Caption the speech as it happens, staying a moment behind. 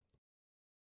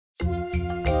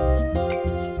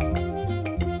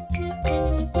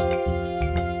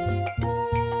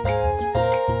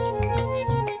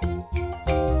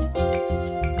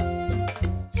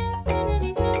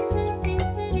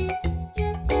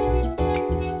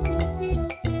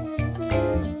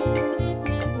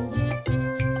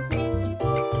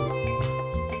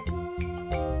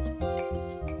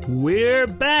We're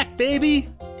back, baby!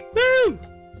 Woo!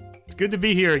 It's good to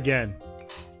be here again.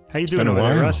 How you doing over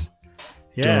there, Russ?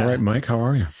 Yeah. Doing all right, Mike. How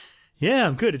are you? Yeah,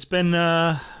 I'm good. It's been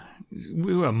a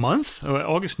month.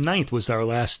 August 9th was our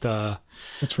last That's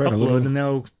right, upload, and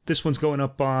now this one's going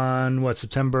up on,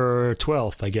 September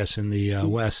 12th, I guess, in the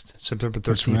West. September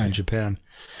 13th in Japan.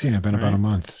 Yeah, been about a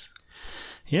month.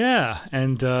 Yeah,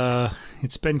 and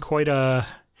it's been quite a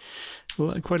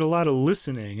lot of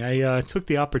listening. I took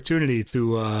the opportunity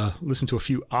to listen to a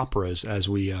few operas as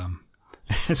we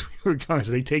were going,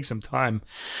 because they take some time.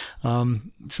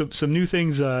 Some new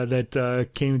things that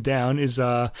came down is,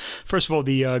 first of all,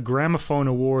 the Gramophone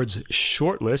Awards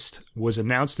shortlist was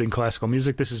announced in classical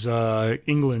music. This is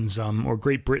England's or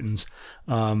Great Britain's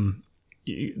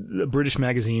the British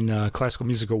magazine Classical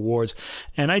Music Awards,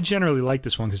 and I generally like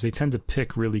this one because they tend to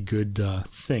pick really good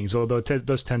things, although it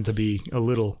does tend to be a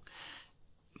little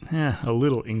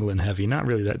England heavy. Not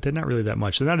really that. They're not really that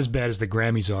much. They're not as bad as the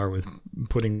Grammys are with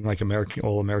putting like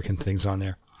all American things on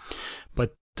there.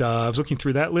 But I was looking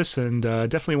through that list and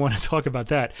definitely want to talk about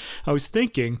that. I was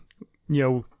thinking,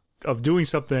 of doing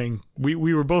something.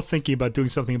 We were both thinking about doing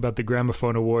something about the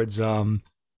Gramophone Awards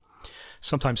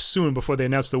sometime soon before they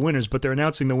announce the winners. But they're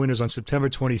announcing the winners on September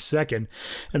 22nd,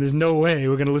 and there's no way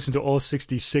we're going to listen to all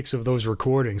 66 of those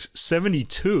recordings.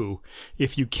 72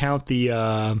 if you count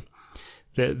the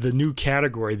new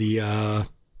category,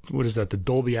 what is that? The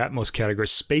Dolby Atmos category,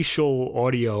 spatial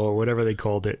audio or whatever they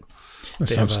called it. That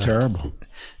sounds terrible.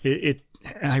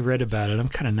 I read about it. I'm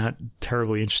kind of not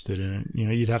terribly interested in it.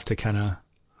 You'd have to kind of.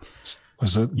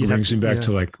 Brings me back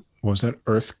to what was that,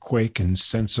 Earthquake and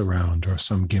Sense Around or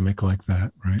some gimmick like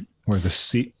that, right? Where the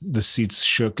seats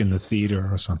shook in the theater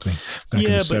or something back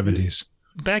in the 70s.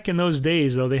 Back in those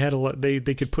days, though, they had a lot. They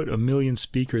could put 1 million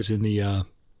speakers in the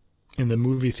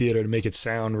movie theater to make it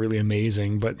sound really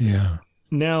amazing. But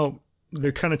now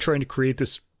they're kind of trying to create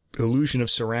this illusion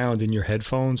of surround in your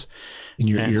headphones. In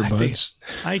your earbuds?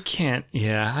 I can't.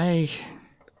 Yeah.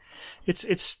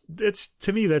 It's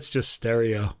to me, that's just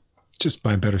stereo. Just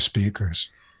buy better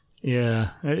speakers. Yeah.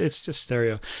 It's just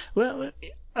stereo. Well,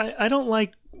 I don't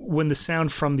like when the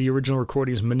sound from the original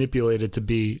recording is manipulated to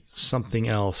be something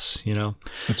else,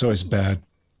 It's always bad.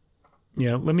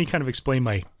 Yeah. Let me kind of explain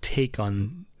my take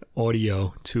on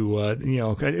audio to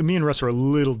me and Russ are a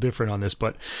little different on this,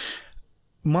 but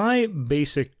my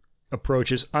basic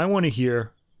approach is I want to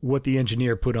hear what the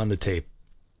engineer put on the tape.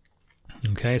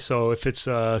 Okay, so if it's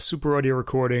a super audio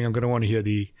recording, I'm going to want to hear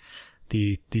the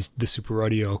super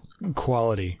audio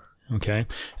quality. Okay,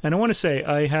 and I want to say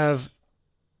I have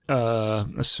a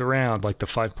surround like the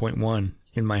 5.1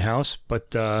 in my house,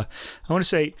 but I want to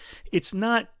say it's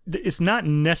not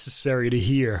necessary to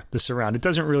hear the surround. It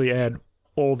doesn't really add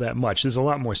all that much. There's a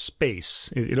lot more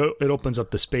space. It opens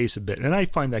up the space a bit, and I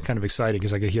find that kind of exciting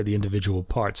because I can hear the individual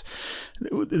parts.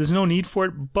 There's no need for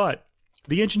it, but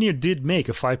the engineer did make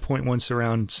a 5.1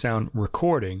 surround sound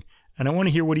recording, and I want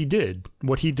to hear what he did,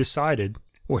 what he decided,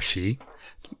 or she.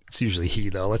 It's usually he,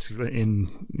 though. Let's in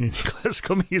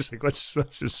classical music. Let's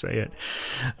just say it.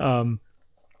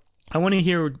 I want to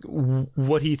hear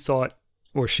what he thought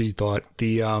or she thought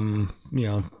the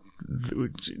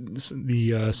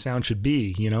sound should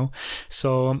be,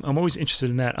 So I'm always interested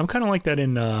in that. I'm kind of like that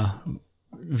in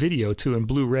video too, in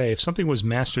Blu-ray. If something was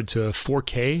mastered to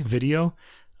 4K video,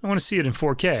 I want to see it in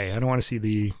 4K. I don't want to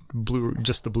see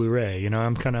just the Blu-ray.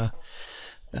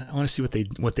 I want to see what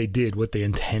they did, what they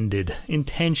intended.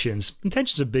 Intentions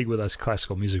are big with us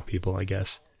classical music people, I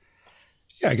guess.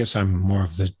 Yeah, I guess I'm more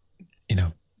of the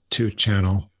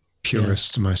 2-channel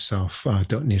purist myself. I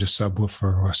don't need a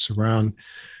subwoofer or a surround.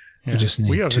 Yeah. I just need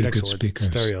we have two an good speakers.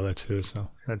 Stereo there too, so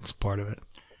that's part of it.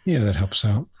 Yeah, that helps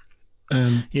out.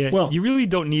 And you really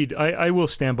don't need. I will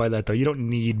stand by that though. You don't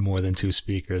need more than 2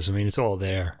 speakers. I mean, it's all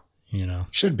there.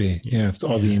 Should be. Yeah, if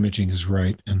all the imaging is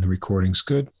right and the recording's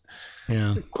good,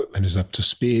 the equipment is up to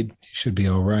speed, you should be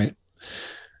all right.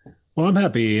 Well, I'm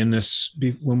happy in this.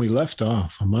 When we left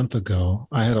off a month ago,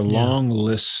 I had a long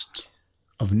list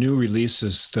of new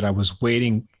releases that I was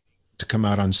waiting to come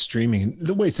out on streaming.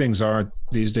 The way things are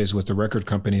these days with the record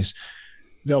companies,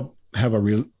 they'll have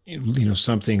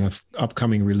something of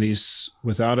upcoming release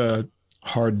without a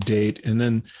hard date, and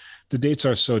then the dates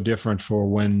are so different for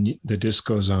when the disc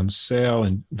goes on sale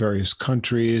in various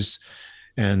countries,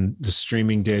 and the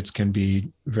streaming dates can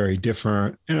be very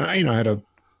different. And I had a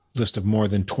list of more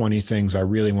than 20 things I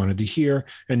really wanted to hear,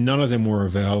 and none of them were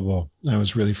available. I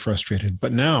was really frustrated.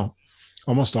 But now,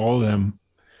 almost all of them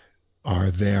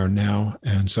are there now,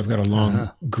 and so I've got a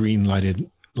long green-lighted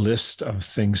list of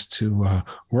things to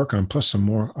work on, plus some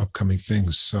more upcoming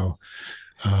things. So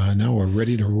now we're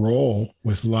ready to roll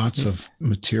with lots of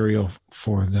material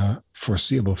for the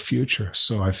foreseeable future.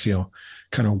 So I feel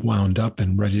kind of wound up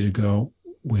and ready to go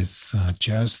with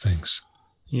jazz things.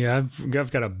 Yeah,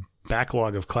 I've got a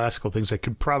backlog of classical things that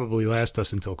could probably last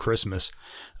us until Christmas,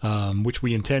 which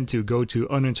we intend to go to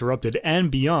uninterrupted and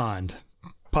beyond,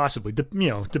 possibly,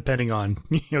 depending on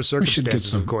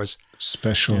circumstances, of course.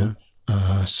 Special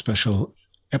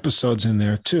episodes in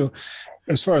there too.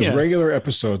 As far as regular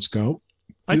episodes go,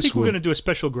 I think we're going to do a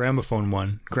special gramophone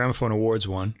awards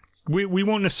one. We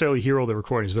won't necessarily hear all the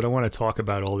recordings, but I want to talk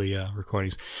about all the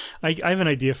recordings. I have an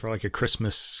idea for like a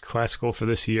Christmas classical for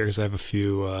this year because I have a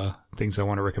few things I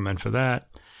want to recommend for that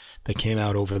came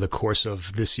out over the course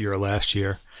of this year or last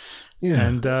year. Yeah.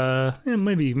 And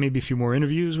maybe a few more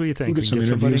interviews. What do you think? We'll get some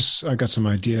interviews. I got some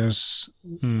ideas.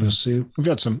 We'll see. We've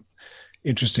got some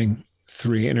interesting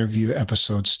 3 interview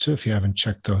episodes too. If you haven't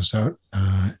checked those out,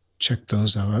 check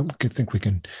those out. I think we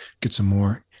can get some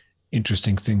more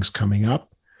interesting things coming up.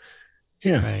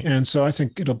 Yeah. Right. And so I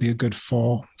think it'll be a good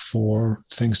fall for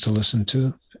things to listen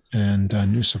to and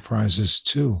new surprises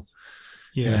too.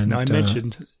 Yeah. And, I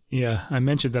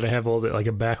mentioned that I have all the, like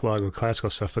a backlog of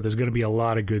classical stuff, but there's going to be a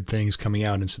lot of good things coming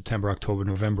out in September, October,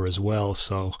 November as well.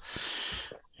 So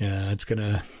yeah, it's going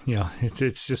to,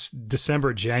 it's just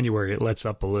December, January, it lets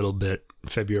up a little bit,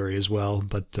 February as well,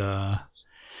 but,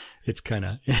 it's kind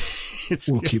of,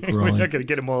 we'll keep rolling. We're not going to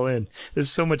get them all in.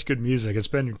 There's so much good music. It's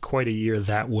been quite a year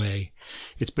that way.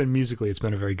 It's been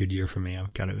a very good year for me.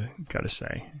 I've got to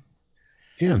say.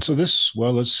 Yeah. And so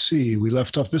let's see. We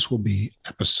left off. This will be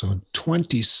episode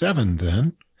 27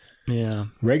 then. Yeah.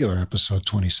 Regular episode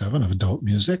 27 of Adult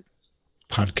Music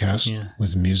podcast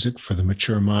with music for the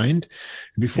mature mind.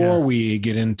 Before we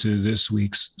get into this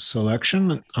week's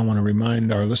selection, I want to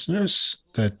remind our listeners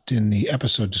that in the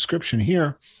episode description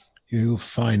here, you'll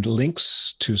find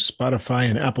links to Spotify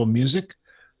and Apple Music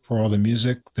for all the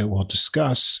music that we'll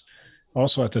discuss.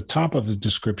 Also, at the top of the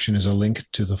description is a link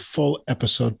to the full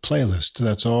episode playlist.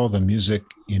 That's all the music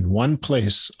in one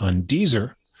place on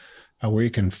Deezer, where you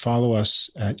can follow us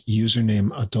at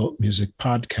username Adult Music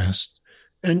Podcast.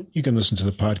 And you can listen to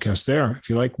the podcast there. If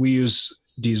you like, we use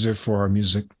Deezer for our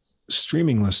music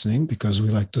streaming listening because we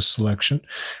like the selection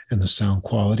and the sound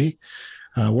quality.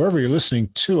 Wherever you're listening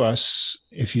to us,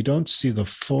 if you don't see the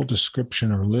full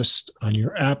description or list on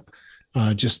your app,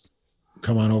 just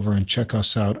come on over and check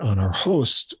us out on our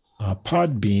host,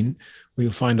 Podbean, where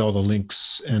you'll find all the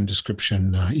links and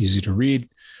description easy to read.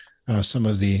 Some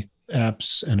of the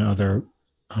apps and other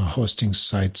hosting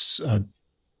sites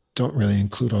don't really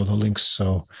include all the links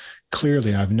so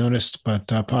clearly, I've noticed, but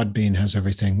Podbean has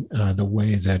everything the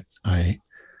way that I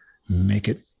make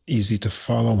it easy to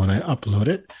follow when I upload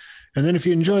it. And then if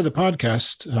you enjoy the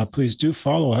podcast, please do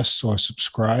follow us or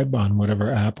subscribe on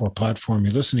whatever app or platform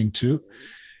you're listening to.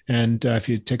 And if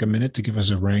you take a minute to give us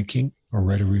a ranking or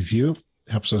write a review,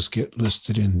 it helps us get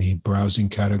listed in the browsing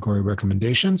category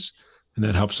recommendations. And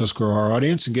that helps us grow our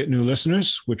audience and get new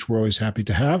listeners, which we're always happy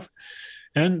to have.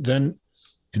 And then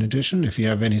in addition, if you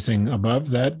have anything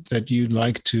above that you'd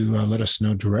like to let us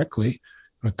know directly,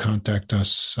 contact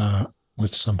us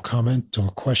with some comment or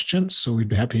questions. So we'd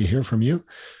be happy to hear from you.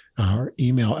 Our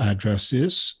email address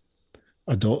is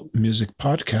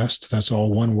adultmusicpodcast, that's all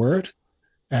one word,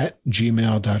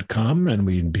 @gmail.com, and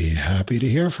we'd be happy to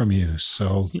hear from you.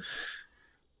 So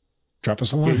drop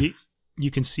us a line. Yeah, you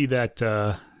can see that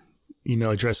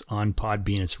email address on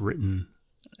Podbean. It's written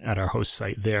at our host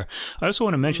site there. I also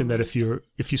want to mention that if you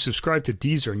subscribe to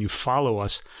Deezer and you follow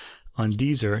us on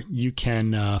Deezer, you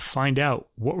can find out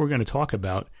what we're going to talk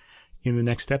about in the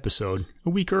next episode a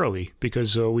week early,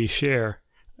 because we share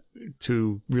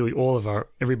to really all of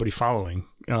everybody following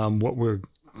what we're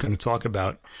going to talk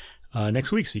about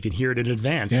next week, so you can hear it in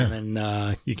advance, and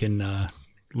then you can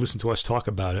listen to us talk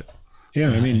about it.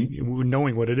 Yeah, I mean,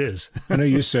 knowing what it is. I know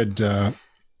you said,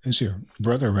 is your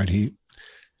brother, right?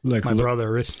 My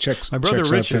brother Richard.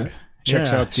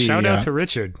 Checks out the, shout out to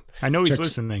Richard. I know he's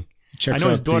listening. I know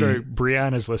his daughter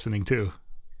Brianna's listening too.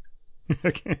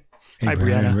 Okay. Hey, hi,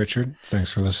 Brianna and Richard.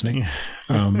 Thanks for listening.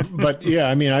 But yeah,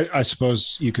 I mean, I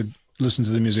suppose you could listen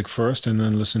to the music first and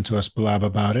then listen to us blab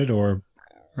about it, or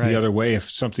the other way. If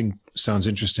something sounds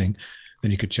interesting,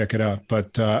 then you could check it out.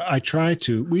 But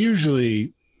we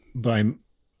usually by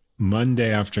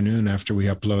Monday afternoon after we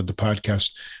upload the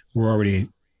podcast, we're already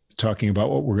talking about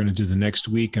what we're going to do the next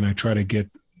week. And I try to get,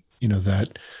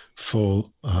 that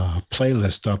full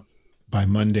playlist up by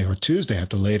Monday or Tuesday at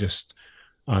the latest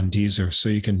on Deezer. So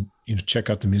you can, check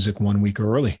out the music 1 week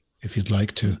early if you'd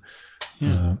like to.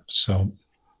 Yeah. So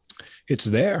it's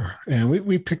there. And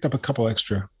we picked up a couple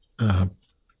extra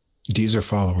Deezer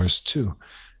followers too,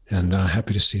 and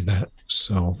happy to see that.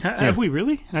 So have we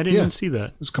really? I didn't even see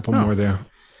that. There's a couple more there.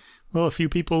 Well, a few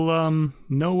people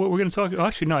know what we're going to talk about.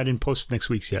 Actually, no, I didn't post next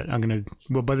week's yet.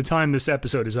 By the time this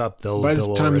episode is up, they'll by the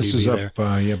they'll time this is there. Up,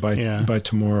 by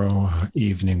tomorrow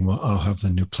evening, I'll have the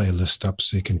new playlist up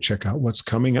so you can check out what's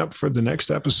coming up for the next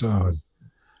episode.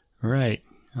 Right.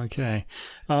 Okay.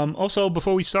 Also,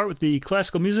 before we start with the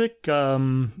classical music,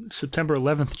 September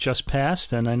 11th just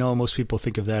passed, and I know most people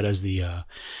think of that as the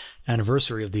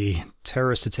anniversary of the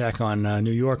terrorist attack on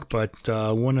New York, but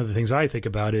one of the things I think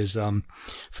about is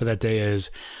for that day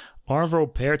is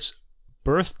Arvo Pärt's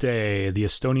birthday. The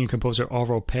Estonian composer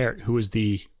Arvo Pärt, who is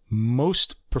the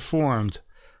most performed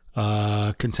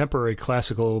contemporary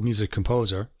classical music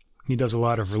composer. He does a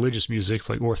lot of religious music,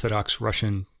 like Orthodox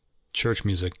Russian church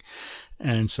music,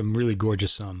 and some really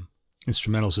gorgeous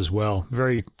instrumentals as well.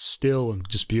 Very still and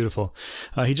just beautiful.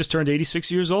 He just turned 86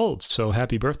 years old, so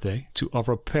happy birthday to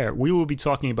Arvo Pärt. We will be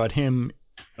talking about him,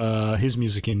 his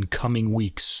music in coming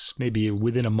weeks, maybe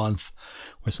within a month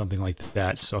or something like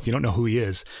that. So if you don't know who he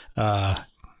is,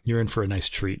 you're in for a nice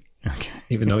treat. Okay.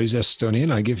 Even though he's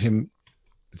Estonian, I give him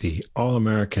the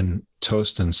all-American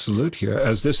toast and salute here,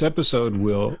 as this episode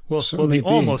will certainly the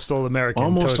almost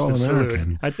all-American toast and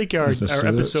salute. I think our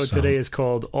episode today is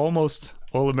called Almost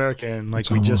All-American. Like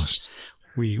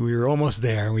we were almost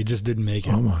there, and we just didn't make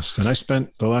it. Almost. And I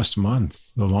spent the last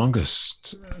month, the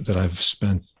longest that I've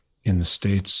spent in the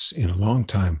States in a long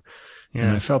time. Yeah.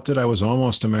 And I felt that I was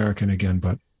almost American again,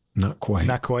 but not quite.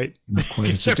 Not quite.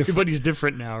 Everybody's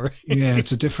different now, right? Yeah,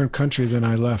 it's a different country than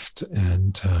I left,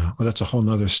 and that's a whole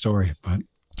nother story. But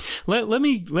let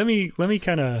me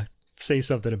kind of say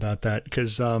something about that,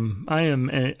 because I am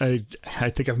I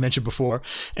think I've mentioned before,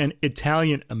 an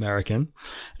Italian American,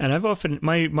 and I've often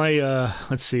my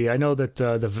let's see, I know that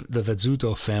the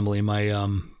Vezzuto family,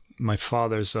 my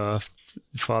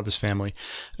father's family,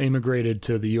 immigrated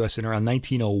to the U.S. in around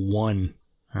 1901.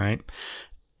 All right,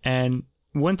 and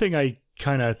one thing I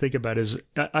kind of think about is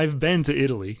I've been to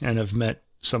Italy and I've met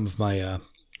some of my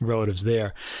relatives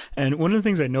there. And one of the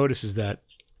things I notice is that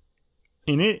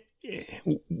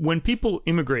when people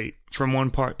immigrate from one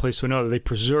place to another, they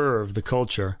preserve the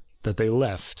culture that they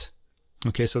left.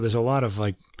 Okay, so there's a lot of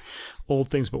like old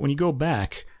things, but when you go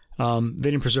back,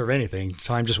 they didn't preserve anything.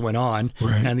 Time just went on,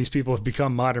 right. And these people have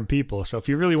become modern people. So if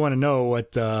you really want to know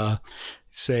what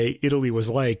say Italy was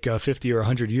like 50 or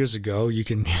 100 years ago, you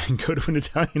can go to an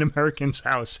Italian American's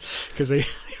house, because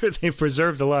they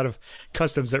preserved a lot of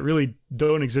customs that really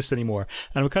don't exist anymore.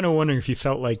 And I'm kind of wondering if you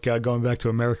felt like going back to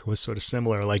America was sort of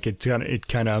similar, like it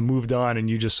kind of moved on and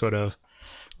you just sort of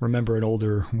remember an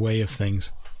older way of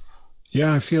things.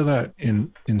 Yeah, I feel that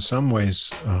in some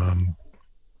ways.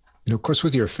 Of course,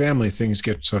 with your family, things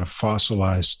get sort of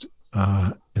fossilized,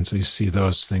 and so you see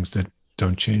those things that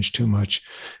don't change too much.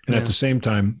 And at the same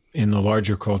time, in the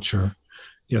larger culture,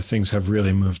 things have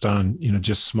really moved on.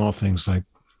 Just small things like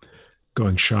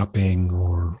going shopping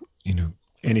or,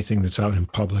 anything that's out in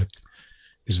public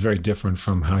is very different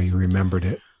from how you remembered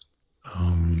it.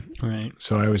 Right.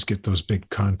 So I always get those big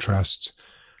contrasts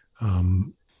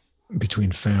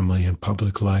between family and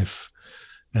public life.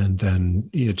 And then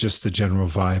just the general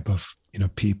vibe of,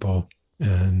 people.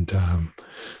 And,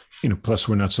 plus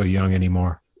we're not so young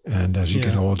anymore. And as you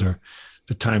get older,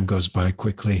 the time goes by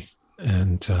quickly.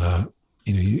 And,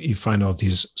 you find all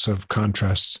these sort of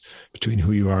contrasts between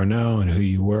who you are now and who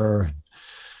you were.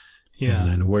 And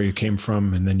then where you came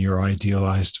from, and then your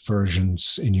idealized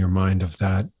versions in your mind of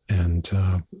that. And,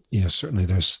 certainly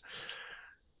there's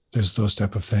those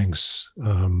type of things.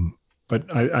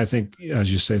 But I think,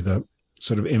 as you say, the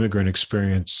sort of immigrant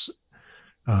experience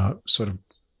sort of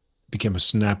became a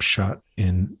snapshot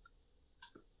in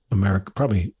America,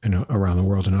 probably around the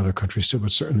world in other countries too,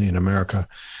 but certainly in America.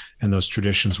 And those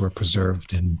traditions were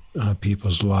preserved in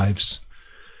people's lives.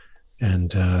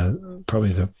 And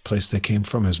probably the place they came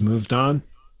from has moved on.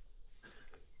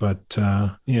 But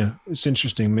it's an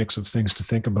interesting mix of things to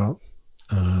think about.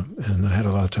 And I had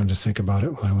a lot of time to think about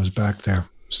it while I was back there.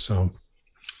 So,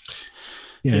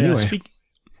 anyway.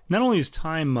 Not only is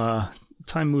time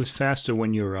moves faster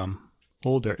when you're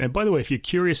older. And by the way, if you're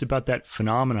curious about that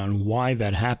phenomenon, why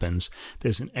that happens,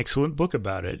 there's an excellent book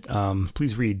about it.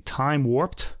 Please read Time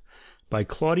Warped by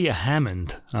Claudia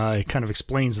Hammond. It kind of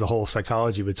explains the whole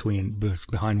psychology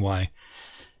behind why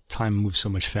time moves so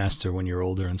much faster when you're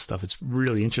older and stuff. It's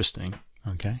really interesting.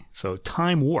 Okay, so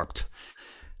Time Warped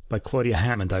by Claudia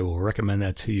Hammond. I will recommend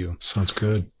that to you. Sounds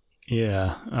good.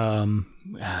 Yeah.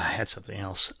 I had something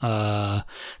else. Not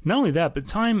only that, but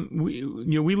time, we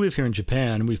live here in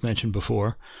Japan, we've mentioned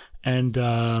before. And,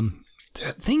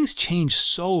 things change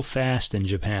so fast in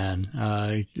Japan.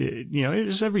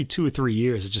 It's every 2 or 3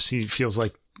 years. It just feels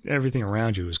like everything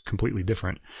around you is completely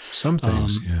different. Some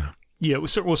things, yeah. Yeah,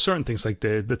 well, certain things like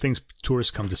the things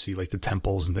tourists come to see, like the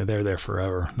temples, and they're there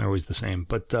forever. They're always the same.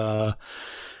 But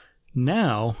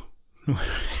now,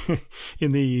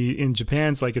 in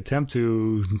Japan's like attempt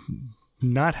to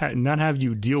not have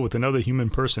you deal with another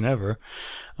human person ever,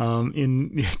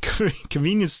 in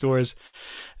convenience stores,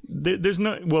 there's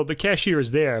no, well, the cashier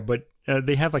is there, but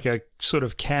they have like a sort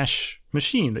of cash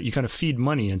machine that you kind of feed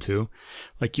money into.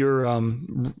 Like you're,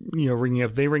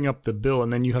 they ring up the bill,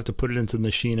 and then you have to put it into the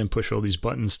machine and push all these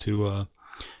buttons to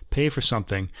pay for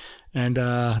something. And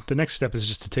the next step is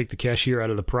just to take the cashier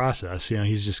out of the process.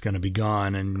 He's just going to be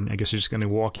gone, and I guess you're just going to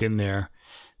walk in there,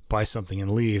 buy something,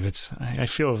 and leave. I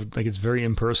feel like it's very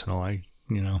impersonal.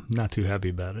 Not too happy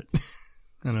about it.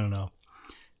 I don't know.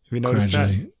 Have you noticed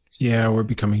that? Yeah, we're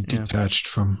becoming detached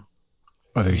from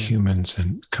other humans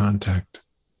and contact.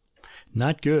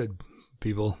 Not good,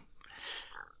 people.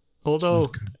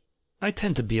 Although I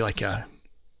tend to be like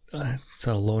it's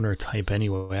a loner type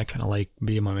anyway. I kind of like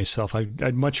being by myself.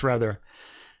 I'd much rather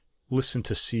listen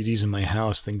to CDs in my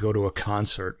house than go to a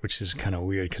concert, which is kind of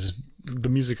weird because the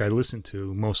music I listen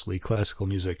to, mostly classical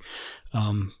music,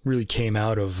 really came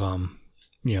out of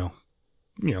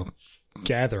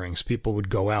gatherings. People would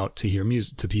go out to hear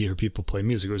music, to hear people play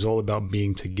music. It was all about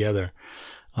being together.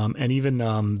 And even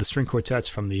the string quartets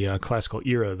from the classical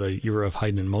era, the era of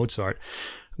Haydn and Mozart,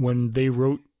 when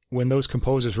those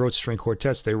composers wrote string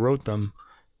quartets, they wrote them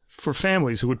for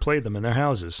families who would play them in their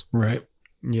houses. Right.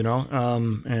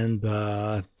 And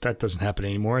that doesn't happen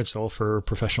anymore. It's all for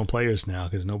professional players now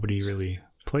because nobody really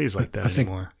plays like that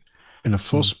anymore. In a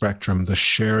full spectrum, the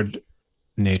shared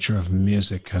nature of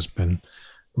music has been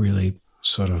really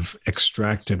sort of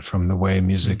extracted from the way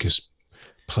music is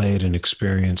played and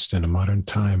experienced in a modern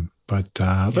time. But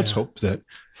let's hope that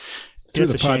through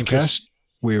the podcast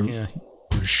we're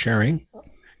sharing.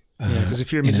 Because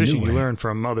if you're a musician, you learn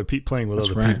from other people playing with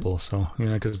other people. So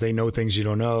because they know things you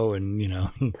don't know, and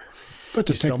but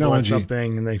the you stumble on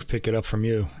something and they pick it up from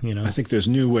you. I think there's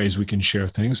new ways we can share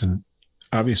things, and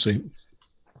obviously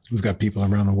we've got people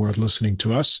around the world listening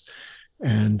to us,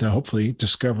 and hopefully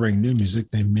discovering new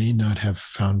music they may not have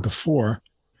found before.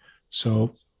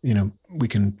 So we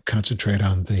can concentrate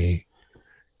on the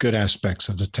good aspects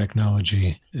of the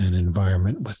technology and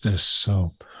environment with this.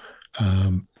 So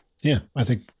I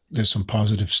think there's some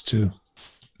positives to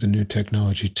the new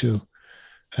technology too.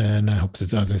 And I hope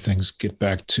that other things get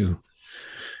back to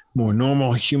more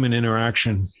normal human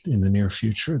interaction in the near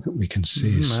future that we can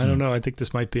see. I don't know. I think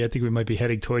we might be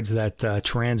heading towards that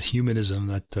transhumanism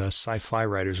that sci-fi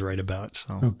writiters write about.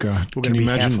 So God, we're going to be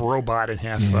half robot and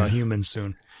half human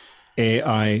soon.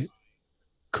 AI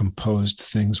composed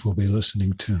things we'll be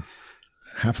listening to.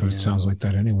 Half of it sounds like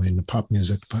that anyway in the pop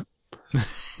music, but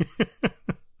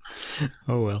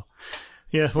oh well.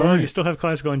 Yeah, well, you still have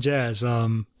classical and jazz.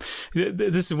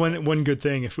 This is one good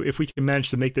thing. If we can manage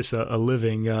to make this a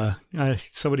living,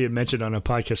 somebody had mentioned on a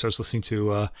podcast I was listening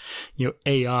to,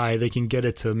 AI, they can get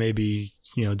it to maybe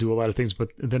do a lot of things, but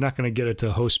they're not going to get it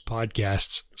to host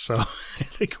podcasts. So I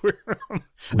think we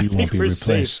won't be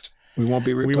replaced. We won't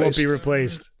be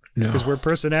replaced because we're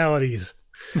personalities.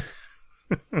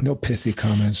 No pithy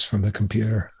comments from the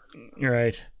computer. You're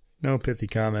right. No pithy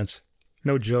comments.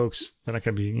 No jokes. They're not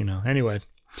going to be, Anyway.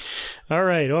 All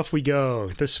right, off we go.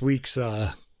 This week's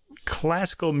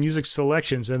classical music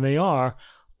selections, and they are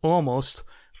almost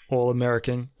all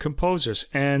American composers.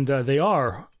 And they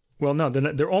are, well, no,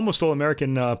 they're almost all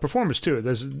American performers, too.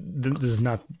 This is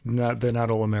not, they're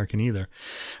not all American either.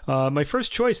 My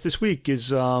first choice this week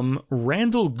is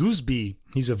Randall Gooseby.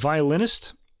 He's a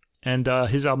violinist, and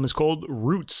his album is called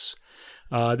Roots.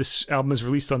 This album is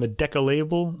released on the Decca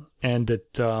label, and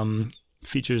it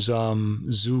features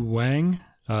Zhu Wang,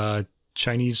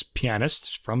 Chinese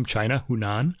pianist from China,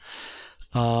 Hunan,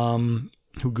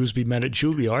 who Gooseby met at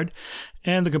Juilliard,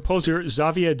 and the composer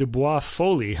Xavier Dubois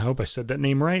Foley. I hope I said that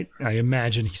name right. I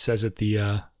imagine he says it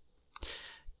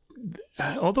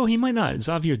although he might not.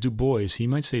 Xavier Dubois. He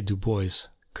might say Dubois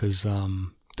because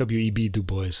W-E-B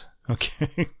Dubois.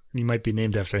 Okay. He might be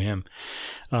named after him.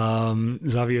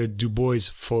 Xavier Dubois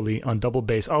Foley on double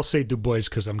bass. I'll say Dubois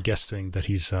because I'm guessing that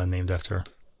he's named after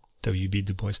W.B.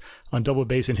 Du Bois. On double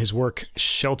bass in his work,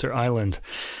 Shelter Island.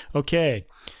 Okay.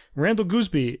 Randall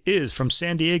Gooseby is from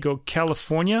San Diego,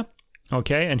 California.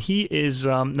 Okay. And he is,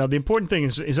 now the important thing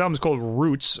is his album is called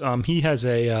Roots. He has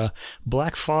a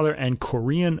black father and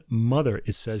Korean mother,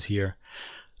 it says here.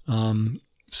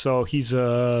 So he's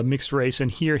a mixed race, and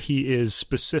here he is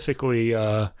specifically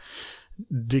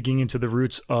digging into the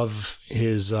roots of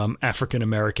his African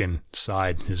American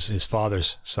side, his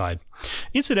father's side.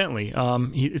 Incidentally,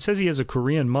 it says he has a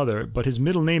Korean mother, but his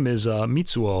middle name is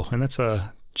Mitsuo, and that's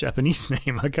a Japanese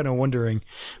name. I'm kind of wondering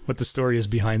what the story is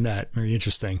behind that. Very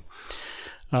interesting.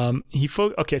 So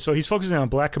he's focusing on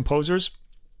black composers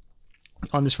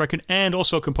on this record, and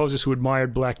also composers who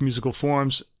admired black musical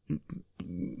forms,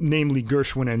 namely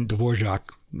Gershwin and Dvorak,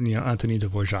 Anthony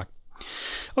Dvorak.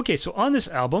 Okay, so on this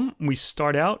album, we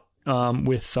start out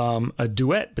with a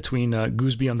duet between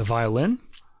Gooseby on the violin.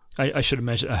 I should have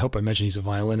mentioned. I hope I mentioned he's a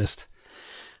violinist.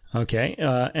 Okay,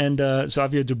 and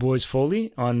Xavier Dubois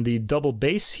Foley on the double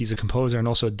bass. He's a composer and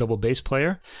also a double bass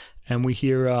player. And we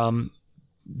hear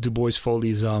Dubois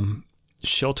Foley's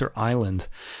Shelter Island.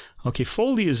 Okay,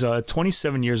 Foley is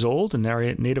 27 years old and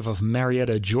native of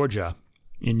Marietta, Georgia,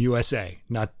 in USA.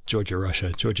 Not Georgia,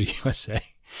 Russia, Georgia, USA.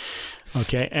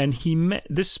 Okay, and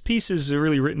this piece is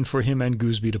really written for him and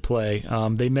Gooseby to play.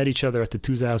 They met each other at the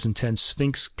 2010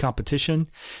 Sphinx competition,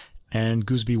 and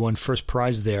Gooseby won first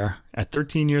prize there at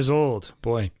 13 years old.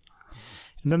 Boy.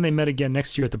 And then they met again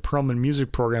next year at the Perlman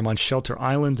Music Program on Shelter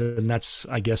Island, and that's,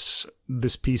 I guess,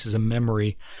 this piece is a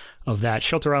memory of that.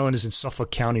 Shelter Island is in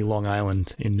Suffolk County, Long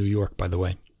Island, in New York, by the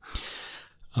way.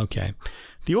 Okay.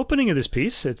 The opening of this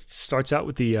piece, it starts out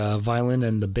with the violin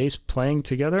and the bass playing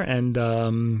together, and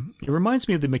it reminds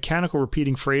me of the mechanical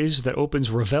repeating phrase that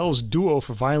opens Ravel's Duo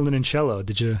for violin and cello.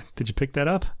 Did you pick that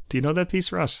up? Do you know that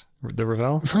piece, Russ? The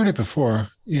Ravel? I've heard it before.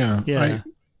 Yeah. Yeah.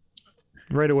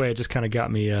 Right away, it just kind of got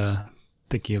me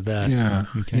thinking of that. Yeah.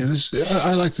 Okay. Yeah.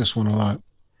 I like this one a lot.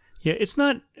 Yeah, it's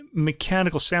not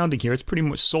mechanical sounding here. It's pretty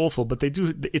much soulful, but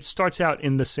it starts out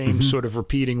in the same sort of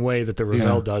repeating way that the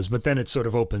Ravel does, but then it sort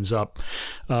of opens up.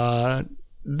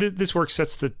 This work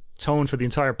sets the tone for the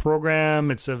entire program.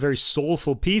 It's a very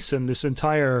soulful piece, and this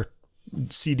entire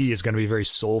CD is going to be very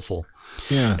soulful.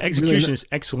 Yeah. Execution really is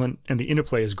excellent, and the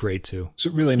interplay is great too. It's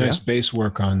a really nice bass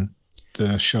work on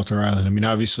the Shelter Island. I mean,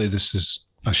 obviously this is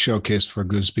a showcase for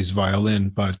Gooseby's violin,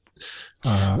 but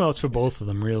well, it's for both of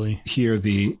them, really. Here,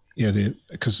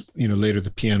 because later the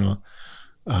piano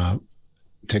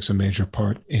takes a major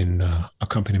part in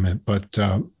accompaniment, but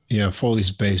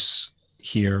Foley's bass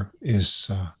here is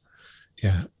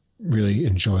really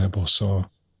enjoyable. So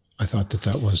I thought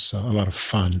that was a lot of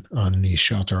fun on the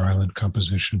Shelter Island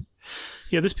composition.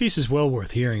 Yeah, this piece is well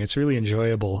worth hearing. It's really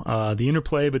enjoyable. The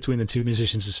interplay between the two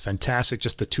musicians is fantastic.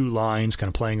 Just the two lines kind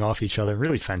of playing off each other,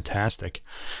 really fantastic.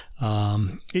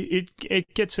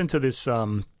 It gets into this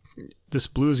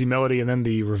bluesy melody and then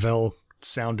the Ravel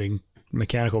sounding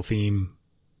mechanical theme.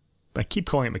 I keep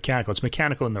calling it mechanical. It's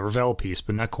mechanical in the Ravel piece,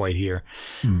 but not quite here.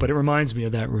 But it reminds me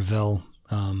of that Ravel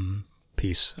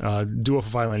piece. Duo for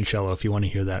violin and cello, if you want to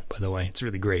hear that, by the way. It's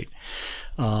really great.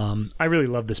 I really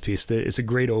love this piece. It's a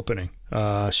great opening.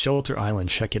 Shelter Island,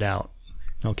 check it out.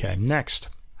 Okay, next.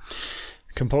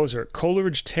 Composer,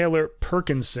 Coleridge Taylor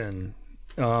Perkinson.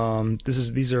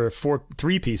 These are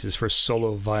three pieces for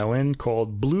solo violin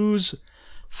called Blues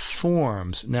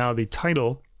Forms. Now, the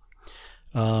title,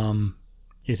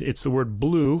 it's the word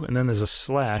blue, and then there's a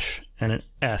slash and an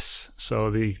S. So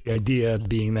the idea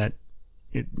being that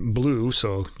blue,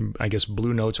 so I guess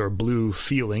blue notes or blue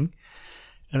feeling,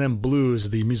 and then blues,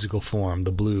 the musical form,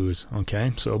 the blues.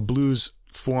 Okay, so blues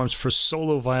forms for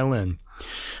solo violin.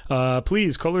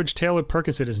 Please, Coleridge Taylor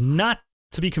Perkinson is not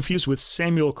to be confused with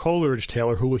Samuel Coleridge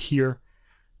Taylor, who we'll hear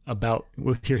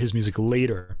his music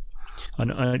later.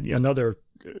 Another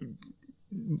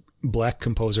black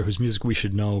composer whose music we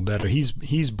should know better.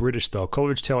 He's British though.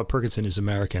 Coleridge Taylor Perkinson is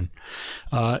American.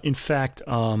 In fact,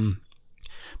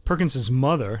 Perkinson's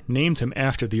mother named him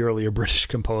after the earlier British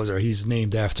composer. He's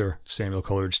named after Samuel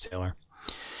Coleridge Taylor.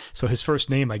 So his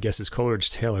first name, I guess, is Coleridge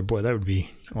Taylor. Boy, that would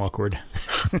be awkward.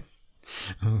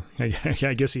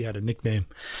 I guess he had a nickname.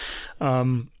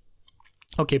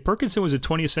 Okay, Perkinson was a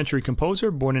 20th century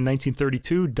composer, born in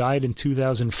 1932, died in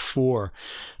 2004.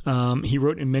 He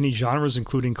wrote in many genres,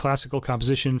 including classical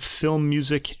composition, film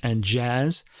music, and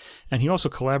jazz. And he also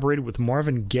collaborated with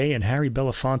Marvin Gaye and Harry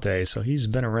Belafonte, so he's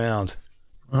been around.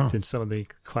 Wow. In some of the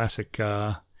classic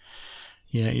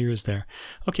eras there.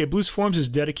 Okay, Blues Forms is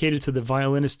dedicated to the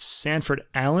violinist Sanford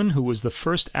Allen, who was the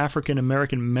first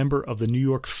African-American member of the New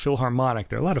York Philharmonic.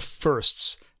 There are a lot of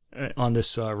firsts on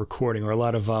this recording, or a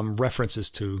lot of references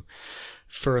to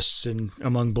firsts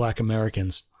among black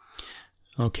Americans.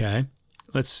 Okay,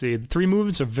 let's see. The three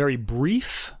movements are very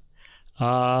brief,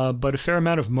 but a fair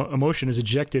amount of emotion is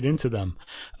ejected into them.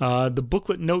 The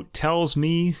booklet note tells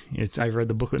me, I've read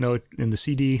the booklet note in the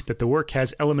CD, that the work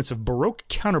has elements of Baroque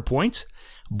counterpoint,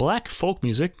 black folk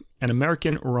music, and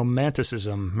American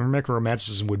Romanticism. American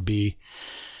Romanticism would be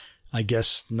I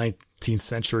guess, 19th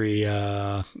century,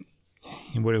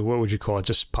 what would you call it?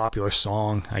 Just popular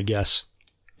song, I guess.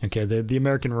 Okay, the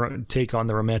American take on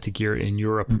the Romantic era in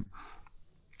Europe.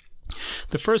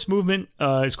 The first movement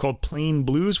is called Plain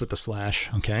Blues with the slash,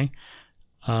 okay?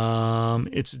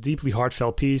 It's a deeply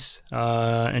heartfelt piece,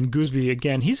 and Gooseby,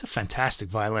 again, he's a fantastic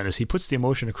violinist. He puts the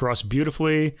emotion across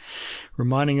beautifully,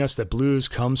 reminding us that blues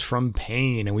comes from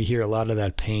pain, and we hear a lot of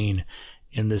that pain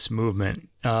in this movement.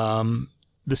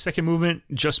 The second movement,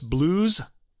 Just Blues,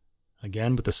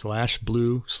 again with the slash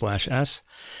blue slash S,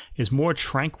 is more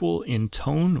tranquil in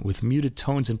tone with muted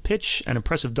tones and pitch and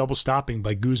impressive double stopping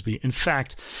by Gooseby. In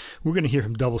fact, we're going to hear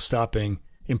him double stopping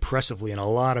impressively in a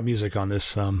lot of music on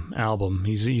this album.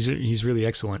 He's really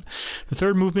excellent. The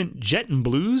third movement, Jet and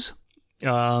Blues,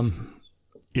 has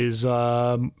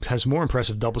more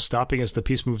impressive double stopping as the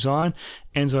piece moves on.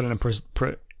 Ends on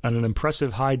an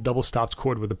impressive high double stopped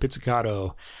chord with a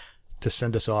pizzicato to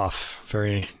send us off.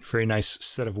 Very, very nice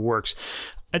set of works.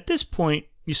 At this point,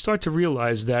 you start to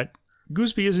realize that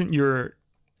Gooseby isn't your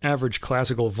average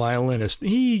classical violinist.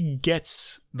 He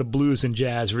gets the blues and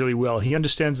jazz really well. He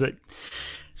understands that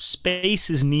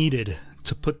space is needed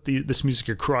to put this music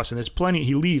across, and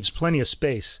he leaves plenty of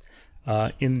space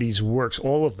in these works,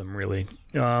 all of them really.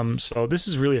 So this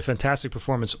is really a fantastic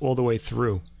performance all the way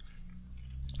through.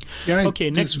 Yeah.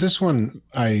 Okay, next this one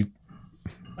I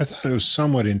thought it was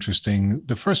somewhat interesting.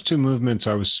 The first two movements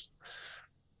I was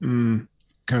kind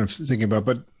of thinking about,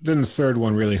 but then the third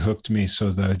one really hooked me.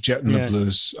 So the Jet and the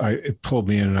Blues, it pulled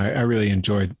me in, and I really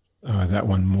enjoyed that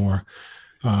one more.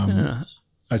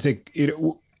 I think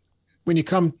when you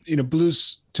come,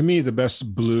 blues, to me, the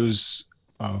best blues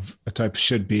of a type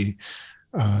should be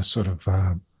sort of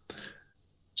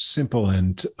simple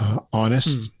and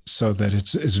honest, so that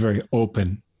it's very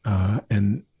open.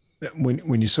 And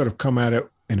when you sort of come at it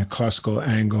in a classical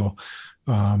angle,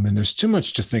 and there's too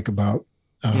much to think about,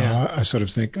 I sort of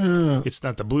think, it's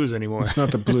not the blues anymore. It's not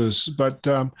the blues. But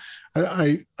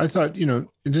I thought, it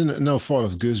didn't, no fault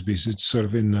of Gooseby's. It's sort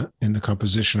of in the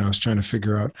composition. I was trying to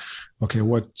figure out, okay,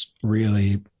 what's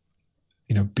really,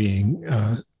 being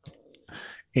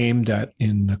aimed at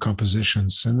in the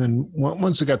compositions. And then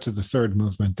once I got to the third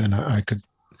movement, then I could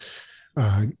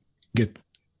get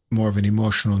more of an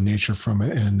emotional nature from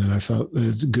it. And then I felt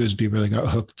Gooseby really got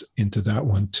hooked into that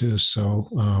one too. So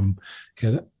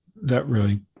that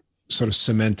really sort of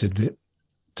cemented it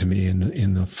to me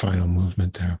in the final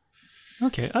movement there.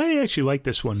 Okay. I actually liked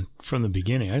this one from the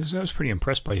beginning. I was pretty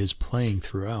impressed by his playing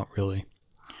throughout, really.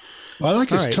 Well, I like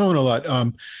his tone a lot.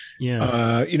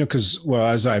 Because,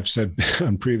 as I've said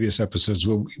on previous episodes,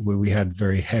 where we had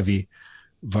very heavy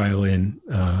violin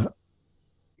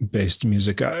based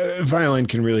music, violin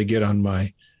can really get on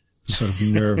my sort of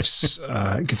nerves.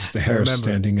 It gets the hair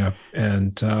standing up.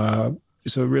 And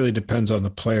so it really depends on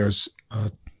the player's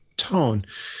tone.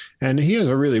 And he has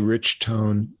a really rich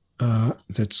tone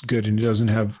that's good. And he doesn't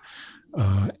have,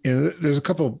 there's a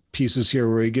couple pieces here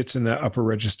where he gets in that upper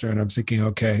register, and I'm thinking,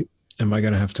 okay, am I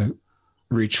going to have to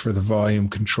reach for the volume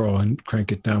control and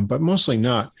crank it down? But mostly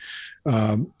not.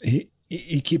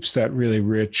 He keeps that really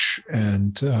rich,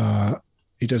 and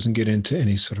he doesn't get into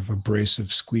any sort of abrasive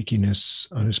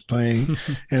squeakiness on his playing.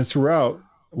 And throughout,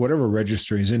 whatever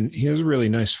register he's in, he has a really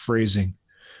nice phrasing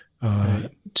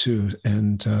too.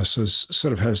 And so it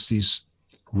sort of has these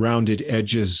rounded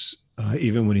edges,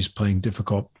 even when he's playing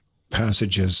difficult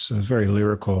passages, a very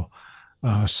lyrical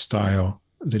style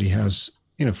that he has,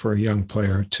 for a young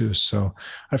player too. So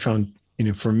I found,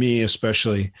 for me,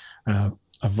 especially a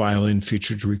violin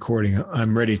featured recording,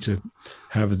 I'm ready to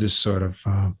have this sort of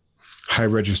high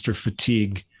register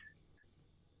fatigue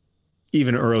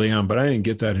even early on, but I didn't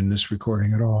get that in this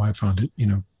recording at all. I found it,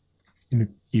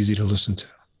 easy to listen to.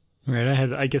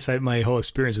 Right. My whole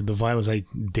experience with the violins, I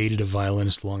dated a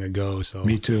violinist long ago. So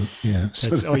me too. Yeah.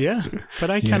 Oh yeah. But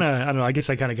I kind of, I don't know, I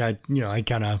guess I kind of got,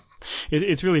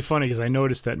 it's really funny because I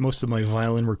noticed that most of my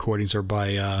violin recordings are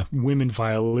by women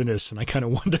violinists. And I kind of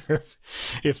wonder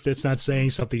if that's not saying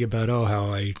something about,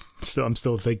 how I'm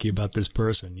still thinking about this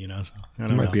person, so I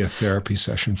don't know. Might be a therapy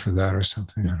session for that or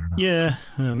something. I don't know. Yeah.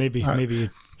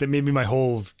 Maybe my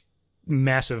whole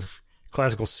massive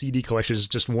classical CD collection is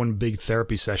just one big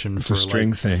therapy session. It's a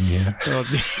string thing, yeah.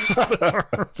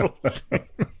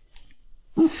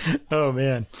 Oh,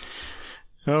 man.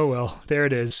 Oh, well, there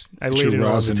it is. I laid it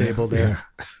on the table there.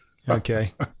 Yeah.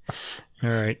 Okay. All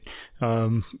right.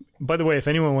 By the way, if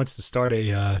anyone wants to start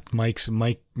a Mike's, a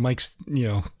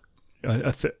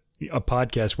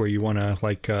podcast where you want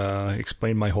to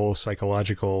explain my whole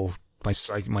psychological, my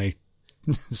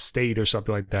state or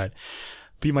something like that,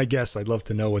 be my guest. I'd love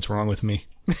to know what's wrong with me.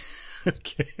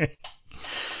 Okay.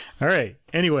 All right.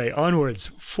 Anyway,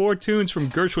 onwards. 4 tunes from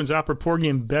Gershwin's opera Porgy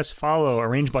and Bess follow,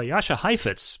 arranged by Jascha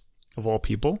Heifetz, of all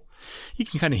people. You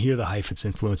can kind of hear the Heifetz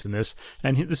influence in this.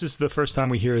 And this is the first time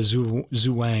we hear Zhu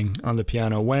Wang on the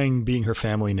piano, Wang being her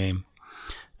family name.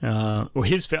 Or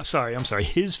his family name.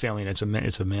 It's a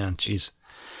man. Jeez.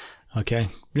 Okay.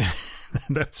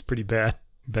 That's pretty bad.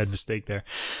 Bad mistake there.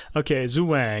 Okay, Zhu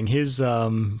Wang. His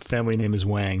family name is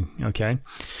Wang. Okay.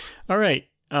 All right.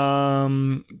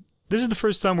 This is the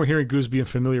first time we're hearing Gooseby in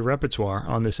familiar repertoire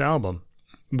on this album.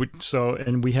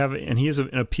 And he has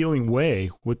an appealing way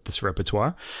with this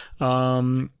repertoire.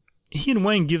 He and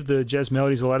Wang give the jazz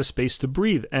melodies a lot of space to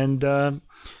breathe, and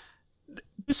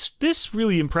this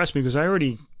really impressed me because I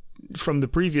already, from the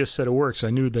previous set of works, I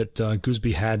knew that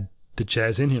Gooseby had the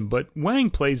jazz in him, but Wang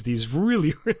plays these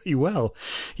really, really well.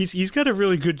 He's got a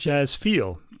really good jazz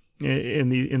feel in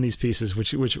these pieces,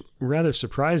 which rather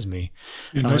surprised me.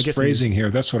 Nice phrasing here.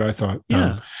 That's what I thought.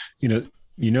 Yeah.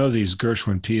 These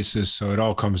Gershwin pieces, so it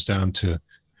all comes down to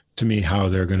me how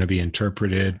they're going to be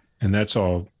interpreted, and that's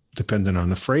all dependent on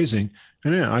the phrasing.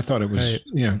 And yeah, I thought it was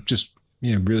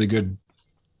really good,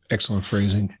 excellent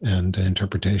phrasing and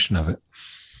interpretation of it.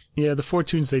 Yeah, the 4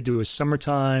 tunes they do is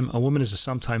Summertime, A Woman is a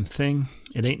Sometime Thing,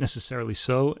 It Ain't Necessarily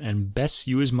So, and Bess,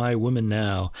 You Is My Woman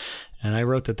Now. And I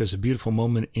wrote that there's a beautiful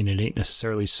moment in It Ain't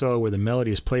Necessarily So where the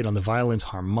melody is played on the violin's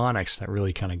harmonics that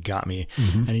really kind of got me.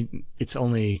 Mm-hmm. And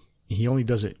he only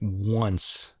does it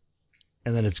once,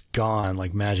 and then it's gone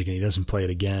like magic, and he doesn't play it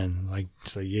again.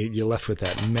 So you're left with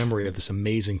that memory of this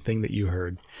amazing thing that you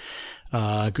heard.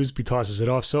 Gooseby tosses it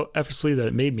off so effortlessly that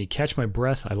it made me catch my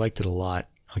breath. I liked it a lot.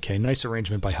 Okay, nice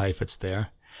arrangement by Heifetz there.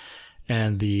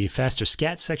 And the faster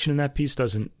scat section in that piece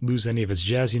doesn't lose any of its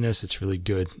jazziness. It's really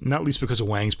good, not least because of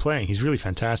Wang's playing. He's really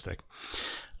fantastic.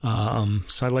 So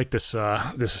I like this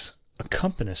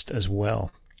accompanist as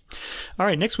well. All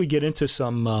right, next we get into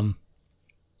some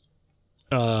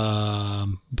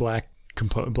black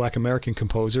American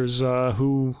composers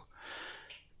who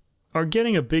are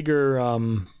getting a bigger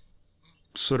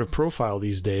sort of profile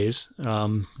these days.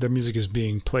 Their music is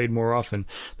being played more often.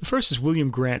 The first is William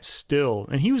Grant Still,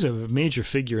 and he was a major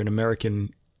figure in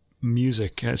American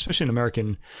music, especially in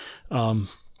American,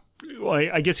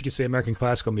 I guess you could say American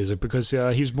classical music, because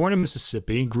he was born in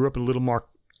Mississippi, grew up in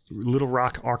Little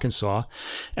Rock, Arkansas,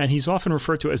 and he's often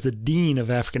referred to as the dean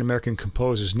of African American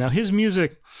composers. Now, his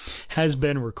music has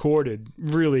been recorded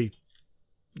really.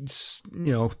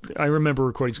 I remember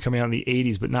recordings coming out in the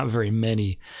 80s, but not very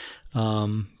many.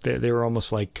 They were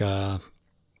almost like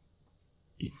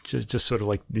just sort of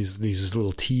like these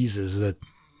little teases that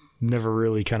never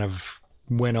really kind of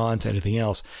went on to anything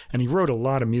else. And he wrote a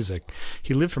lot of music.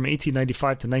 He lived from 1895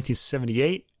 to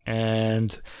 1978,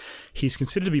 and he's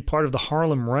considered to be part of the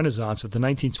Harlem Renaissance of the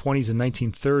 1920s and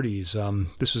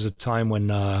 1930s. This was a time when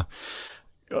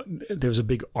there was a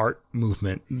big art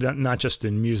movement, not just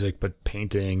in music, but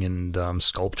painting and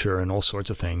sculpture and all sorts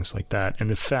of things like that. And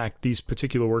in fact, these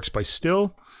particular works by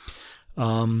Still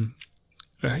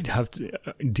have to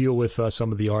deal with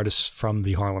some of the artists from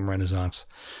the Harlem Renaissance.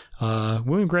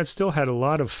 William Grant Still had a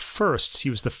lot of firsts. He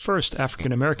was the first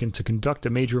African American to conduct a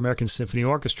major American symphony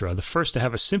orchestra, the first to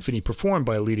have a symphony performed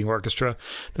by a leading orchestra,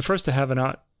 the first to have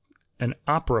an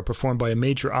opera performed by a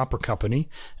major opera company,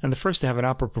 and the first to have an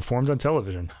opera performed on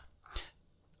television.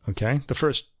 Okay? The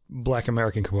first black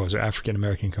American composer, African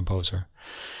American composer.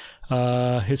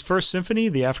 His first symphony,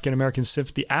 the Afro-American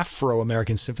Symphony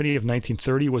of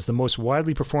 1930, was the most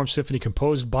widely performed symphony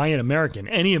composed by an American,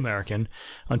 any American,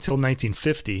 until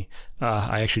 1950.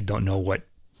 I actually don't know what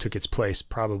took its place.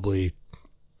 Probably,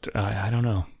 I don't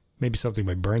know, maybe something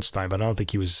by Bernstein, but I don't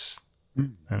think he was,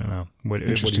 I don't know what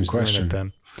he was doing at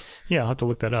them. Yeah, I'll have to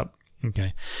look that up.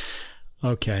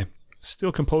 Okay.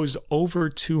 Still composed over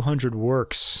 200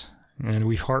 works, and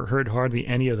we've heard hardly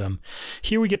any of them.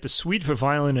 Here we get the Suite for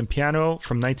Violin and Piano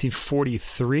from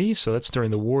 1943, so that's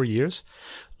during the war years.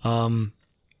 The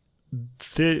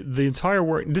entire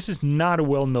work, this is not a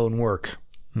well-known work.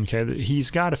 Okay, he's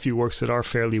got a few works that are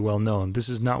fairly well-known. This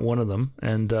is not one of them,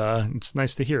 and it's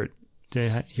nice to hear it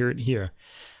here.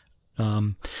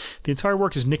 The entire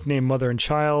work is nicknamed Mother and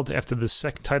Child after the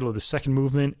title of the second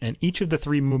movement, and each of the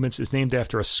 3 movements is named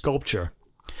after a sculpture.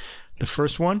 The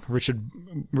first one,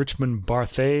 Richmond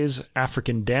Barthay's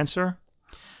African Dancer.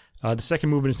 The second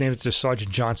movement is named after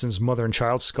Sergeant Johnson's Mother and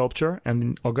Child sculpture,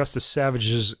 and Augustus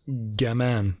Savage's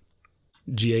Gamin,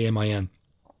 Gamin,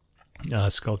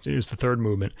 sculpture is the third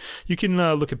movement. You can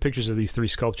look at pictures of these 3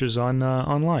 sculptures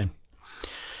online.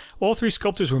 All 3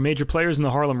 sculptors were major players in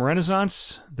the Harlem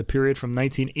Renaissance, the period from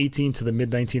 1918 to the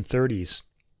mid-1930s.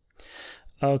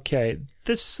 Okay,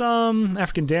 this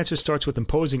African dancer starts with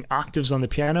imposing octaves on the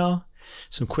piano,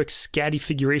 some quick scatty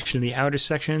figuration in the outer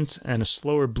sections, and a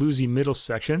slower bluesy middle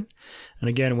section. And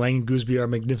again, Wang and Gooseby are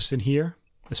magnificent here,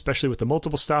 especially with the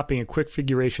multiple stopping and quick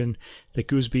figuration that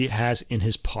Gooseby has in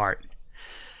his part.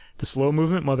 The slow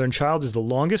movement, Mother and Child, is the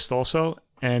longest also,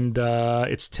 and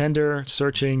it's tender,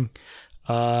 searching.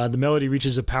 The melody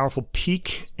reaches a powerful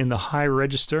peak in the high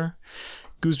register.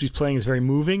 Gooseby's playing is very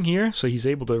moving here, so he's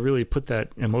able to really put that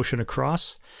emotion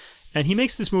across. And he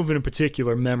makes this movement in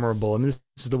particular memorable. I mean, this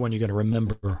is the one you're going to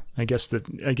remember. I guess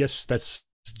that's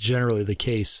generally the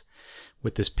case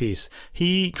with this piece.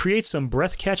 He creates some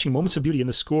breath-catching moments of beauty in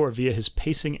the score via his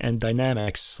pacing and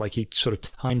dynamics. Like, he sort of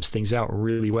times things out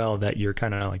really well that you're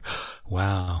kind of like,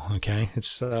 wow, okay.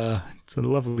 It's a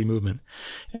lovely movement.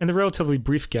 And the relatively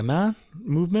brief gamin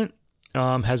movement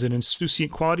has an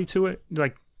insouciant quality to it,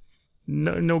 like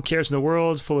no cares in the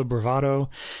world, full of bravado,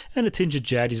 and a tinge of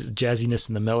jazziness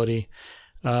in the melody.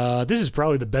 This is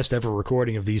probably the best ever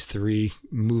recording of these three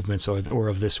movements or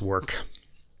of this work.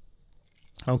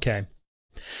 Okay.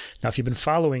 Now, if you've been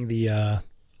following the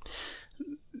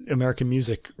American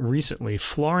music recently,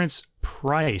 Florence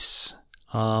Price,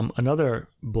 another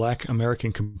Black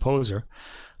American composer,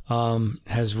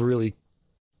 has really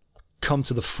come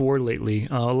to the fore lately.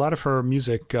 A lot of her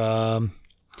music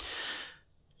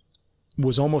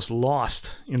was almost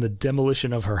lost in the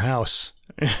demolition of her house.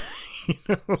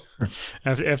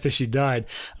 After she died,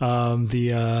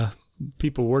 the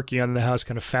people working on the house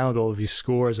kind of found all of these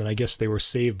scores, and I guess they were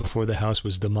saved before the house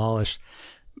was demolished.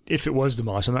 If it was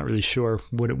demolished, I'm not really sure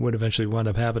what would eventually wind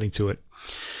up happening to it.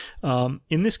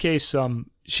 In this case,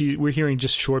 we're hearing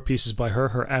just short pieces by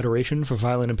her Adoration for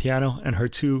violin and piano, and her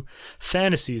two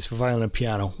Fantasies for violin and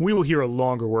piano. We will hear a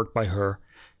longer work by her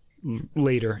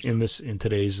later in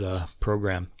today's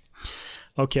program.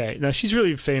 Okay, now she's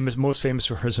really most famous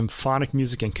for her symphonic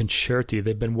music and concerti.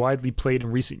 They've been widely played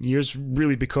in recent years,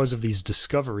 really because of these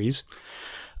discoveries.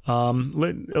 A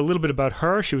little bit about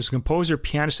her. She was a composer,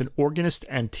 pianist, and organist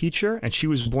and teacher, and she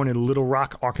was born in Little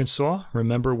Rock, Arkansas.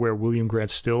 Remember where William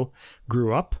Grant Still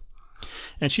grew up.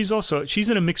 And she's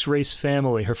in a mixed race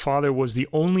family. Her father was the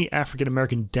only African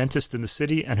American dentist in the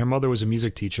city, and her mother was a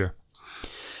music teacher.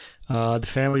 The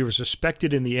family was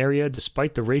respected in the area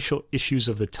despite the racial issues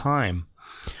of the time.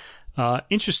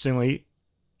 Interestingly,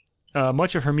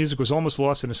 much of her music was almost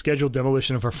lost in a scheduled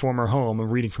demolition of her former home. I'm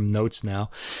reading from notes now.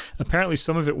 Apparently,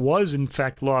 some of it was, in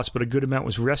fact, lost, but a good amount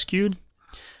was rescued.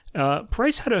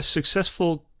 Price had a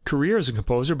successful career as a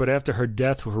composer, but after her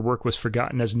death, her work was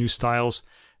forgotten as new styles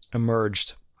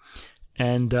emerged.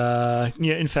 And,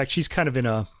 in fact, she's kind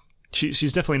of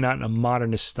she's definitely not in a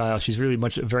modernist style. She's really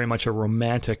very much a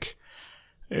romantic,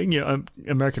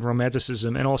 American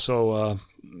romanticism, and also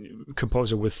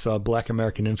composer with Black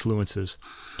American influences.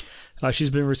 She's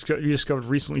been rediscovered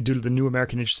recently due to the new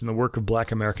American interest in the work of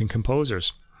Black American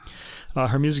composers.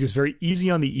 Her music is very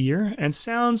easy on the ear and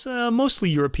sounds mostly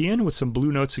European, with some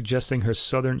blue notes suggesting her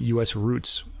southern U.S.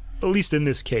 roots, at least in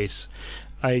this case.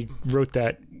 I wrote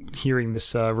that hearing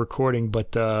this recording,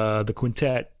 but the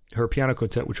quintet, her piano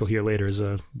quintet, which we'll hear later, is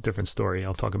a different story.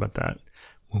 I'll talk about that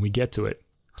when we get to it.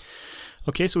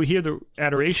 Okay, so we hear the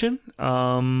Adoration.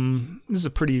 This is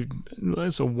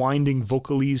it's a winding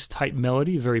vocalese type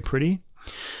melody, very pretty.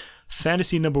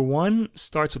 Fantasy number 1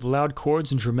 starts with loud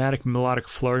chords and dramatic melodic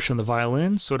flourish on the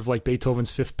violin, sort of like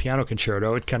Beethoven's Fifth Piano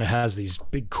Concerto. It kind of has these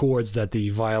big chords that the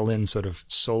violin sort of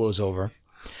solos over.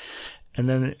 And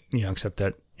then, except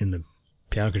that in the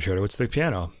piano concerto, it's the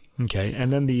piano. Okay,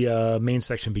 and then the main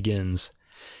section begins.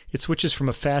 It switches from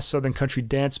a fast Southern country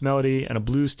dance melody and a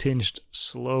blues-tinged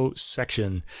slow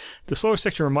section. The slower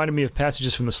section reminded me of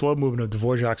passages from the slow movement of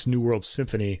Dvorak's New World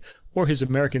Symphony or his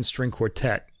American String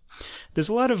Quartet. There's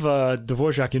a lot of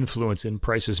Dvorak influence in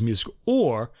Price's music,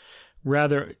 or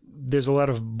rather, there's a lot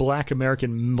of Black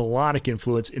American melodic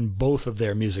influence in both of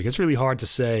their music. It's really hard to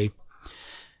say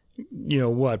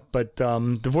but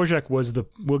Dvorak was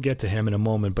we'll get to him in a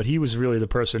moment, but he was really the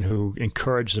person who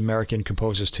encouraged American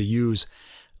composers to use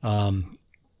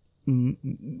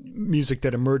music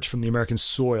that emerged from the American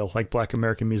soil, like Black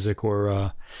American music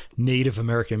or Native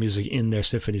American music in their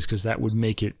symphonies, because that would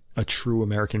make it a true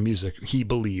American music, he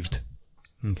believed.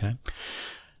 Okay.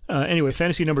 Anyway,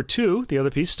 Fantasy number 2, the other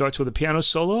piece, starts with a piano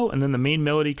solo, and then the main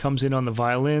melody comes in on the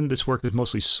violin. This work is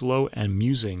mostly slow and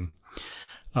musing.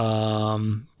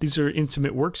 These are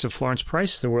intimate works of Florence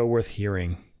Price. They're well worth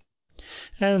hearing.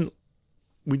 And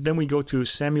we go to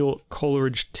Samuel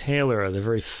Coleridge Taylor, the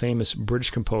very famous British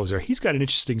composer. He's got an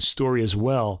interesting story as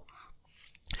well.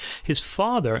 His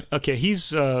father, okay,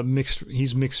 he's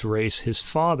mixed race. His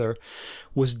father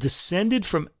was descended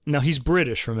from, now he's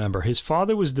British, remember. His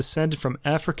father was descended from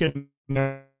African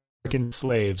American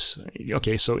slaves,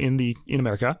 okay, so in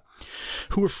America,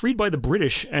 who were freed by the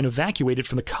British and evacuated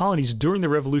from the colonies during the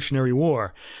Revolutionary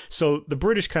War. So the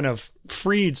British kind of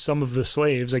freed some of the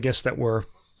slaves, I guess, that were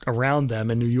around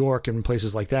them in New York and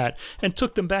places like that, and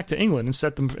took them back to England and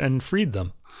set them and freed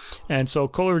them. And so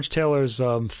Coleridge Taylor's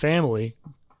family,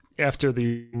 after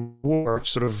the war,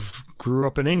 sort of grew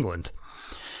up in England.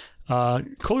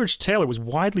 Coleridge Taylor was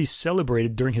widely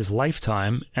celebrated during his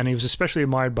lifetime, and he was especially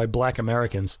admired by Black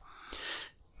Americans,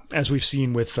 as we've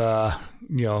seen with,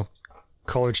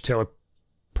 Coleridge Taylor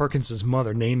Perkins's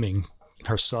mother naming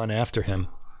her son after him.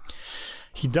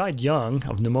 He died young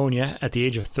of pneumonia at the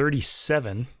age of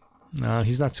 37.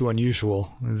 He's not too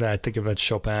unusual. I think about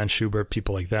Chopin, Schubert,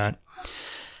 people like that.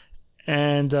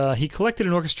 And he collected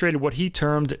and orchestrated what he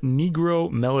termed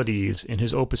Negro melodies in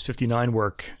his Opus 59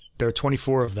 work. There are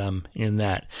 24 of them in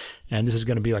that. And this is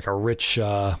going to be like a rich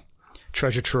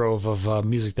treasure trove of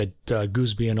music that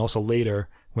Gooseby and also later,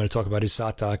 we're going to talk about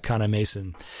Isata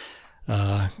Kanemason,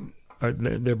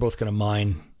 they're both going to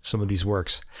mine some of these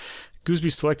works.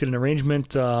 Gooseby selected an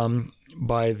arrangement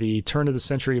by the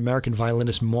turn-of-the-century American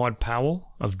violinist Maud Powell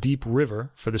of Deep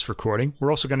River for this recording. We're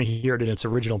also going to hear it in its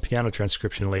original piano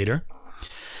transcription later.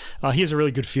 He has a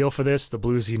really good feel for this. The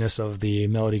bluesiness of the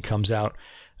melody comes out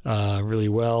really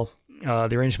well.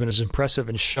 The arrangement is impressive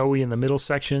and showy in the middle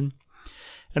section.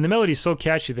 And the melody is so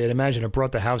catchy that I'd imagine it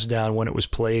brought the house down when it was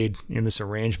played in this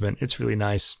arrangement. It's really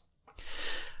nice.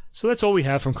 So that's all we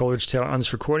have from Coleridge Taylor on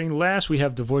this recording. Last, we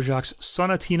have Dvorak's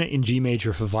Sonatina in G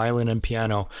major for violin and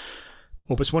piano,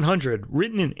 Opus 100,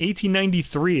 written in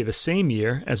 1893, the same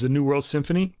year as the New World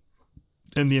Symphony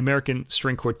and the American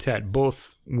String Quartet,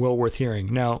 both well worth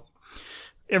hearing. Now,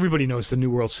 everybody knows the New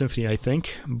World Symphony, I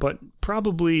think, but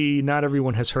probably not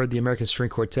everyone has heard the American String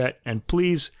Quartet, and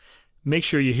please make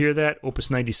sure you hear that, Opus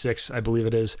 96, I believe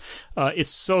it is.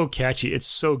 It's so catchy, it's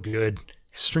so good.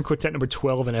 String Quartet number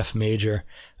 12 in F major.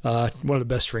 One of the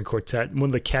best string quartet, one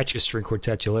of the catchiest string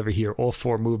quartets you'll ever hear. All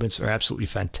four movements are absolutely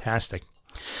fantastic.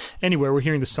 Anyway, we're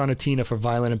hearing the Sonatina for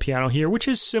violin and piano here, which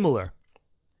is similar.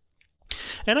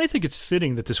 And I think it's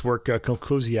fitting that this work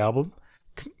concludes the album,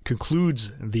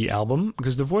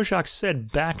 because Dvorak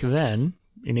said back then,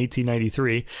 in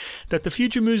 1893, that the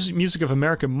future music of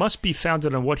America must be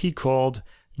founded on what he called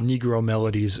Negro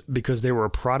melodies, because they were a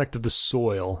product of the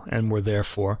soil and were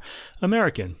therefore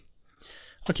American.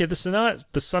 Okay, the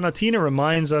Sonatina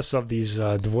reminds us of these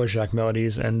Dvorak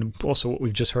melodies, and also what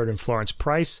we've just heard in Florence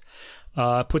Price.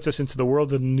 Puts us into the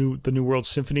world of the New World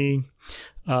Symphony.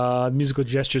 Musical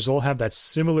gestures all have that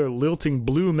similar lilting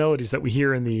blue melodies that we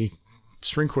hear in the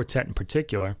string quartet in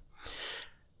particular,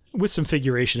 with some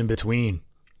figuration in between.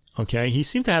 Okay, he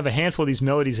seemed to have a handful of these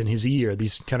melodies in his ear,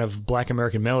 these kind of Black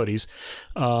American melodies,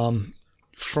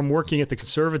 from working at the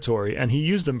conservatory, and he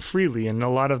used them freely in a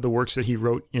lot of the works that he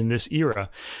wrote in this era.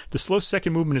 The slow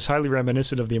second movement is highly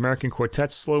reminiscent of the American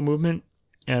Quartet's slow movement,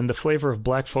 and the flavor of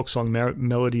Black folk song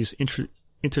melodies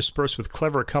interspersed with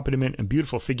clever accompaniment and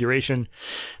beautiful figuration.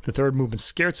 The third movement,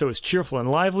 Scherzo, is cheerful and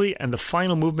lively, and the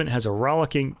final movement has a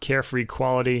rollicking, carefree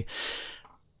quality.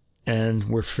 And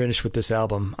we're finished with this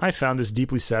album. I found this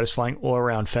deeply satisfying all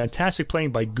around. Fantastic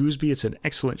playing by Gooseby. It's an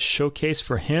excellent showcase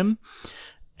for him.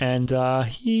 And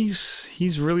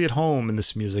he's really at home in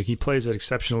this music. He plays it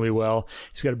exceptionally well.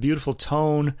 He's got a beautiful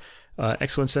tone,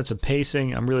 excellent sense of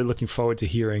pacing. I'm really looking forward to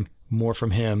hearing more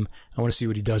from him. I want to see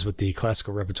what he does with the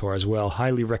classical repertoire as well.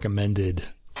 Highly recommended.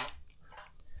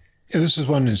 Yeah, this is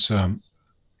one that's an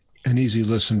easy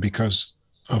listen because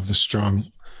of the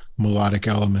strong melodic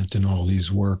element in all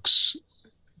these works.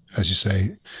 As you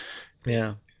say,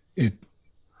 yeah,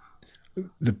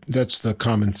 that's the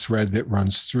common thread that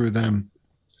runs through them.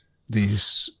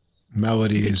 These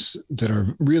melodies that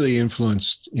are really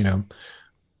influenced,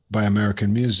 by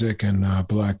American music and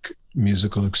Black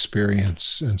musical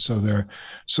experience. And so they're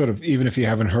sort of, even if you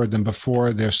haven't heard them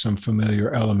before, there's some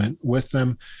familiar element with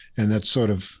them. And that sort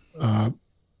of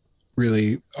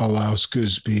really allows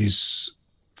Gooseby's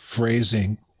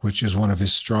phrasing, which is one of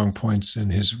his strong points,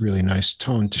 and his really nice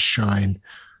tone to shine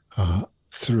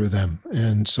through them.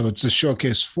 And so it's a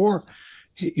showcase for,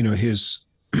 his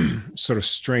sort of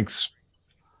strengths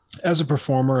as a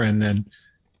performer, and then,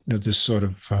 this sort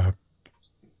of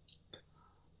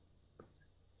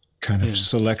kind of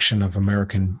selection of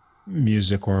American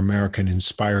music or American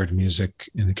inspired music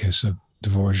in the case of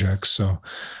Dvorak. So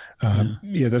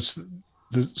that's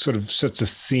the sort of sets a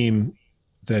theme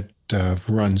that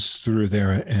runs through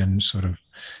there and sort of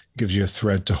gives you a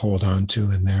thread to hold on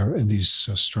to in these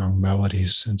strong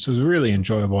melodies. And so it's a really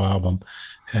enjoyable album,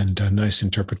 and nice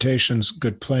interpretations,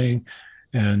 good playing,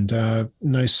 and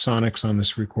nice sonics on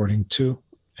this recording too.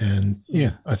 And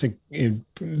yeah, I think it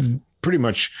pretty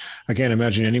much, I can't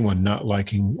imagine anyone not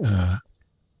liking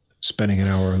spending an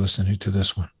hour listening to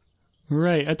this one.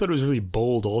 Right. I thought it was really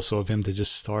bold also of him to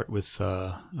just start with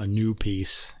a new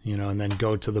piece, and then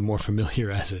go to the more familiar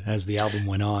as the album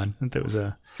went on. I think that was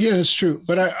yeah, that's true.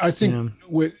 But I think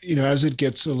with, as it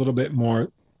gets a little bit more,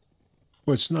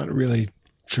 well, it's not really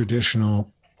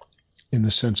traditional in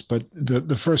the sense, but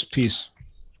the first piece,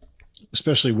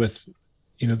 especially with,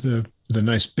 the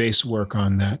nice bass work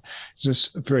on that, is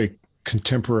just a very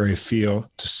contemporary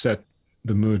feel to set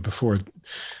the mood before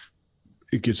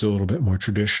it gets a little bit more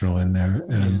traditional in there.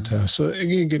 And so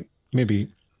you can maybe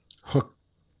hook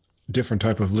different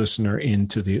type of listener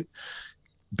into the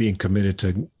being committed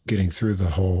to getting through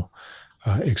the whole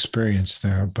experience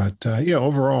there. But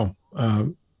overall,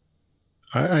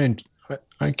 I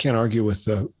can't argue with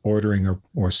the ordering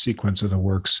or sequence of the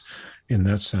works in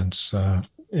that sense.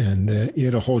 And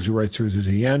it'll hold you right through to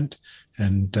the end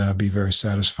and be very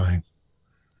satisfying.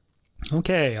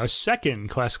 Okay, our second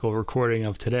classical recording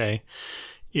of today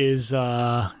is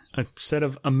a set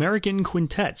of American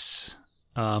quintets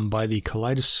by the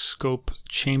Kaleidoscope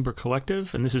Chamber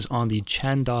Collective, and this is on the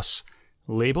Chandos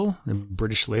label, the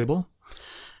British label.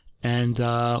 And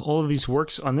all of these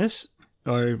works on this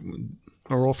are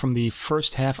all from the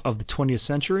first half of the 20th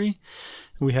century.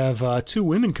 We have two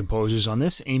women composers on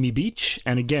this, Amy Beach,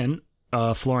 and again,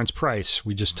 Florence Price.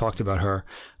 We just talked about her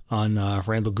on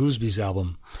Randall Goosby's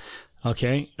album.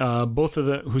 Okay, both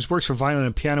of whose works for violin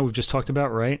and piano we've just talked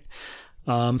about, right?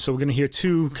 So we're going to hear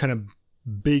two kind of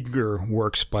bigger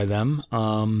works by them.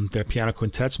 They're piano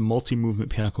quintets,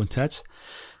 multi-movement piano quintets,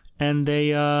 and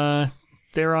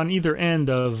they're on either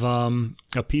end of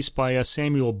a piece by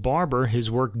Samuel Barber, his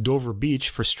work Dover Beach,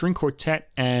 for string quartet,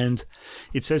 and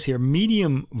it says here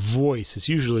medium voice. It's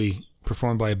usually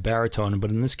performed by a baritone,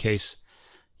 but in this case,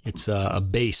 it's a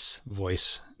bass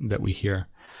voice that we hear.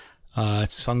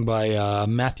 It's sung by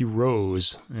Matthew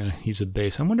Rose. He's a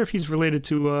bass. I wonder if he's related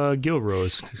to Gil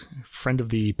Rose, friend of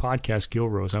the podcast, Gil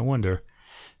Rose. I wonder.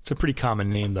 It's a pretty common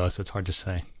name, though, so it's hard to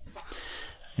say.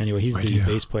 Anyway, he's the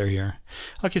bass player here.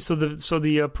 Okay, so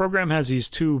the program has these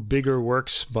two bigger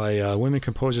works by women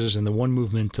composers and the one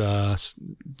movement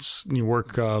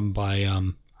work by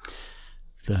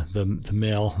the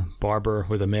male Barber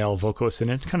with a male vocalist in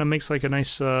it. It kind of makes like a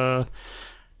nice.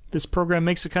 This program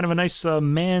makes a kind of a nice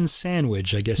man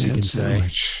sandwich, I guess you can say.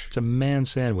 It's a man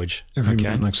sandwich. Every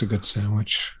man likes a good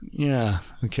sandwich. Yeah.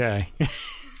 Okay.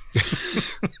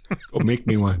 Well, make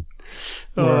me one.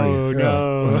 Oh,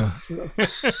 no.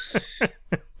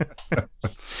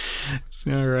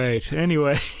 All right.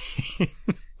 Anyway.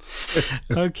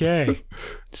 Okay.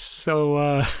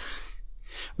 So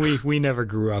we never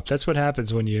grew up. That's what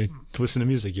happens when you listen to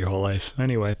music your whole life.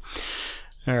 Anyway.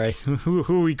 All right.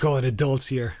 Who are we calling adults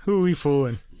here? Who are we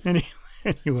fooling?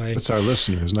 Anyway. It's our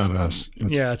listeners, not us.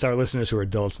 It's our listeners who are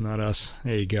adults, not us.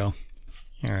 There you go.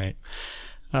 All right.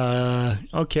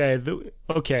 Okay.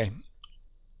 Okay.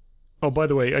 Oh, by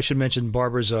the way, I should mention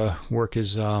Barber's work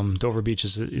is Dover Beach.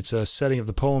 It's a setting of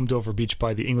the poem Dover Beach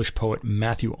by the English poet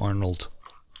Matthew Arnold.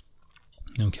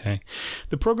 Okay.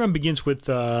 The program begins with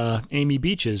Amy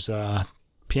Beach's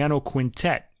piano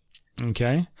quintet.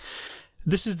 Okay.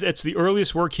 It's the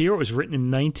earliest work here. It was written in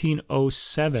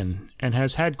 1907 and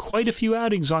has had quite a few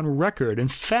outings on record. In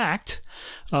fact,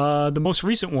 the most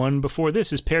recent one before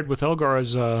this is paired with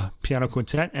Elgar's piano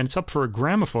quintet, and it's up for a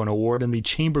gramophone award in the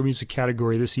chamber music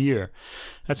category this year.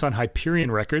 That's on Hyperion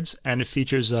Records, and it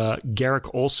features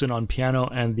Garrick Olson on piano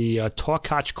and the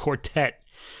Tokach Quartet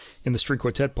in the string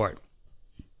quartet part.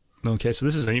 Okay, so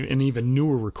this is an even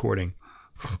newer recording.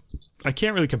 I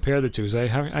can't really compare the two because I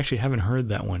actually haven't heard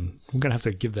that one. We're going to have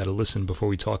to give that a listen before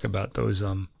we talk about those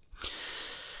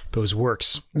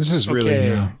works. This is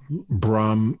really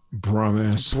Brahms.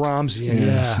 Brahmsian,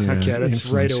 yeah. Okay, that's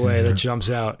right away. That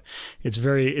jumps out.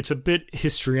 It's a bit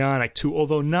histrionic too,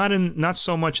 although not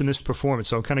so much in this performance.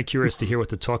 So I'm kind of curious to hear what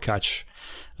the Tokach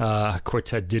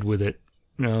quartet did with it.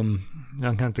 I'm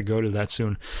going to have to go to that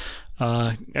soon.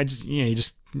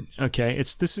 This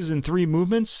is in three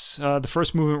movements. The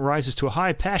first movement rises to a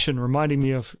high passion, reminding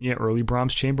me of early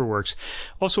Brahms chamber works.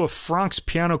 Also, a Franck's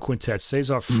piano quintet,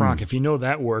 César Franck. If you know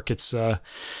that work, it's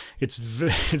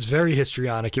very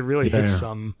histrionic. It really hits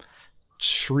some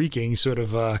shrieking sort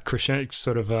of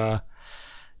crescendo,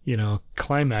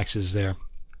 climaxes there.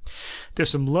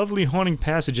 There's some lovely haunting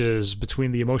passages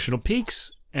between the emotional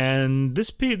peaks And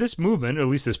this movement, or at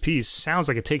least this piece, sounds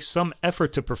like it takes some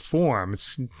effort to perform.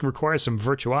 It requires some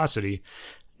virtuosity,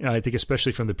 I think,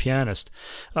 especially from the pianist.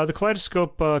 The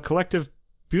Kaleidoscope Collective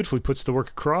beautifully puts the work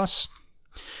across.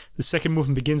 The second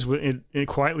movement begins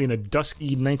quietly in a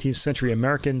dusky 19th century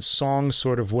American song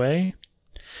sort of way.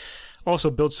 Also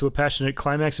builds to a passionate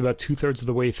climax about 2/3 of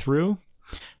the way through.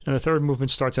 And the third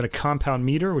movement starts at a compound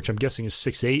meter, which I'm guessing is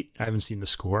 6/8. I haven't seen the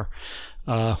score.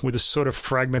 With a sort of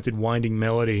fragmented winding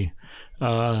melody.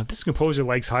 This composer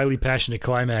likes highly passionate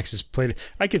climaxes.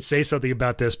 I could say something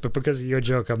about this, but because of your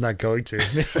joke, I'm not going to.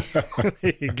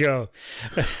 There you go.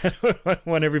 I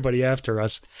want everybody after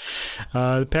us.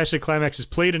 The passionate climax is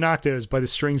played in octaves by the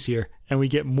strings here, and we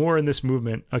get more in this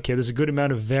movement. Okay, there's a good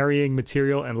amount of varying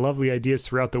material and lovely ideas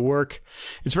throughout the work.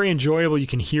 It's very enjoyable. You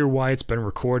can hear why it's been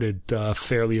recorded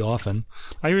fairly often.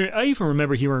 I even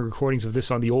remember hearing recordings of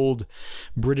this on the old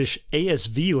British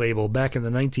ASV label back in the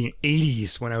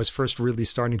 1980s when I was first really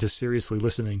starting to seriously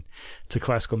listening to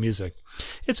classical music.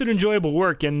 It's an enjoyable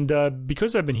work, and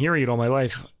because I've been hearing it all my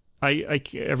life, I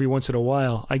every once in a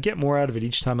while I get more out of it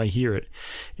each time I hear it.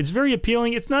 It's very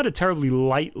appealing. It's not a terribly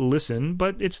light listen,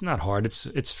 but it's not hard.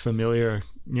 It's familiar.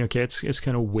 Okay, it's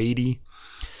kind of weighty,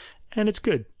 and it's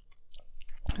good.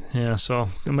 Yeah. So,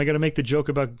 am I going to make the joke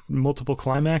about multiple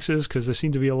climaxes? Because there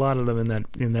seem to be a lot of them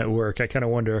in that work. I kind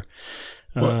of wonder.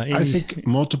 I think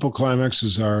multiple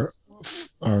climaxes are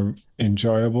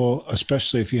enjoyable,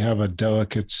 especially if you have a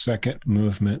delicate second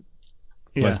movement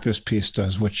like this piece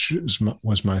does, which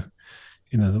was my,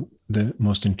 the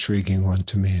most intriguing one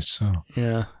to me. So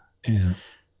yeah.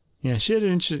 She had an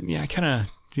interesting.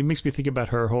 It makes me think about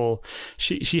her whole.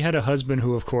 She had a husband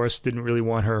who, of course, didn't really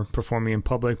want her performing in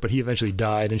public, but he eventually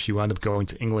died, and she wound up going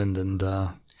to England and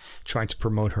trying to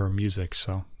promote her music.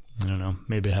 So I don't know.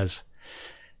 Maybe it has.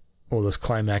 All those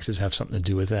climaxes have something to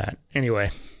do with that. Anyway.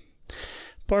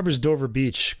 Barbara's Dover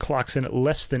Beach clocks in at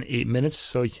less than 8 minutes,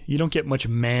 so you don't get much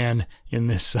man in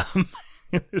this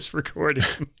in this recording.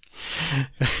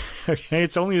 Okay,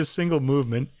 it's only a single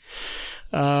movement.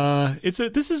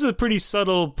 This is a pretty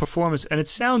subtle performance, and it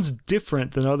sounds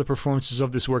different than other performances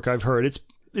of this work I've heard.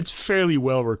 It's fairly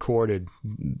well recorded.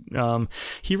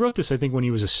 He wrote this, I think, when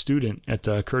he was a student at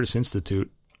Curtis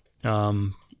Institute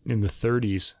in the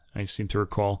 30s. I seem to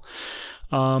recall.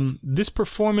 This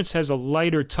performance has a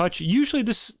lighter touch. Usually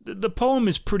the poem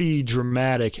is pretty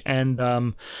dramatic, and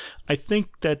I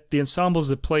think that the ensembles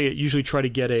that play it usually try to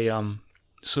get a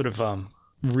sort of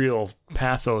real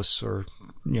pathos or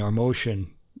emotion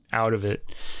out of it.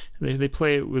 They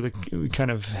play it with a kind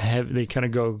of heavy, they kind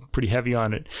of go pretty heavy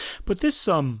on it. But this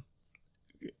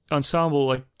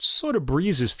ensemble sort of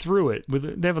breezes through it.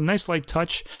 They have a nice light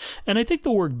touch, and I think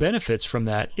the work benefits from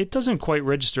that. It doesn't quite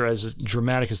register as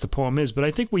dramatic as the poem is, but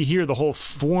I think we hear the whole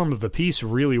form of the piece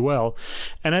really well.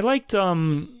 And I liked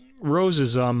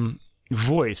Rose's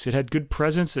voice. It had good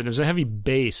presence, and it was a heavy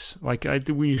bass.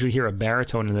 We usually hear a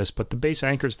baritone in this, but the bass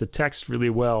anchors the text really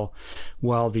well,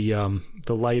 while the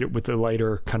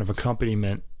lighter kind of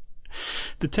accompaniment.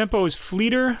 The tempo is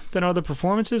fleeter than other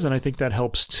performances, and I think that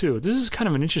helps too. This is kind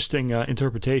of an interesting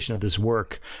interpretation of this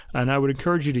work, and I would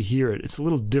encourage you to hear it. It's a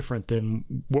little different than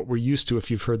what we're used to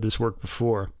if you've heard this work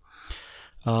before.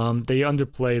 They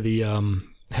underplay the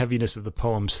heaviness of the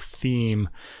poem's theme,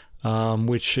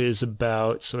 which is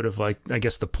about sort of I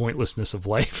guess, the pointlessness of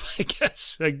life, I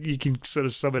guess. You can sort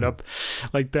of sum it up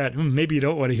like that. Maybe you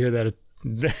don't want to hear that at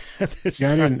this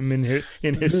time in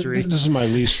history. This is my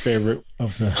least favorite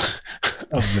of the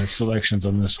selections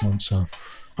on this one, so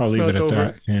I'll leave it at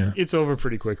that. Yeah, it's over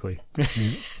pretty quickly.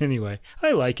 Anyway,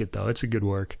 I like it though; it's a good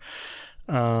work.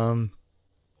 All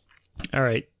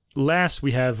right. Last,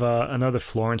 we have another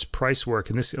Florence Price work,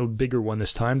 and this is a bigger one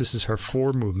this time. This is her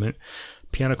 4-movement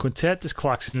piano quintet. This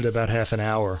clocks in at about half an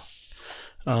hour.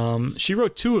 She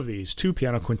wrote 2 of these, 2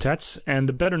 piano quintets, and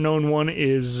the better known one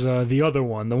is the other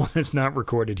one, the one that's not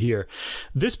recorded here.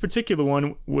 This particular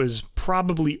one was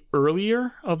probably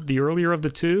earlier of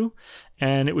the 2,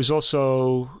 and it was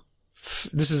also,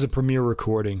 this is a premiere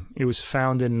recording. It was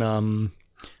found in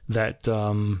that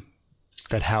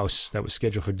house that was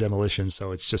scheduled for demolition,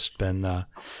 so it's just been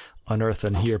unearthed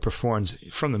and here performed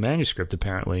from the manuscript,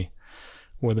 apparently,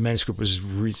 or the manuscript was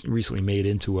recently made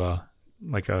into a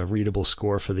readable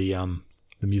score for the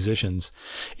musicians.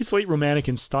 It's late Romantic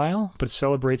in style, but it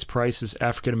celebrates Price's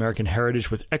African-American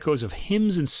heritage with echoes of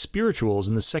hymns and spirituals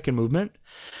in the second movement,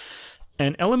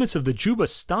 and elements of the Juba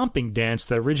stomping dance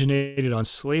that originated on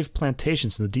slave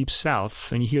plantations in the Deep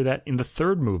South, and you hear that in the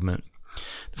third movement.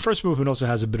 The first movement also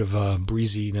has a bit of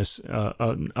breeziness,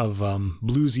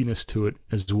 bluesiness to it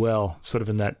as well, sort of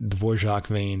in that Dvorak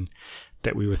vein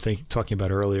that we were talking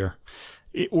about earlier.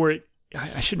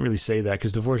 I shouldn't really say that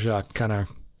because Dvorak kind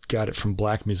of got it from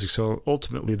black music. So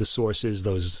ultimately, the source is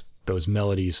those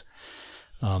melodies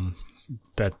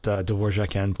that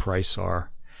Dvorak and Price are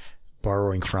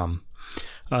borrowing from.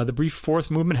 The brief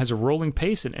fourth movement has a rolling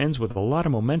pace and ends with a lot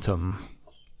of momentum.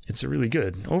 It's really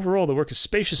good. Overall, the work is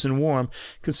spacious and warm,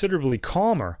 considerably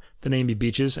calmer than Amy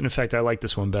Beach's. And in fact, I like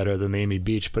this one better than the Amy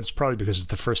Beach, but it's probably because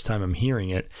it's the first time I'm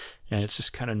hearing it, and it's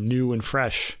just kind of new and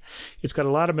fresh. It's got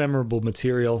a lot of memorable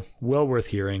material, well worth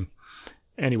hearing.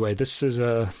 Anyway, this is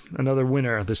another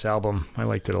winner of this album. I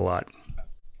liked it a lot.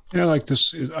 Yeah, I like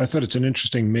this. I thought it's an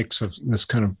interesting mix of this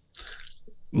kind of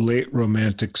late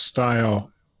romantic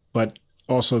style, but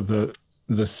also the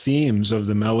themes of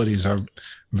the melodies are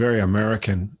very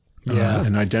American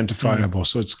and identifiable.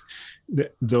 So it's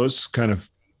those kind of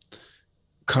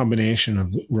combination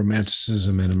of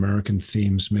romanticism and American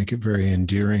themes make it very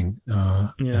endearing.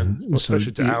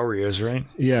 Especially to our ears, right?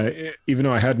 Yeah, even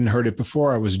though I hadn't heard it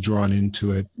before, I was drawn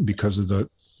into it because of the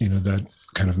that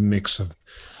kind of mix of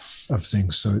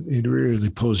things. So it really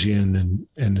pulls you in,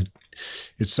 and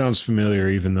it sounds familiar,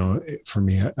 even though for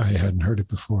me I hadn't heard it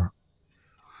before.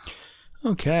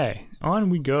 Okay,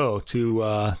 on we go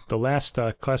to the last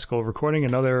classical recording.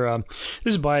 Another,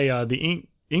 this is by the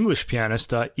English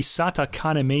pianist Isata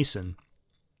Kane-Mason,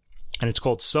 and it's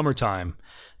called Summertime,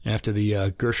 after the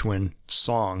Gershwin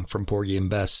song from Porgy and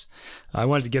Bess. I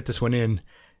wanted to get this one in.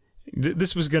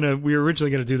 We were originally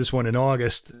gonna do this one in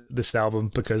August, this album,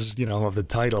 because of the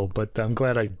title, but I'm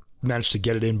glad I managed to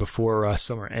get it in before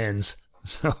summer ends.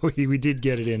 So we did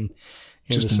get it in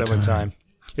the summertime.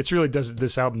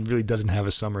 This album really doesn't have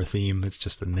a summer theme. It's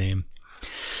just the name.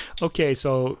 Okay,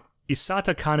 so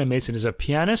Isata Kane-Mason is a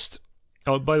pianist.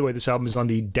 Oh, by the way, this album is on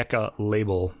the Decca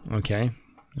label. Okay,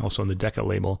 also on the Decca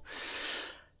label.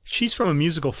 She's from a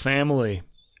musical family,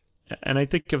 and I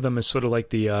think of them as sort of like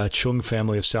the Chung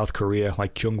family of South Korea,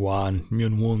 like Kyunghwa and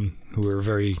Myunwoo, who are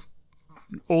very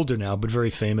older now, but very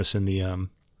famous in the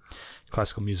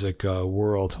classical music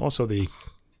world. Also, the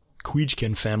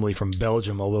Kwijkin family from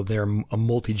Belgium, although they're a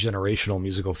multi-generational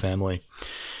musical family.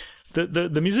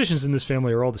 The musicians in this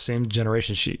family are all the same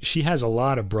generation. She has a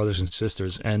lot of brothers and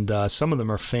sisters, and some of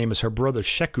them are famous. Her brother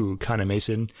Sheku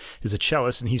Kane-Mason is a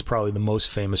cellist, and he's probably the most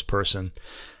famous person,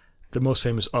 the most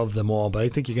famous of them all. But I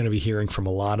think you're going to be hearing from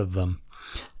a lot of them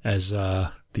as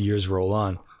the years roll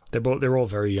on. They're all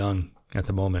very young at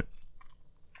the moment.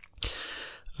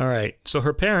 All right, so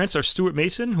her parents are Stuart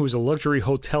Mason, who is a luxury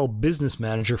hotel business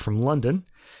manager from London,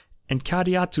 and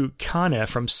Kadiatu Kane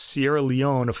from Sierra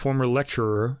Leone, a former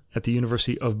lecturer at the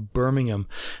University of Birmingham.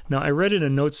 Now, I read in a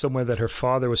note somewhere that her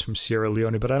father was from Sierra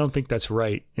Leone, but I don't think that's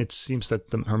right. It seems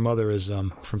that her mother is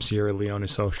from Sierra Leone,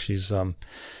 so she's...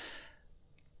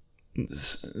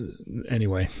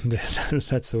 Anyway,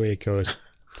 that's the way it goes.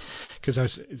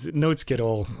 Because notes get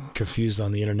all confused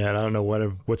on the internet. I don't know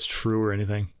what's true or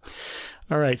anything.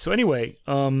 All right, so anyway,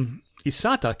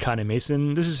 Isata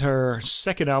Kane-Mason, this is her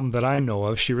second album that I know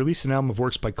of. She released an album of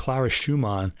works by Clara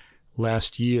Schumann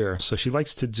last year, so she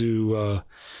likes to do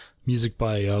music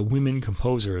by women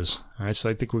composers. All right, so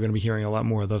I think we're going to be hearing a lot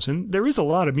more of those. And there is a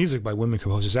lot of music by women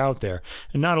composers out there,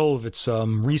 and not all of it's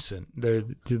recent.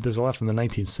 There's a lot from the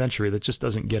 19th century that just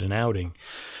doesn't get an outing.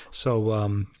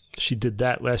 So she did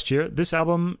that last year. This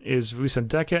album is released on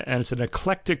Decca, and it's an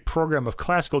eclectic program of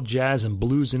classical, jazz, and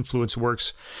blues-influenced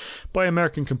works by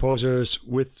American composers,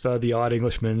 with the odd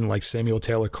Englishman like Samuel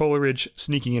Taylor Coleridge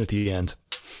sneaking in at the end.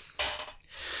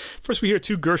 First, we hear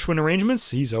two Gershwin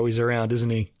arrangements. He's always around, isn't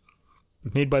he?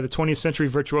 Made by the 20th century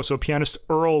virtuoso pianist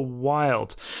Earl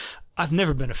Wild. I've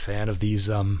never been a fan of these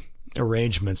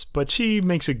arrangements, but she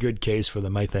makes a good case for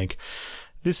them, I think.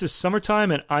 This is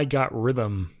Summertime and I Got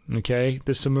Rhythm, okay?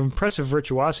 There's some impressive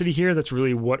virtuosity here. That's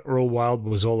really what Earl Wild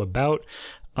was all about.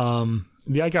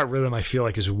 The I Got Rhythm, I feel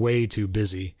like, is way too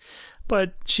busy.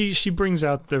 But she brings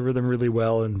out the rhythm really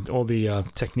well, and all the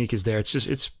technique is there.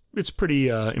 It's pretty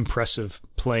impressive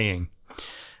playing.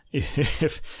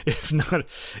 If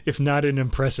not an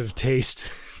impressive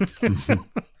taste.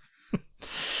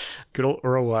 Good old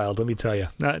Earl Wild, let me tell you.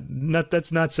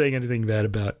 That's not saying anything bad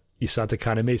about Isata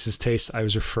Kane-Mason's taste. I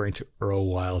was referring to Earl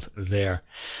Wild there.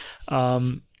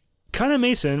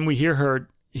 Kane-Mason, we hear her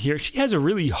here. She has a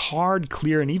really hard,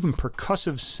 clear, and even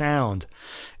percussive sound.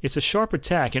 It's a sharp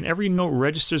attack, and every note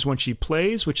registers when she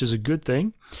plays, which is a good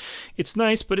thing. It's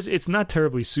nice, but it's not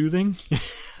terribly soothing,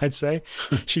 I'd say.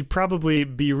 She'd probably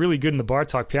be really good in the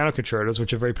Bartók piano concertos,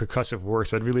 which are very percussive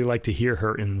works. I'd really like to hear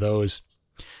her in those,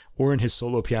 or in his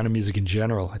solo piano music in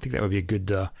general. I think that would be a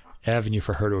good avenue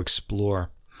for her to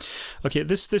explore. Okay,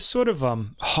 this sort of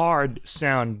hard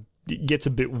sound gets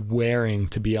a bit wearing,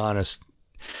 to be honest.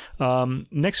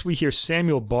 Next, we hear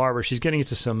Samuel Barber. She's getting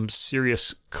into some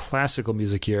serious classical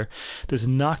music here. There's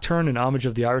Nocturne, an homage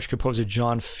of the Irish composer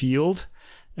John Field.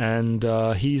 And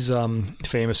he's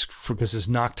famous because his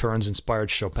nocturnes inspired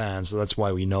Chopin, so that's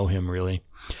why we know him, really.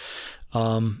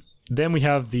 Then we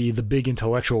have the big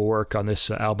intellectual work on this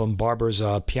album, Barber's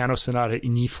Piano Sonata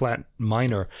in E-flat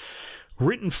minor,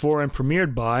 written for and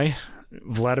premiered by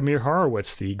Vladimir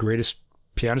Horowitz, the greatest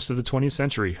pianist of the 20th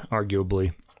century,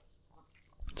 arguably.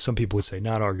 Some people would say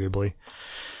not arguably.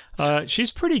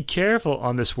 She's pretty careful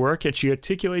on this work, and she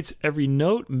articulates every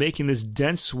note, making this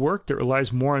dense work that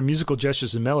relies more on musical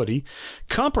gestures and melody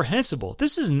comprehensible.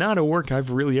 This is not a work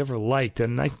I've really ever liked,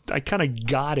 and I kind of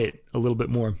got it a little bit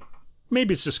more.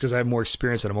 Maybe it's just because I have more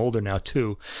experience and I'm older now,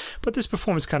 too. But this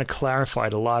performance kind of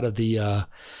clarified a lot of the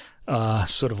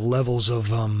sort of levels of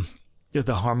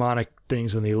the harmonic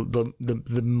things and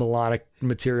the melodic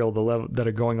material, the level that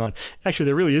are going on. Actually,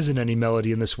 there really isn't any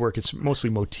melody in this work. It's mostly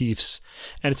motifs,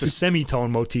 and it's a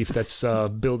semitone motif that's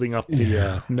building up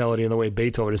the melody in the way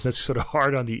Beethoven is. That's sort of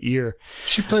hard on the ear.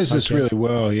 She plays this really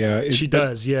well, yeah. She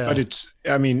does, yeah. But it's,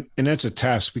 I mean, and that's a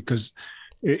task because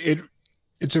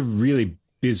it's a really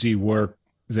busy work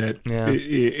that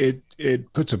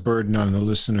it puts a burden on the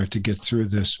listener to get through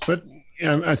this. But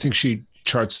I think she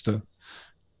charts the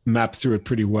map through it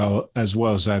pretty well as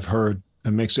I've heard,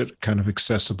 and makes it kind of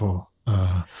accessible.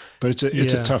 But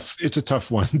it's a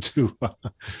tough one to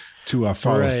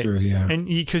follow through. Yeah, and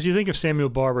because you think of Samuel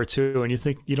Barber too, and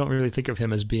you don't really think of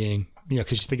him as being,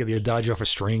 because you think of the Adagio for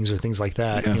strings or things like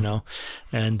that,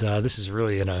 and this is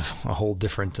really in a whole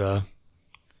different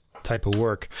type of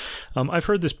work. I've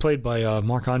heard this played by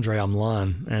Marc-Andre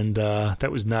Hamelin, and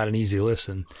that was not an easy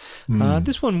listen.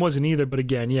 This one wasn't either, but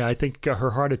again, I think her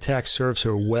Heart Attack serves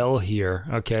her well here.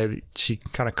 Okay, she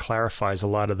kind of clarifies a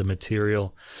lot of the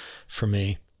material for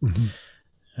me.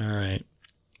 Mm-hmm. All right.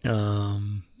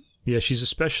 She's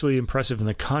especially impressive in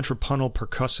the contrapuntal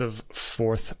percussive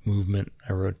fourth movement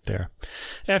I wrote there.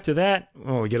 After that,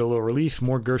 we get a little relief.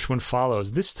 More Gershwin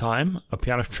follows. This time, a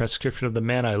piano transcription of The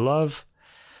Man I Love,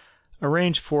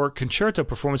 arranged for concert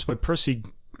performance by Percy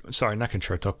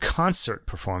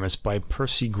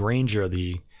Grainger,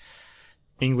 the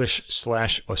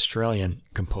English/Australian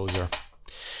composer.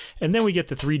 And then we get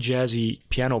the 3 jazzy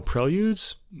piano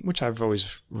preludes, which I've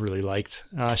always really liked.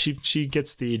 She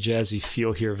gets the jazzy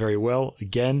feel here very well.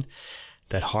 Again,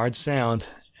 that hard sound,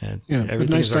 and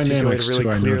everything is articulated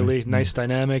really clearly. Nice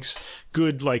dynamics,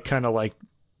 good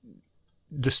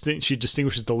she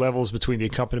distinguishes the levels between the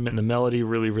accompaniment and the melody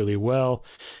really, really well,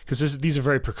 because these are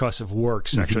very percussive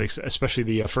works, actually, especially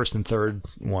the first and third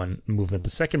movement. The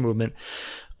second movement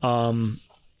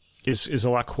is a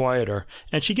lot quieter,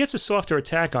 and she gets a softer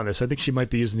attack on this. I think she might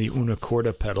be using the una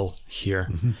corda pedal here,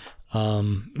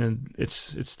 and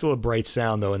it's still a bright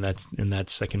sound though in that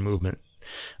second movement.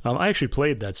 I actually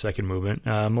played that second movement.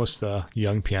 Most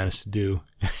young pianists do.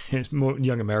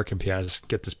 Young American pianists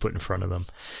get this put in front of them.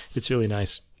 It's really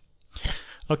nice.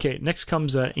 Okay, next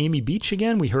comes Amy Beach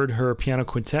again. We heard her piano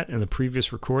quintet in the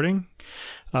previous recording.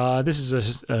 This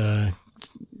is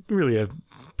really a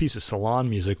piece of salon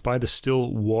music by the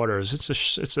Still Waters.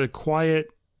 It's a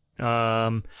quiet,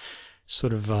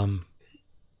 sort of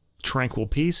tranquil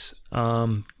piece.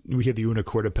 We hear the una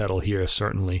corda pedal here,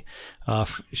 certainly.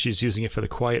 She's using it for the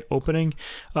quiet opening.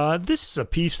 This is a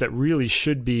piece that really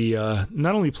should be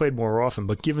not only played more often,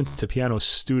 but given to piano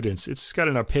students. It's got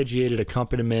an arpeggiated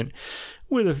accompaniment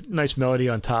with a nice melody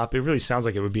on top. It really sounds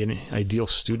like it would be an ideal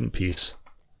student piece.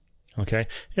 Okay?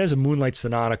 It has a Moonlight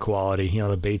Sonata quality,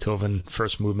 the Beethoven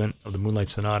first movement of the Moonlight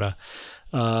Sonata,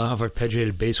 of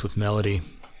arpeggiated bass with melody.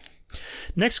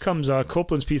 Next comes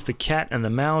Copland's piece, The Cat and the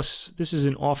Mouse. This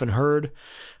isn't often heard,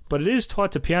 but it is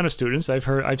taught to piano students.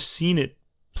 I've seen it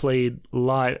played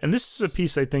live, and this is a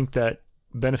piece I think that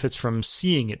benefits from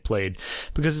seeing it played,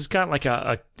 because it's got like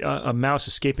a mouse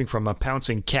escaping from a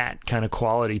pouncing cat kind of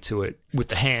quality to it with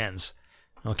the hands.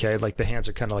 Okay, like the hands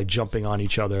are kind of like jumping on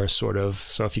each other, sort of.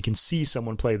 So if you can see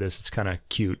someone play this, it's kind of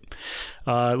cute.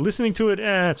 Listening to it,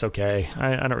 it's okay.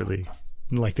 I don't really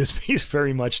like this piece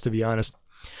very much, to be honest.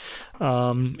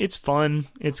 It's fun.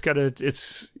 It's a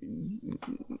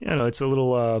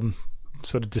little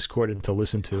sort of discordant to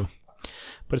listen to,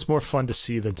 but it's more fun to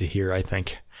see than to hear, I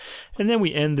think. And then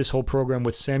we end this whole program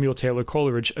with Samuel Taylor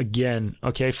Coleridge again.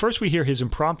 Okay, first we hear his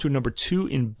impromptu number 2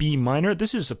 in B minor.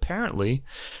 This is apparently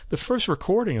the first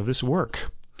recording of this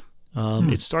work.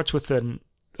 It starts with a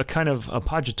kind of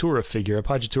appoggiatura figure.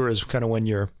 Appoggiatura is kind of when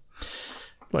you're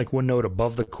like one note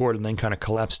above the chord and then kind of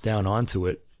collapse down onto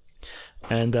it.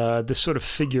 And this sort of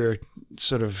figure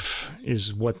sort of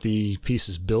is what the piece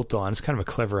is built on. It's kind of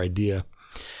a clever idea.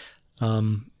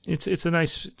 It's a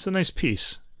nice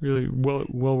piece, really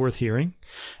well worth hearing.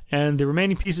 And the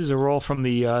remaining pieces are all from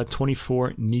the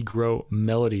 24 Negro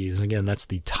Melodies. Again, that's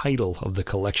the title of the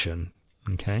collection.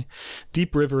 Okay,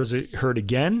 Deep River is heard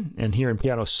again, and here in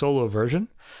piano solo version.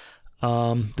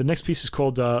 The next piece is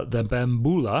called the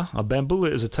Bambula. A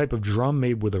bambula is a type of drum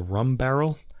made with a rum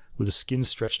barrel with a skin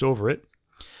stretched over it.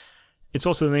 It's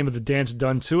also the name of the dance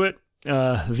done to it.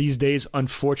 These days,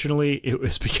 unfortunately, it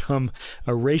has become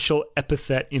a racial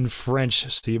epithet in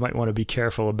French, so you might want to be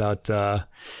careful about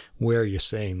where you're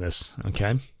saying this,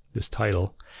 okay? This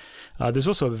title. There's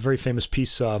also a very famous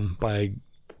piece by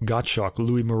Gottschalk,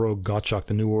 Louis Moreau Gottschalk,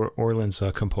 the New Orleans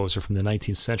composer from the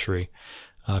 19th century,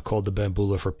 called the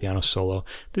Bambula for piano solo.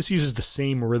 This uses the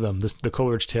same rhythm. The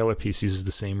Coleridge-Taylor piece uses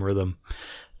the same rhythm.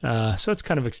 So it's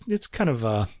kind of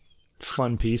a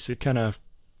fun piece. It kind of,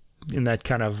 in that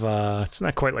kind of, it's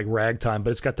not quite like ragtime, but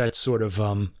it's got that sort of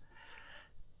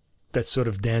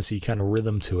dancey kind of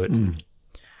rhythm to it.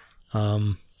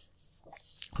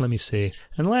 Let me see.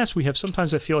 And last, we have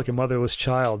Sometimes I Feel Like a Motherless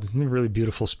Child. Really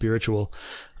beautiful, spiritual.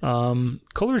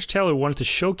 Coleridge-Taylor wanted to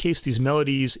showcase these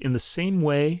melodies in the same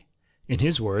way, in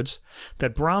his words,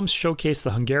 that Brahms showcased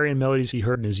the Hungarian melodies he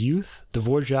heard in his youth,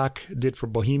 Dvorak did for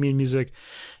Bohemian music,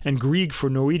 and Grieg for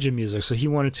Norwegian music. So he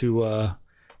wanted to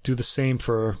do the same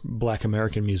for Black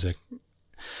American music.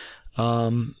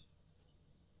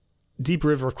 Deep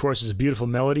River, of course, is a beautiful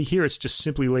melody. Here it's just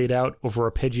simply laid out over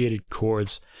arpeggiated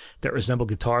chords that resemble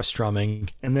guitar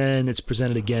strumming, and then it's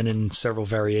presented again in several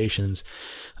variations.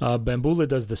 Bambula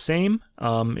does the same.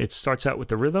 It starts out with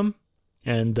the rhythm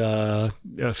and a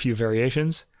few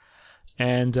variations.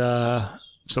 And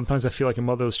Sometimes I Feel Like a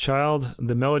Motherless Child.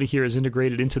 The melody here is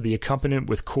integrated into the accompaniment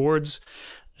with chords,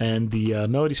 and the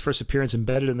melody's first appearance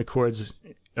embedded in the chords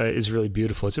is really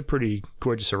beautiful. It's a pretty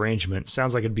gorgeous arrangement.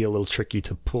 Sounds like it'd be a little tricky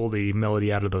to pull the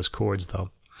melody out of those chords, though.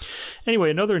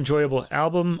 Anyway, another enjoyable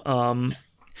album.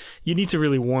 You need to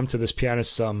really warm to this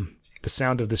pianist, the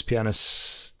sound of this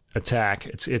pianist's attack.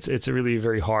 It's really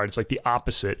very hard. It's like the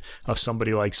opposite of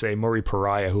somebody like, say, Murray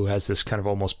Pariah, who has this kind of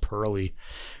almost pearly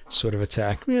sort of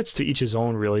attack. I mean, it's to each his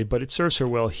own, really, but it serves her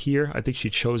well here. I think she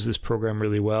chose this program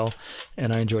really well,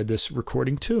 and I enjoyed this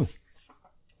recording, too.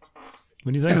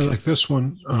 What do you think? Yeah, I like this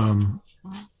one.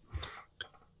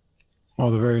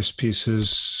 All the various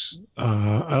pieces.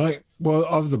 Of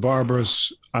the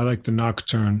Barbaras, I like the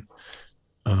Nocturne.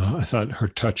 I thought her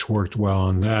touch worked well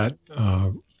on that.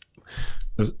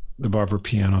 The Barber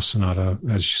Piano Sonata,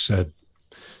 as you said,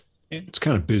 it's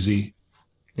kind of busy.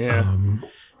 Yeah.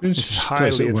 It's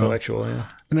highly intellectual, yeah.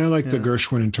 And I like the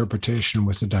Gershwin interpretation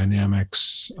with the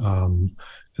dynamics and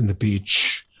the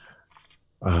beach.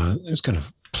 It's kind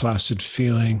of placid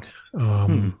feeling.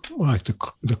 I like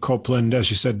the Copland, as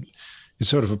you said, it's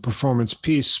sort of a performance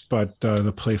piece, but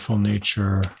the playful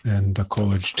nature and the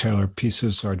Coleridge-Taylor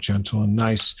pieces are gentle and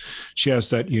nice. She has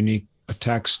that unique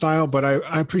attack style, but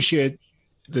I appreciate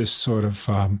this sort of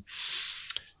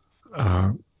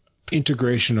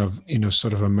integration of,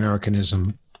 sort of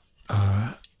Americanism,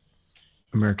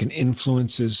 American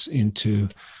influences into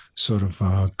sort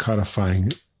of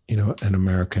codifying an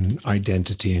American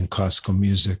identity in classical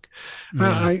music.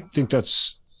 Yeah. I think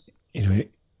that's,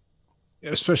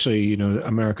 especially,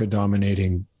 America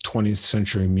dominating 20th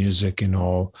century music in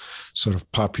all sort of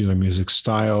popular music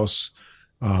styles.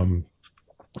 And,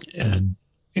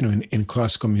 in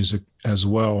classical music as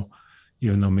well,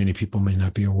 even though many people may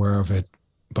not be aware of it,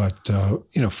 but,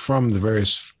 from the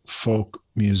various folk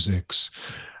musics,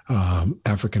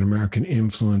 African-American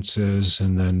influences,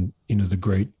 and then, the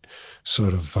great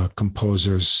sort of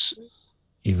composers,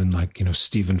 even like,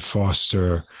 Stephen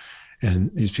Foster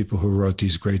and these people who wrote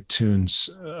these great tunes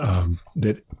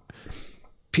that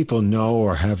people know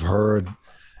or have heard,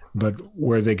 but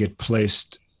where they get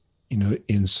placed,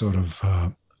 in sort of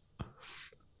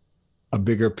a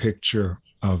bigger picture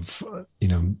of,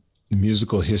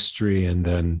 musical history and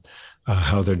then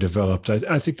how they're developed.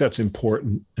 I think that's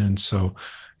important. And so,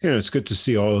 it's good to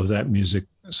see all of that music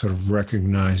sort of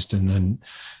recognized and then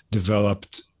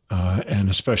developed. And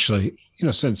especially,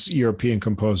 since European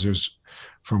composers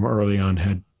from early on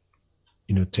had,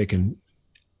 taken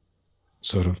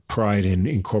sort of pride in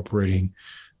incorporating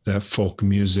that folk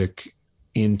music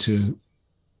into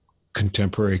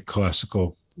contemporary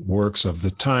classical works of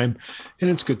the time. And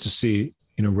it's good to see,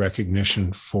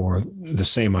 recognition for the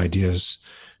same ideas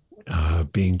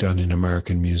being done in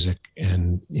American music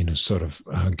and, sort of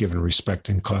given respect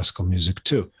in classical music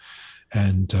too.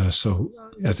 And so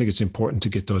I think it's important to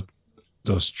get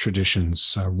those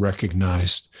traditions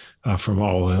recognized from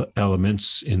all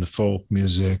elements in the folk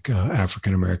music,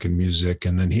 African American music,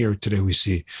 and then here today we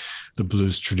see the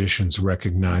blues traditions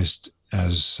recognized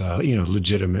as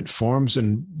legitimate forms,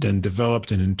 and then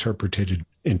developed and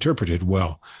interpreted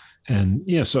well.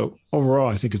 And so overall,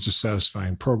 I think it's a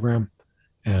satisfying program,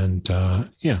 and a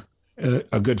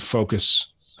good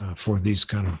focus for these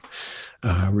kind of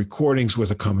recordings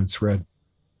with a common thread.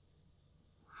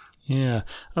 Yeah,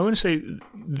 I want to say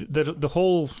that the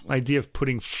whole idea of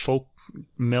putting folk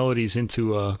melodies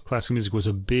into classical music was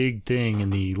a big thing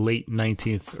in the late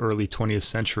 19th, early 20th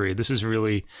century. This is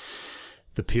really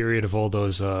the period of all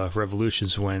those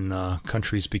revolutions when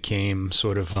countries became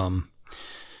sort of, I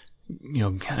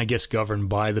guess governed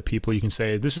by the people. You can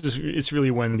say it's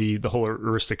really when the whole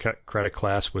aristocratic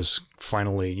class was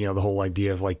finally, the whole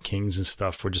idea of like kings and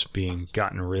stuff were just being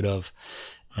gotten rid of.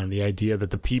 And the idea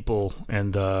that the people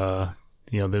and the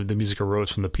music arose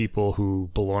from the people who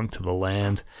belonged to the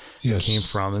land, came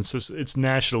from. It's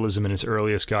nationalism in its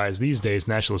earliest guise. These days,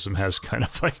 nationalism has kind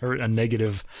of like a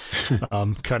negative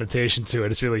connotation to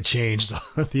it. It's really changed.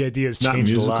 The idea has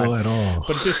changed a lot. Not musical at all.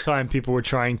 But at this time, people were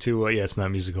trying to, it's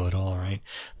not musical at all, right?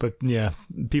 But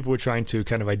people were trying to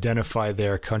kind of identify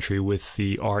their country with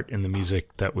the art and the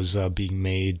music that was being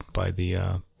made by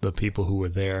the people who were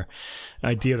there. An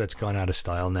idea that's gone out of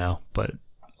style now, but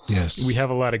yes, we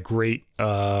have a lot of great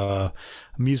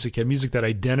music and music that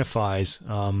identifies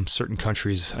certain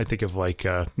countries. I think of like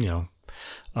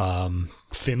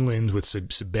Finland with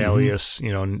Sibelius,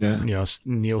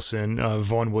 Nielsen.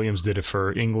 Vaughan Williams did it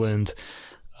for England.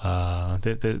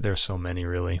 There's so many,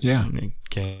 really. Yeah.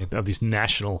 Okay, of these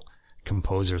national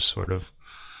composers, sort of.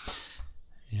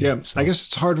 Yeah, so. I guess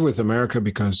it's hard with America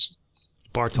because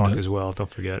Bartok as well. Don't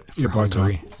forget. Yeah,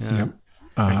 Bartok. Yeah.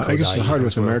 I guess it's hard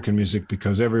with American music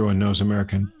because everyone knows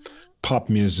American pop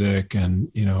music and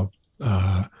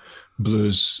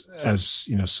blues as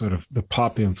sort of the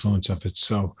pop influence of it.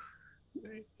 So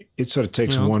it sort of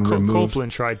takes one remove.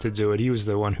 Copeland tried to do it. He was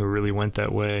the one who really went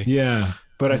that way. Yeah,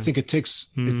 but I think it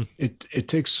takes it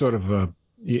takes sort of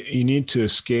you need to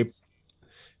escape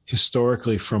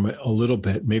historically from it a little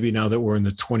bit. Maybe now that we're in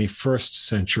the 21st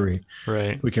century,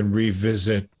 right, we can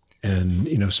revisit, and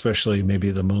especially maybe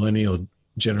the millennial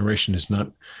generation is not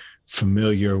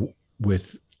familiar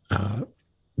with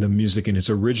the music in its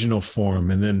original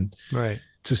form, and then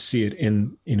to see it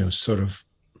in sort of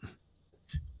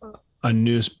a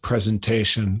new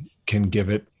presentation can give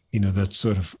it that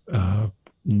sort of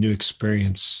new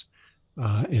experience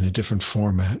in a different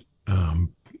format.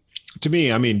 To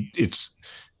me, I mean, it's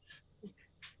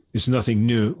nothing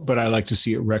new, but I like to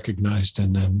see it recognized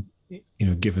and then,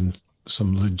 given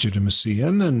some legitimacy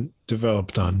and then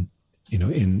developed on,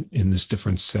 in this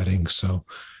different setting. So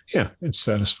yeah, it's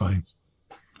satisfying.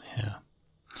 Yeah.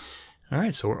 All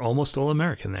right. So we're almost all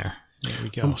American there. There we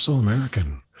go. Almost all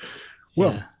American.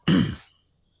 Well,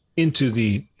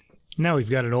 now we've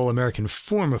got an all American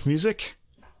form of music.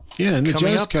 Yeah. In the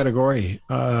jazz category.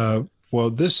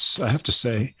 This, I have to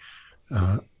say,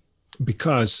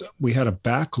 because we had a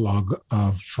backlog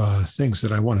of things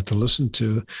that I wanted to listen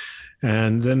to,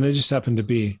 and then they just happened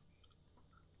to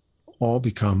all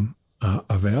become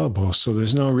available. So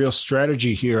there's no real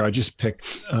strategy here. I just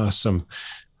picked some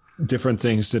different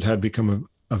things that had become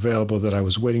available that I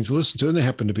was waiting to listen to, and they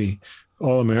happened to be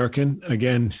all American.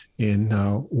 Again, in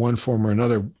one form or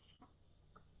another,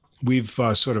 we've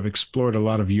sort of explored a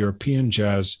lot of European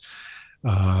jazz,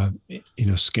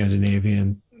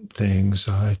 Scandinavian things,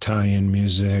 Italian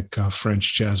music,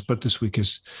 French jazz, but this week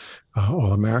is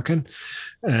all American.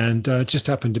 And it just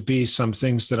happened to be some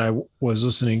things that I was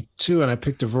listening to, and I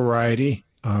picked a variety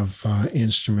of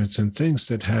instruments and things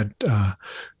that had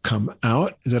come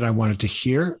out that I wanted to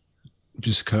hear,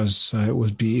 just because it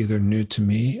would be either new to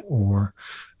me or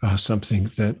something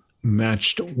that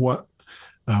matched what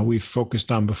we've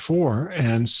focused on before.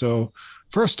 And so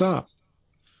first up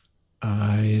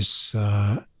is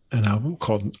an album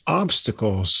called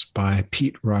Obstacles by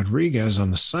Pete Rodriguez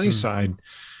on the Sunnyside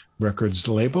Records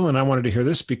label. And I wanted to hear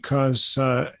this because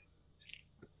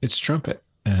it's trumpet.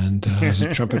 And as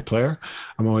a trumpet player,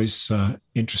 I'm always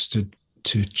interested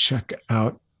to check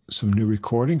out some new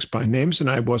recordings by names. And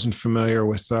I wasn't familiar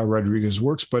with Rodriguez's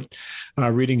works, but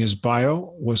reading his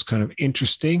bio was kind of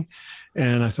interesting.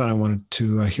 And I thought I wanted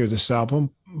to hear this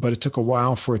album, but it took a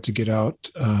while for it to get out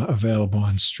available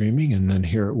on streaming. And then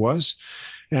here it was.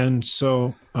 And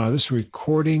so this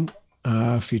recording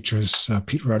features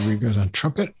Pete Rodriguez on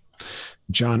trumpet,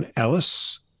 John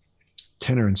Ellis,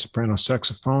 tenor and soprano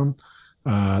saxophone,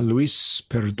 Luis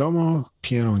Perdomo,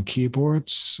 piano and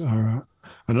keyboards,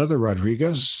 another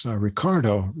Rodriguez,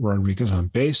 Ricardo Rodriguez on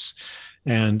bass,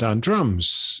 and on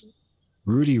drums,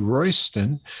 Rudy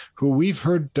Royston, who we've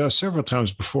heard several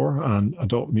times before on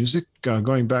Adult Music.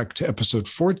 Going back to episode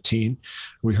 14,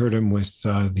 we heard him with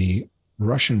the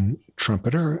Russian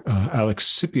trumpeter, Alex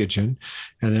Sipiagin,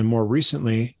 and then more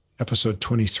recently, episode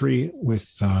 23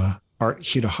 with Art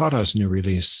Hidehara's new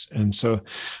release. And so,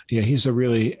 yeah, he's a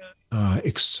really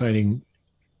exciting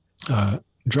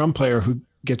drum player who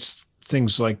gets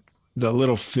things like the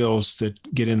little fills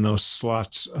that get in those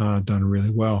slots done really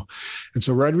well. And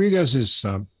so Rodriguez is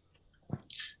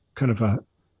kind of a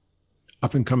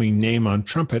up-and-coming name on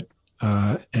trumpet,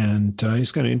 and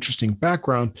he's got an interesting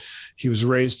background. He was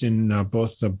raised in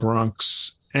both the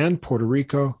Bronx and Puerto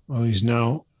Rico. Well, he's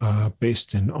now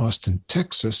based in Austin,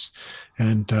 Texas,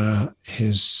 and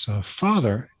his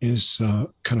father is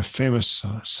kind of famous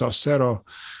salsero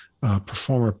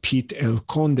performer Pete El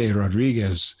Conde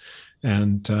Rodriguez.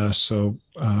 And so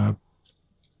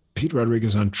Pete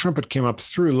Rodriguez on trumpet came up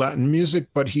through Latin music,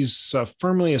 but he's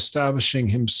firmly establishing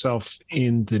himself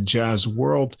in the jazz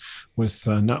world with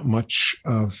not much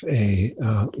of a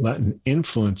Latin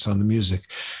influence on the music.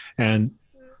 And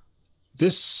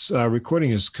this recording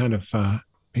is kind of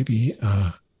maybe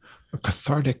a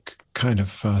cathartic kind of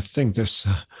thing. There's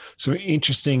some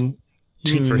interesting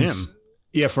tunes. For him.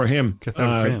 Yeah, for him.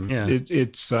 Cathartic for him, yeah.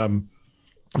 It's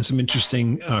some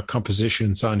interesting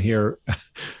compositions on here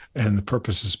and the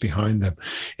purposes behind them.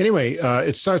 Anyway,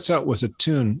 it starts out with a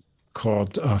tune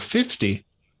called 50,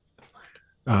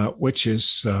 which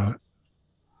is a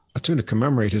tune to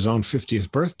commemorate his own 50th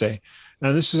birthday.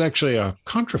 And this is actually a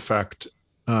contrafact,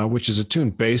 which is a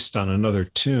tune based on another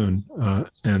tune.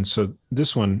 And so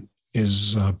this one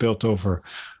is built over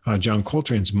John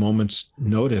Coltrane's Moment's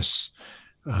Notice.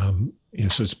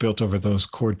 So it's built over those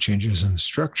chord changes in the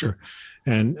structure.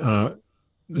 And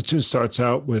the tune starts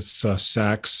out with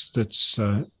sax that's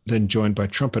then joined by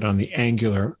trumpet on the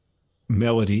angular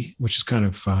melody, which is kind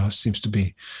of seems to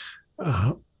be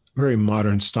very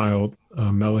modern styled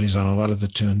melodies on a lot of the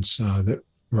tunes that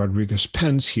Rodriguez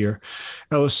pens here.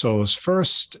 Ellis solos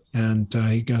first, and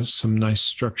he got some nice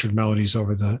structured melodies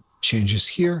over the changes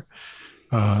here.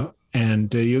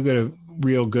 And you'll get a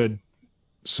real good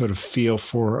sort of feel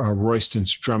for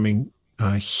Royston's drumming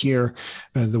here,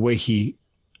 the way he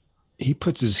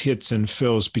puts his hits and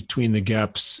fills between the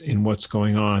gaps in what's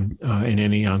going on in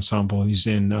any ensemble he's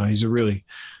in. He's a really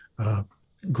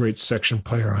great section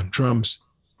player on drums.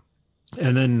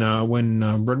 And then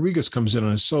when Rodriguez comes in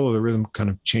on his solo, the rhythm kind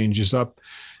of changes up,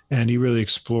 and he really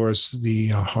explores the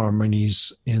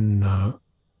harmonies in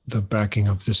the backing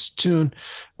of this tune,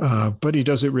 but he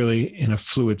does it really in a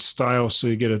fluid style, so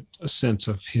you get a sense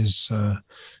of his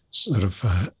sort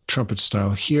of trumpet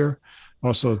style here.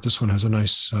 Also, this one has a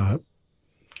nice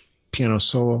piano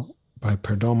solo by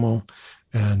Perdomo,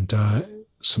 and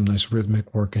some nice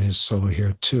rhythmic work in his solo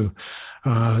here too.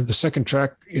 The second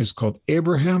track is called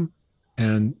Abraham,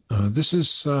 and this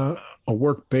is a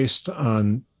work based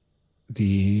on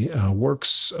the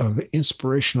works of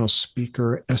inspirational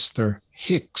speaker Esther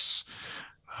Hicks.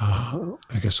 I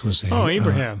guess was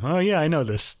Abraham. I know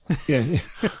this. Yeah,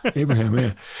 Abraham.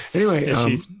 Yeah. Anyway,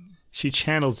 yeah, she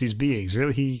channels these beings.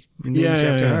 Really, he names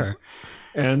after her.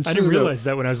 And I didn't realize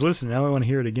that when I was listening. Now I want to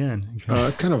hear it again.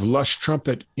 Kind of lush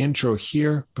trumpet intro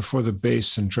here before the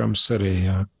bass and drums set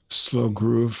a slow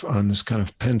groove on this kind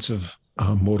of pensive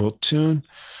modal tune.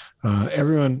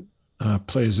 Everyone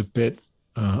plays a bit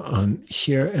on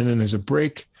here, and then there's a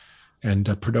break, and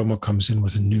Perdomo comes in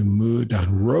with a new mood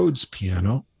on Rhodes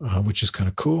piano, which is kind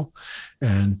of cool,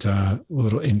 and a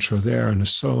little intro there and a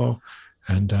solo,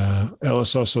 and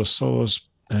Ellis also solos,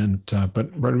 and but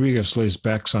Rodriguez lays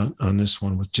backs on this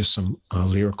one with just some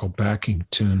lyrical backing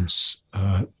tunes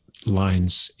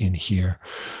lines in here.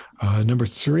 Number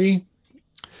 3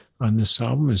 on this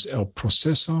album is El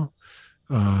Proceso.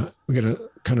 We got a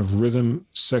kind of rhythm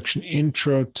section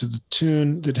intro to the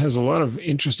tune that has a lot of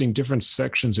interesting different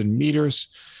sections and meters.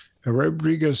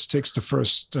 Rodriguez takes the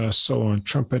first solo on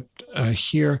trumpet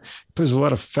here. He plays a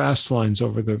lot of fast lines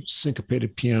over the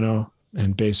syncopated piano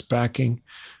and bass backing.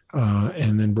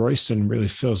 And then Royston really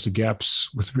fills the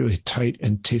gaps with really tight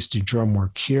and tasty drum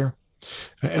work here.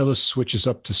 Ellis switches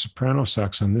up to soprano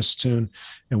sax on this tune,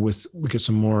 and we get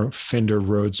some more Fender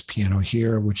Rhodes piano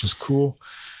here, which is cool.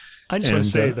 I just want to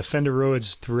say the Fender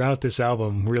Rhodes throughout this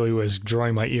album really was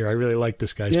drawing my ear. I really like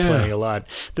this guy's playing a lot.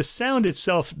 The sound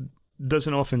itself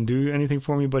doesn't often do anything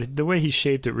for me, but the way he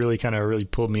shaped it really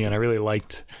pulled me in. I really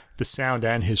liked the sound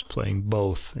and his playing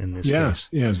both in this case.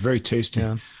 Yeah, it's very tasty.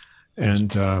 Yeah.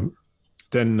 And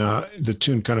then the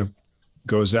tune kind of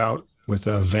goes out with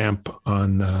a vamp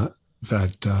on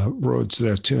Rhodes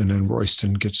there too, and then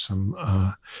Royston gets some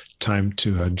time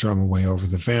to drum away over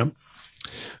the vamp.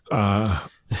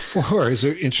 4 is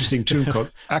an interesting tune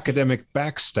called Academic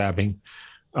Backstabbing.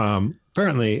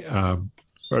 Apparently,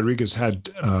 Rodriguez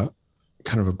had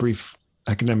kind of a brief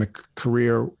academic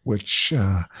career, which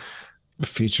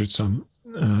featured some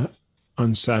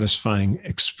unsatisfying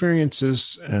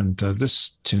experiences, and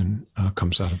this tune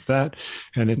comes out of that.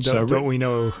 And it's don't we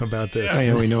know about this?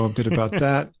 Yeah, we know a bit about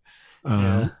that.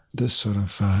 This sort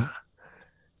of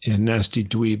nasty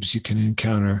dweebs you can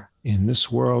encounter in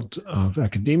this world of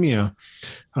academia.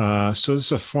 So this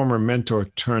is a former mentor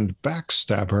turned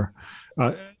backstabber.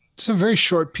 It's a very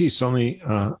short piece, only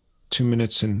 2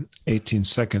 minutes and 18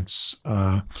 seconds,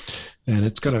 and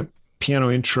it's got a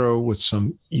piano intro with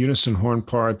some unison horn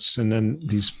parts, and then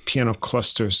these piano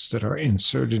clusters that are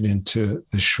inserted into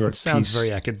the short piece. It sounds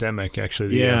very academic, actually.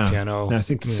 The piano. And I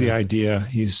think that's the idea.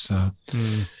 He's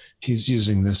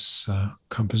using this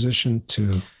composition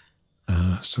to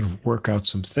sort of work out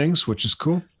some things, which is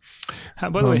cool. By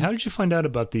the way, how did you find out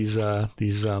about these what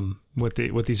these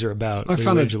are about? I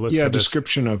found a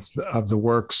description of the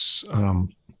works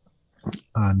on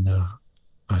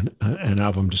an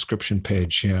album description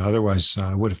page. Yeah, otherwise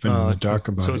I would have been in the dark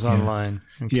about it. So it was online.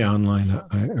 Okay. Yeah, online.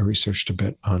 I researched a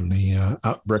bit on the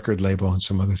record label and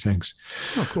some other things.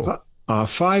 Oh, cool.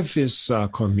 5 is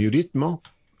called Mi Ritmo,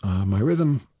 My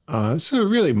Rhythm. It's a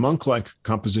really monk-like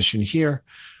composition here.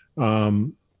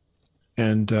 And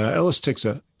Ellis takes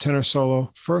a tenor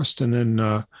solo first, and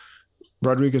then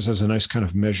Rodriguez has a nice kind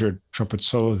of measured trumpet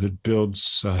solo that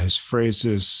builds his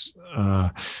phrases.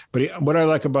 But what I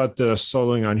like about the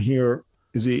soloing on here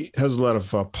is he has a lot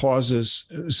of pauses.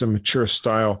 It's a mature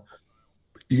style.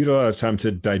 You get a lot of time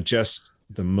to digest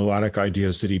the melodic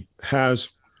ideas that he has,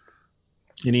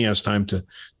 and he has time to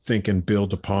think and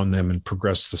build upon them and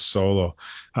progress the solo.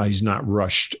 He's not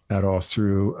rushed at all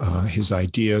through his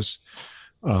ideas.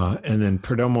 And then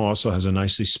Perdomo also has a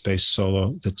nicely spaced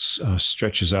solo that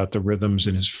stretches out the rhythms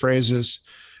in his phrases.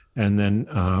 And then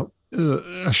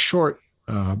a short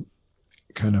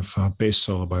kind of bass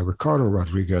solo by Ricardo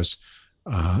Rodriguez,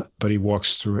 but he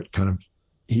walks through it kind of,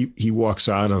 he walks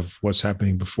out of what's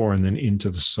happening before and then into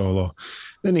the solo.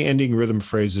 Then the ending rhythm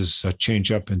phrases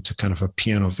change up into kind of a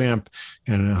piano vamp.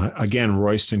 And again,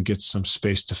 Royston gets some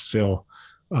space to fill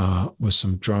with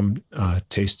some drum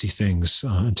tasty things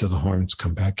until the horns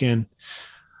come back in.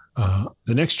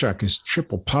 The next track is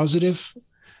Triple Positive.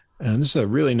 And this is a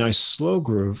really nice slow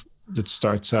groove that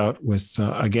starts out with,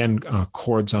 again,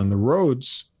 chords on the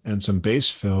Rhodes and some bass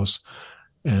fills.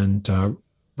 And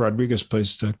Rodriguez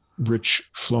plays the rich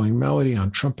flowing melody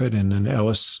on trumpet, and then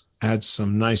Ellis adds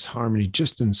some nice harmony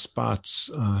just in spots.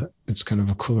 It's kind of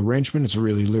a cool arrangement. It's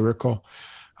really lyrical.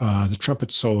 The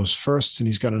trumpet solos first, and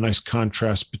he's got a nice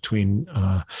contrast between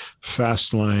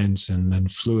fast lines and then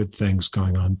fluid things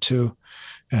going on too.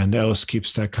 And Ellis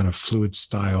keeps that kind of fluid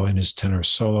style in his tenor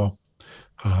solo.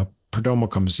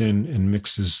 Perdomo comes in and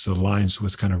mixes the lines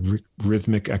with kind of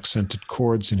rhythmic accented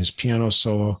chords in his piano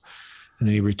solo. And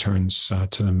then he returns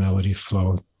to the melody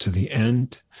flow to the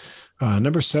end.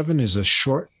 Number 7 is a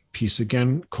short piece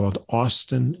again called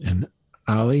Austin and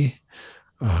Ally.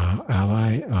 I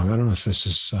don't know if this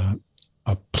is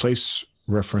a place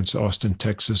reference, Austin,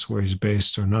 Texas, where he's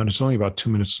based or not. It's only about 2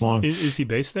 minutes long. Is he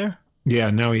based there? Yeah,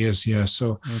 now he is. Yeah.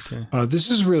 So this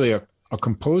is really a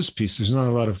composed piece. There's not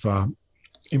a lot of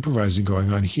improvising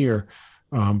going on here,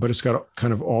 but it's got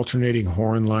kind of alternating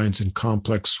horn lines and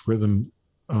complex rhythm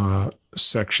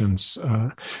sections.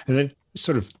 And then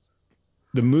sort of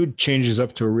the mood changes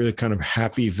up to a really kind of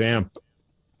happy vamp,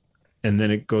 and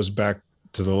then it goes back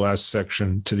to the last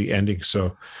section to the ending.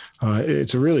 So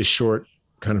it's a really short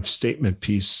kind of statement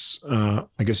piece.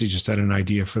 I guess he just had an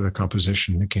idea for the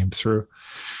composition that came through.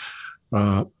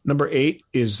 Number 8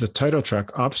 is the title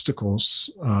track Obstacles,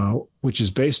 which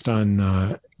is based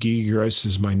on Gigi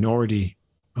Garais's Minority,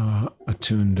 a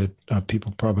tune that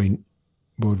people probably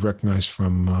would recognize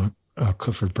from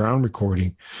Clifford Brown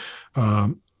recording.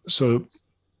 So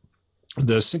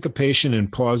the syncopation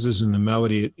and pauses in the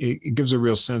melody, it gives a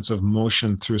real sense of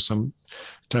motion through some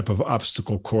type of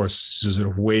obstacle course, sort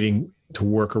of waiting to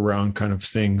work around kind of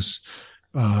things.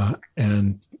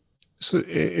 And so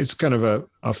it's kind of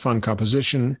a fun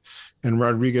composition. And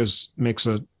Rodriguez makes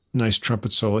a nice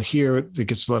trumpet solo here. It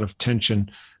gets a lot of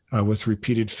tension with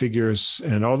repeated figures.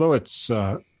 And although it's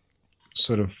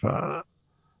sort of,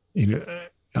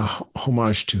 a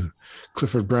homage to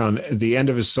Clifford Brown, the end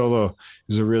of his solo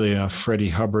is a really Freddie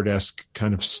Hubbard-esque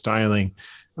kind of styling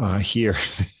here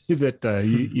that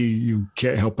you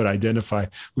can't help but identify,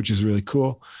 which is really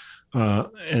cool.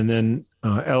 And then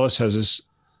Ellis has this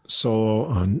solo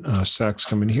on sax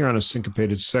coming here on a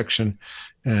syncopated section.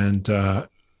 And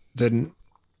then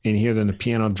in here, then the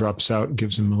piano drops out and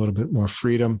gives him a little bit more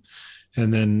freedom.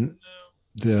 And then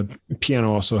the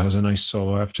piano also has a nice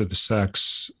solo after the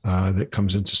sax that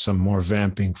comes into some more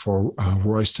vamping for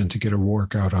Royston to get a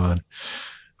workout on.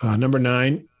 Number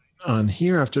 9 on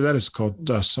here after that is called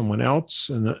Someone Else.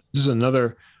 And this is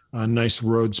another nice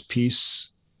Rhodes piece.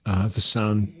 The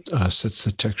sound sets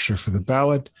the texture for the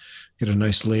ballad. Get a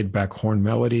nice laid back horn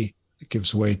melody. It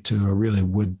gives way to a really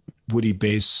woody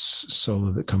bass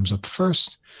solo that comes up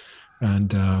first.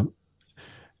 And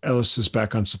Ellis is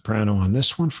back on soprano on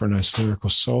this one for a nice lyrical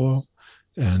solo.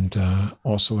 And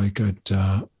also a good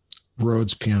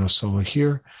Rhodes piano solo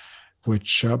here,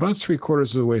 which about 3/4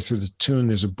 of the way through the tune,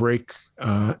 there's a break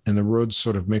and the Rhodes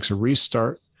sort of makes a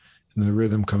restart and the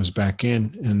rhythm comes back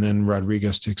in. And then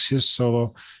Rodriguez takes his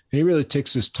solo and he really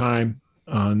takes his time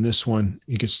on this one.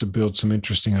 He gets to build some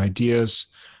interesting ideas.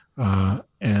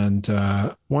 And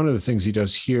one of the things he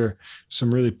does here,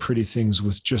 some really pretty things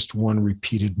with just one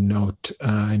repeated note.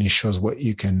 And he shows what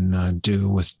you can do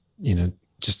with,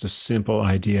 just a simple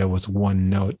idea with one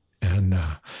note and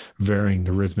varying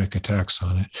the rhythmic attacks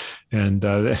on it. And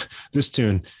this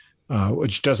tune,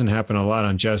 which doesn't happen a lot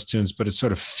on jazz tunes, but it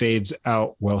sort of fades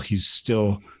out while he's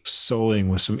still soloing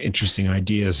with some interesting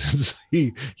ideas.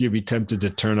 You'd be tempted to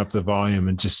turn up the volume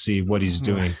and just see what he's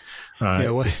doing.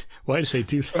 Why did they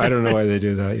do that? I don't know why they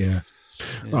do that. Yeah.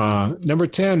 Number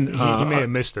 10. He may have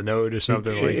missed a note or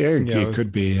something. It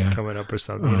could be coming up or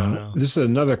something. You don't know. This is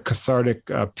another cathartic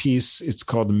piece. It's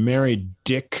called Mary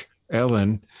Dick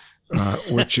Ellen,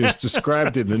 which is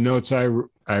described in the notes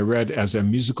I read as a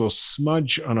musical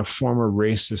smudge on a former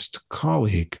racist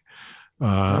colleague.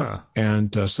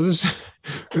 And so this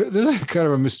is kind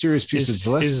of a mysterious piece.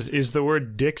 Is the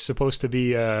word dick supposed to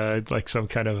be like some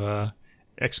kind of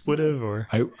expletive or?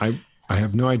 I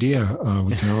have no idea.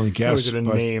 We can only guess. Or is it a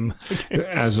name?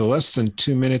 As a less than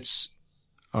 2 minutes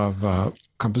of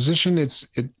composition,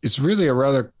 it's really a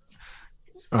rather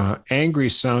angry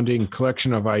sounding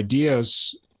collection of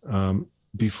ideas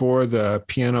before the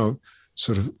piano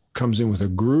sort of comes in with a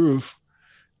groove,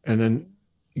 and then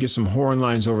you get some horn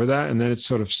lines over that, and then it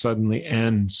sort of suddenly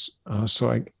ends.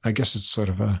 So I guess it's sort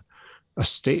of a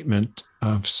statement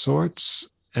of sorts,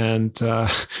 and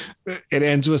it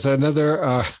ends with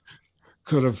another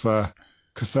sort of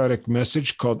cathartic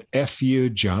message called "F you,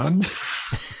 John."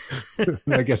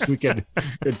 I guess we can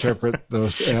interpret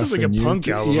those. It's like a punk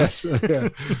album. Yes. Yeah.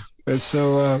 And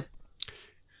so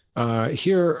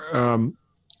here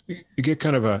you get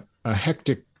kind of a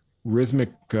hectic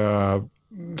rhythmic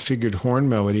figured horn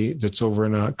melody that's over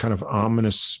in a kind of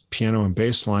ominous piano and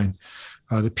bass line.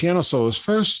 The piano solo is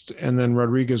first, and then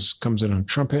Rodriguez comes in on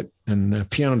trumpet, and the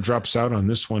piano drops out on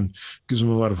this one, gives him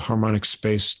a lot of harmonic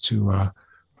space to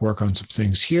work on some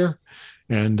things here.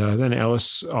 And then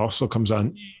Ellis also comes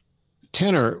on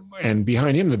tenor, and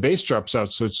behind him the bass drops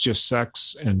out, so it's just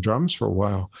sax and drums for a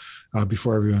while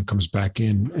before everyone comes back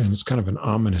in, and it's kind of an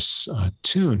ominous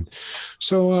tune.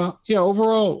 So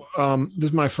overall, this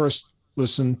is my first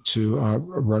listen to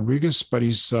Rodriguez, but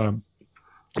he's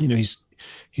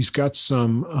got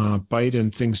some bite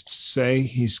and things to say.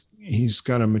 He's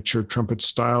got a mature trumpet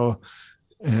style,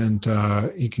 and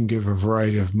he can give a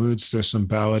variety of moods. There's some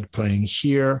ballad playing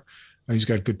here. He's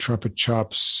got good trumpet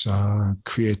chops,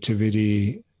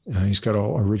 creativity. He's got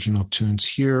all original tunes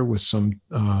here with some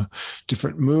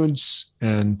different moods.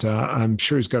 And I'm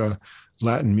sure he's got a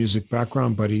Latin music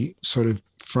background, but he sort of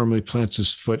firmly plants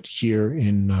his foot here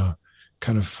in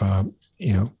kind of,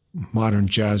 modern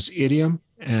jazz idiom.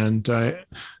 And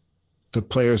the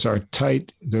players are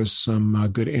tight. There's some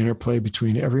good interplay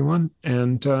between everyone.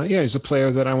 And he's a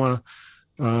player that I want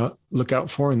to look out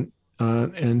for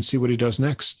and see what he does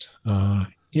next.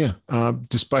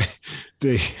 Despite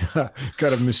the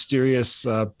kind of mysterious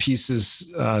pieces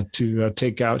to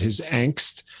take out his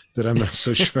angst that I'm not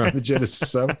so sure on the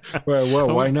genesis of.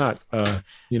 Well, why not? If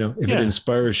it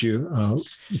inspires you,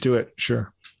 do it.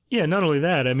 Sure. Yeah, not only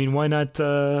that, I mean, why not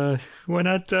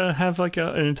have like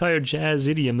an entire jazz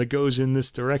idiom that goes in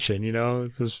this direction?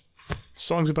 It's just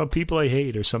songs about people I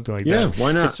hate or something like that. Yeah,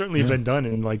 why not? It's certainly been done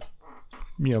in like,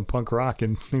 punk rock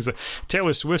and things like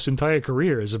Taylor Swift's entire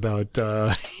career is about,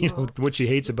 what she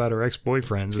hates about her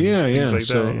ex-boyfriends. And things like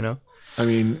that, I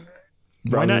mean,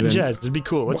 why not in jazz? It'd be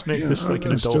cool. Let's make this like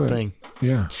an adult thing.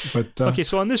 Yeah. But okay,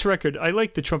 so on this record, I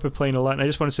like the trumpet playing a lot, and I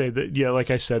just want to say that,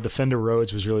 like I said, the Fender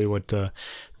Rhodes was really what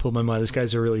pulled my mind. This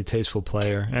guy's a really tasteful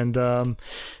player, and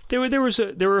there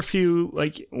were a few,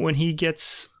 like when he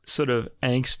gets sort of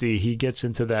angsty, he gets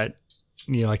into that,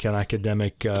 like an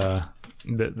academic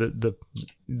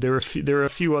there are a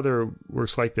few other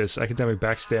works like this. Academic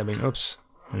Backstabbing. Oops,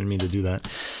 I didn't mean to do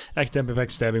that. Academic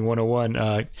Backstabbing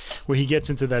 101, where he gets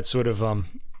into that sort of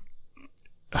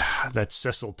that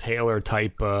Cecil Taylor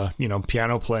type,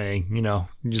 piano playing,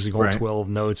 using all 12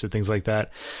 notes or things like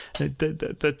that.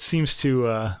 That seems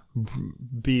to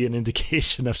be an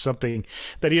indication of something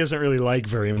that he doesn't really like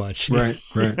very much. Right.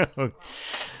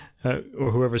 Or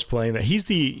whoever's playing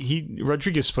that.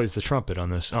 Rodriguez plays the trumpet on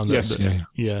this.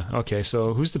 Yeah. Okay.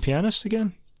 So who's the pianist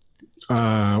again?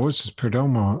 What's his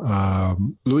Perdomo?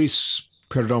 Luis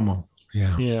Perdomo.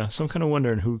 Yeah. Yeah. So I'm kind of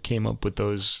wondering who came up with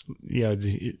those.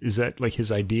 Is that like his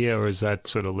idea, or is that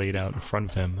sort of laid out in front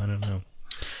of him? I don't know.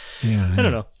 Yeah. I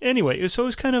don't know. Anyway, so it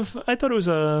was I thought it was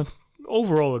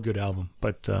overall a good album,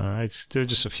 but there are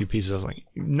just a few pieces. I was like,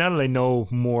 now that I know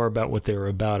more about what they were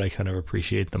about, I kind of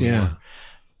appreciate them more.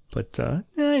 But I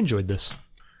enjoyed this.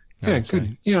 Yeah,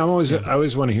 good. Yeah, I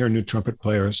always want to hear new trumpet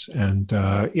players, and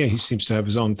he seems to have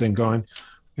his own thing going,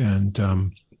 and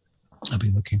I'll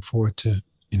be looking forward to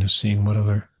seeing what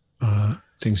other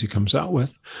things he comes out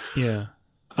with. Yeah.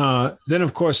 Then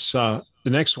of course the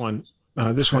next one,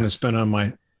 this one has been on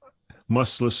my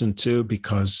must listen to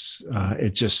because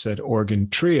it just said organ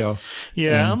trio.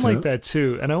 Yeah, and I'm like that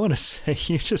too, and I want to say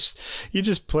you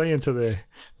just play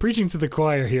preaching to the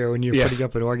choir here when you're putting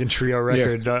up an organ trio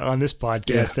record on this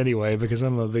podcast anyway, because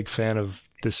I'm a big fan of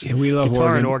this. Yeah, we love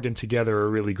guitar and organ together are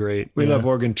really great. We love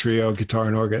organ trio, guitar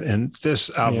and organ, and this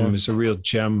album is a real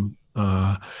gem.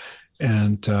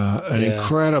 And an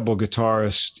incredible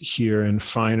guitarist here and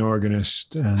fine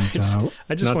organist. And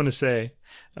I just want to say,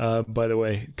 by the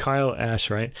way, Kyle Ash,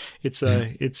 right? It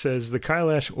says the Kyle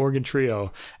Ash Organ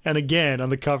Trio, and again on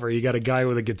the cover you got a guy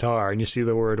with a guitar, and you see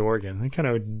the word organ. It kind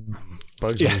of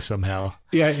bugs me somehow.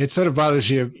 Yeah, it sort of bothers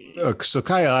you. So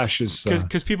Kyle Ash is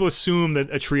because people assume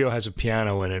that a trio has a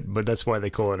piano in it, but that's why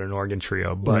they call it an organ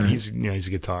trio. But he's a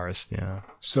guitarist. Yeah.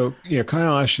 So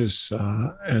Kyle Ash is,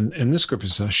 and this group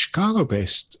is a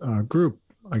Chicago-based group.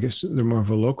 I guess they're more of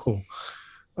a local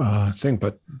thing,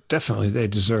 but definitely they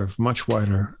deserve much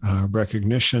wider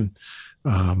recognition.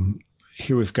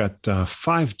 Here we've got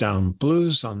Five Down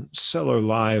Blues on Cellar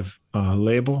Live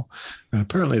label. And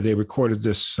apparently they recorded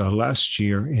this last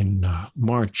year in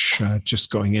March,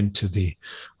 just going into the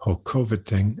whole COVID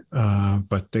thing,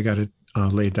 but they got it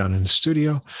laid down in the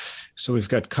studio. So we've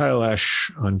got Kyle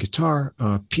Ash on guitar,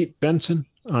 Pete Benson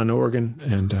on organ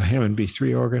and Hammond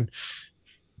B3 organ,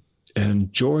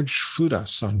 and George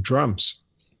Fludas on drums.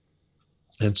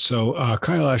 And so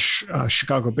Kyle Ash,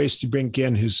 Chicago-based, he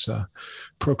began his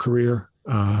pro career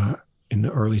in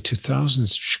the early 2000s in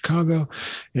Chicago,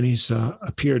 and he's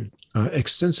appeared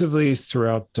extensively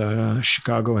throughout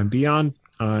Chicago and beyond,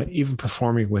 even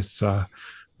performing with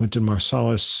Wynton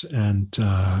Marsalis and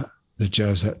the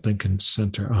Jazz at Lincoln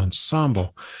Center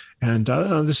Ensemble. And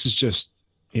this is just,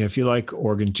 if you like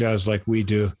organ jazz like we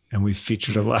do, and we've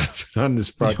featured a lot on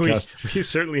this broadcast. We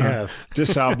certainly have.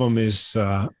 This album is,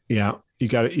 you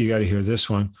got to hear this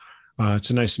one.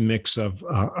 It's a nice mix of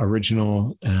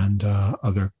original and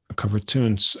other cover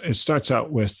tunes. It starts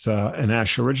out with an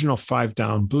Ash original, Five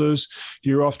Down Blues.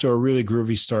 You're off to a really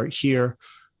groovy start here.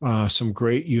 Some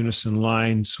great unison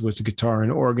lines with the guitar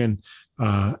and organ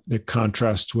that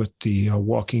contrast with the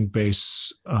walking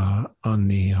bass on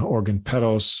the organ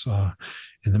pedals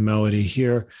in the melody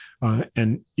here.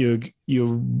 And you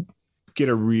get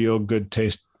a real good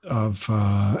taste of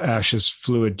Ash's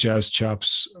fluid jazz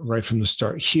chops right from the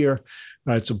start here.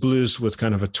 It's a blues with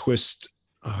kind of a twist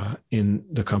in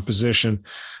the composition.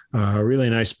 Really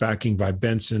nice backing by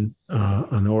Benson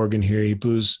on organ here. He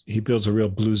builds a real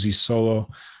bluesy solo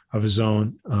of his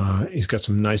own. He's got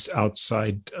some nice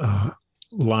outside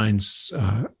lines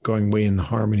going way in the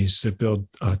harmonies that build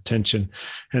tension.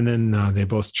 And then they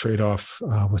both trade off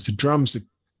with the drums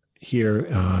here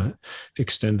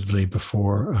extendedly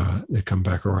before they come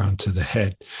back around to the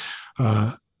head.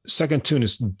 Second tune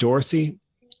is Dorothy.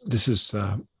 This is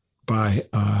by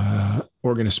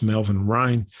organist Melvin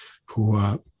Ryan,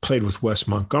 who played with Wes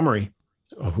Montgomery,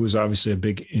 who's obviously a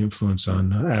big influence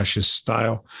on Ash's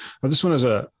style. This one has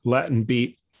a Latin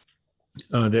beat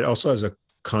that also has a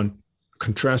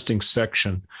contrasting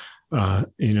section. So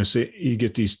you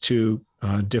get these two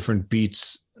different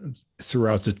beats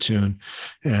throughout the tune,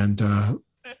 and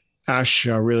Ash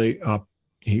really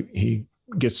he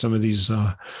gets some of these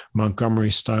Montgomery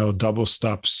style double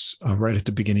stops right at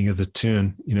the beginning of the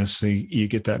tune, so you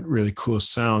get that really cool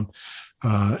sound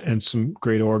and some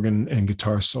great organ and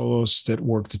guitar solos that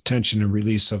work the tension and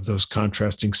release of those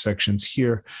contrasting sections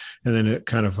here, and then a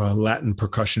kind of a Latin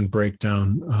percussion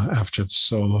breakdown after the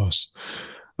solos.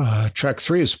 Track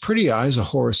 3 is Pretty Eyes, a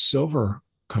Horace Silver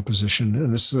composition.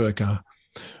 And this is like a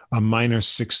minor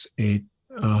 6/8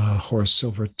 Horace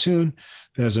Silver tune.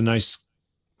 It has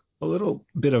a little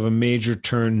bit of a major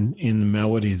turn in the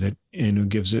melody that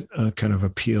gives it a kind of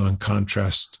appeal and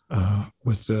contrast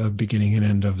with the beginning and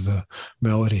end of the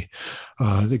melody.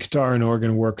 The guitar and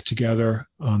organ work together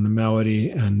on the melody,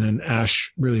 and then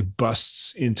Ash really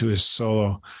busts into his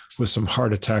solo with some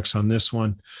heart attacks on this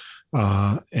one.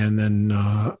 And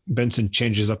then Benson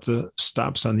changes up the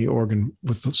stops on the organ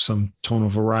with some tonal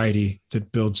variety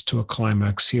that builds to a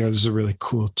climax here. This is a really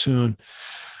cool tune.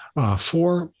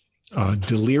 4,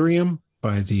 Delirium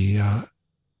by the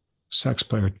sax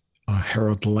player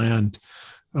Harold Land.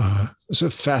 It's a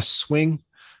fast swing.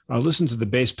 Listen to the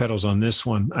bass pedals on this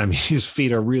one. I mean, his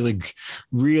feet are really,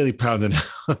 really pounding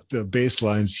out the bass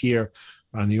lines here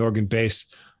on the organ bass.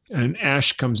 And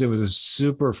Ash comes in with a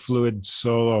super fluid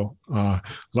solo,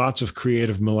 lots of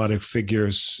creative melodic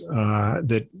figures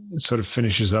that sort of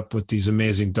finishes up with these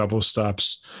amazing double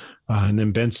stops. And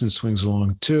then Benson swings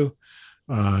along too.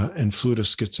 And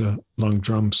flutist gets a long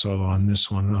drum solo on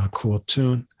this one. Cool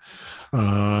tune.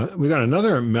 We got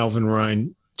another Melvin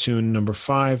Rhyne tune, number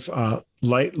 5,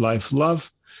 Light, Life,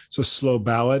 Love. It's a slow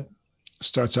ballad.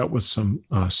 Starts out with some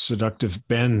seductive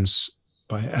bends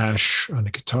by Ash on the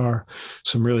guitar,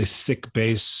 some really thick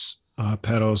bass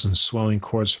pedals and swelling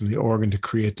chords from the organ to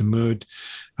create the mood.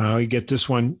 You get this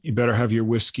one, you better have your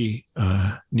whiskey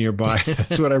nearby.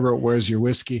 That's what I wrote, Where's Your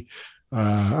Whiskey?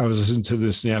 I was listening to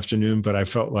this in the afternoon, but I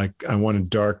felt like I wanted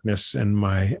darkness and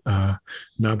my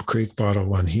Knob Creek bottle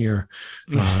one here.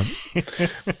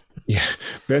 Yeah,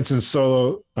 Benson's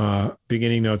solo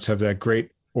beginning notes have that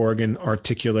great organ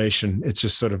articulation. It's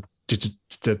just sort of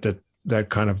that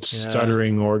kind of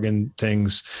stuttering organ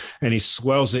things, and he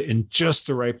swells it in just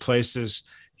the right places.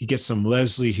 He gets some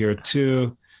Leslie here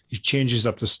too. He changes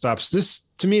up the stops. This,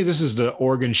 to me, this is the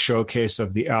organ showcase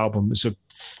of the album. It's a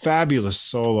fabulous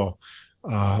solo.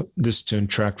 This tune,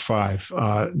 track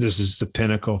 5, this is the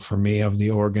pinnacle for me of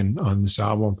the organ on this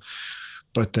album.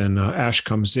 But then Ash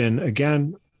comes in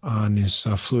again on his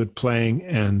fluid playing,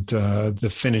 and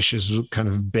the finish is kind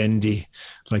of bendy,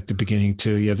 like the beginning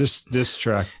too. Yeah, this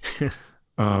track,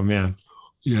 oh man,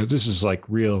 yeah, this is like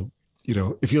real. You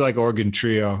know, if you like organ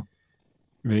trio,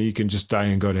 maybe you can just die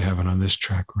and go to heaven on this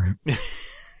track, right?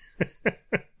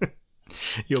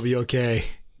 You'll be okay.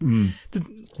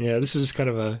 Yeah, this was kind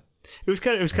of it was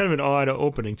kind of an odd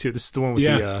opening too. This is the one with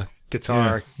the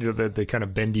guitar, the kind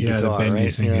of bendy guitar, the bendy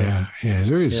right? Thing, yeah.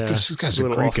 This guy's a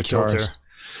great guitarist.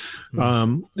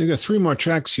 They got 3 more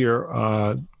tracks here.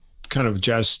 Kind of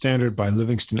jazz standard by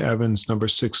Livingston Evans, number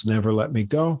 6, Never Let Me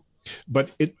Go. But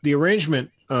the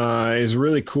arrangement is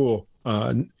really cool.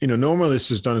 Normally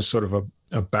this is done as sort of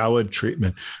a ballad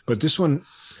treatment, but this one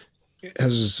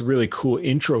has this really cool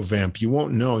intro vamp. You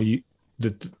won't know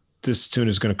that this tune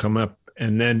is going to come up,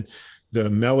 and then the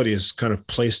melody is kind of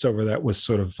placed over that with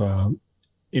sort of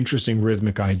interesting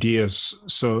rhythmic ideas.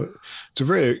 So it's a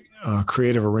very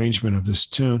creative arrangement of this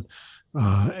tune,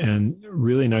 and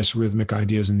really nice rhythmic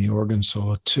ideas in the organ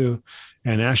solo too.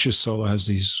 And Ash's solo has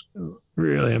these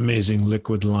really amazing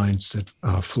liquid lines that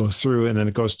flow through, and then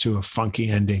it goes to a funky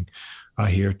ending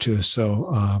here too.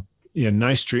 So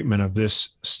nice treatment of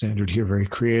this standard here, very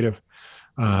creative.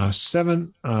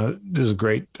 7, this is a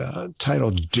great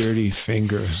title, Dirty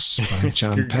Fingers by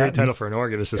John Patton. Great title for an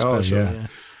organist especially. Oh,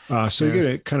 yeah. So you get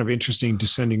a kind of interesting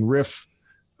descending riff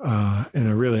and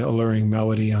a really alluring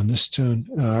melody on this tune.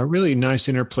 Really nice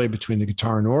interplay between the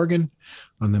guitar and organ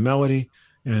on the melody.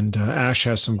 And Ash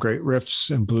has some great riffs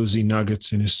and bluesy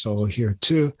nuggets in his solo here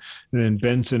too. And then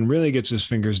Benson really gets his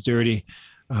fingers dirty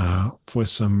with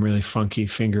some really funky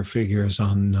finger figures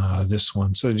on this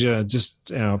one. So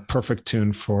just perfect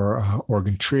tune for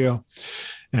organ trio.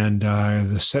 And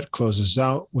the set closes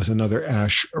out with another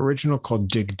Ash original called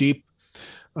Dig Deep.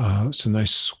 It's a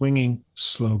nice swinging,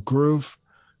 slow groove,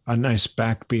 a nice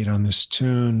backbeat on this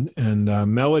tune, and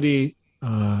melody.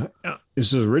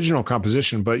 This is an original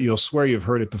composition, but you'll swear you've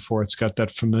heard it before. It's got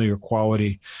that familiar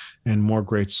quality and more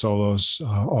great solos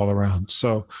all around.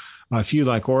 So if you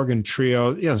like organ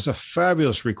trio, it's a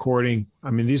fabulous recording.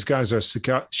 I mean, these guys are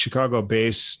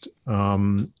Chicago-based.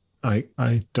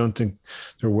 I don't think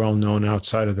they're well known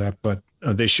outside of that, but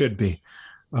they should be.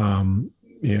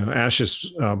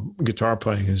 Ash's guitar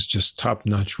playing is just top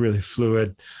notch, really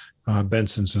fluid.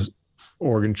 Benson's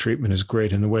organ treatment is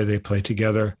great, and the way they play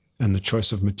together and the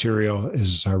choice of material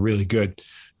is really good.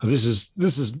 This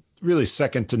is really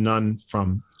second to none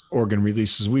from organ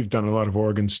releases. We've done a lot of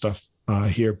organ stuff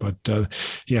here, but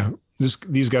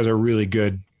these guys are really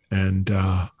good, and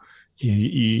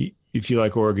if you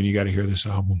like organ, you got to hear this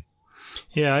album.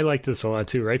 Yeah, I liked this a lot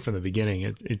too, right from the beginning.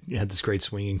 It had this great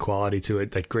swinging quality to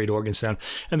it, that great organ sound,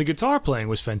 and the guitar playing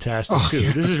was fantastic too.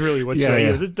 Yeah. This is really what's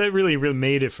that really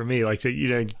made it for me. Like,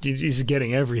 he's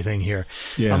getting everything here.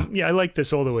 Yeah, I like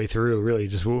this all the way through. Really,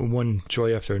 just one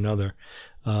joy after another.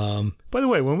 By the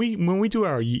way, when we do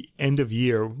our end of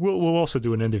year, we'll also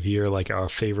do an end of year, like our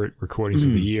favorite recordings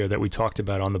of the year that we talked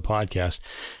about on the podcast.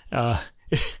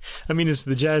 I mean, is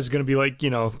the jazz going to be like,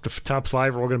 the top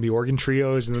 5 are all going to be organ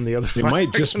trios, and then the other 5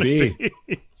 might just be.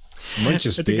 I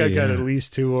think I got at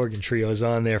least 2 organ trios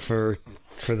on there for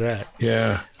that.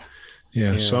 Yeah.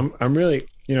 So I'm really,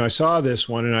 I saw this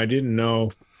one and I didn't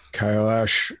know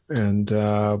Kailash, and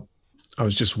I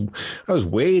was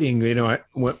waiting.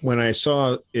 When I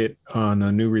saw it on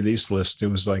a new release list, it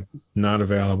was like not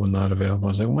available. I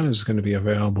was like, when is it going to be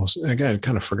available? So again, I'd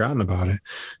kind of forgotten about it.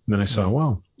 And then I saw,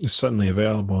 well, it's suddenly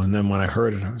available. And then when I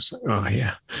heard it, I was like, oh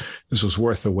yeah, this was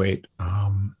worth the wait.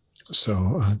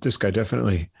 So this guy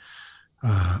definitely,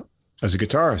 as a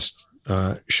guitarist,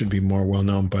 should be more well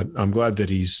known. But I'm glad that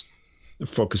he's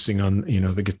focusing on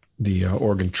the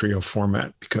organ trio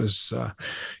format, because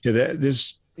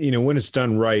there's. When it's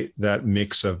done right, that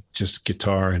mix of just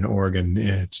guitar and organ,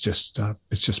 it's just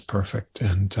perfect.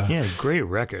 And great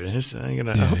record. I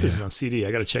hope this is on CD.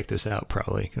 I got to check this out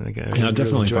probably. I'll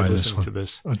definitely buy this one.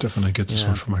 I'll definitely get this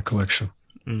one for my collection.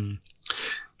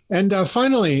 And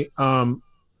finally,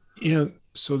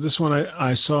 so this one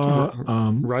I saw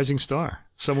Rising Star.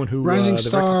 Someone who the record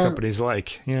companies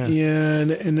like.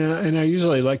 And I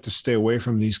usually like to stay away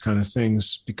from these kind of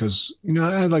things, because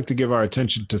I like to give our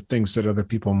attention to things that other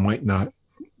people might not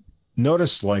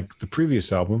notice, like the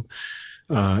previous album.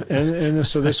 And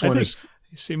so this one is.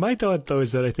 See, my thought though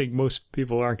is that I think most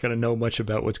people aren't going to know much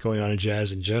about what's going on in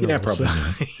jazz in general. Yeah, probably.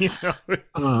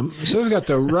 So we've got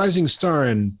the Rising Star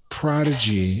and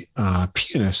Prodigy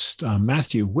pianist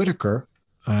Matthew Whitaker,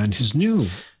 and his new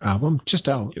album just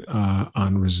out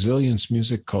on Resilience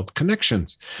Music called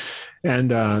Connections.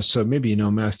 And so maybe you know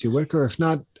Matthew Whitaker. If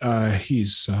not,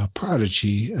 he's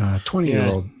Prodigy,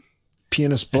 20-year-old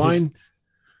pianist, blind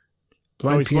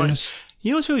pianist.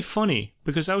 It's really funny,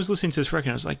 because I was listening to this record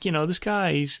and I was like, this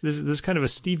guy, there's kind of a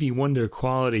Stevie Wonder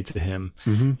quality to him.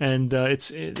 Mm-hmm. And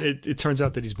it turns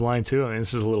out that he's blind too. I mean,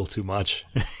 this is a little too much.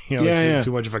 It's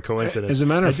too much of a coincidence. As a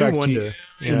matter of fact,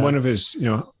 in one of his,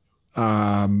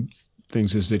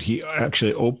 things is that he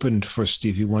actually opened for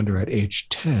Stevie Wonder at age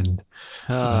 10,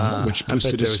 which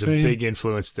boosted his fame. There was a big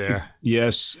influence there.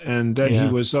 Yes, and then he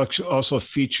was also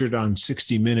featured on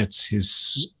 60 Minutes,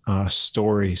 his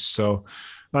story. So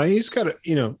he's got a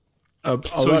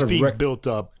lot of being built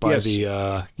up by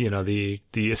the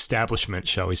establishment,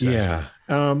 shall we say? Yeah.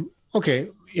 Okay.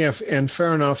 Yeah, and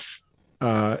fair enough.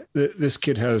 This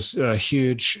kid has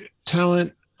huge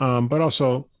talent, but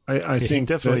also. I think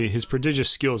definitely his prodigious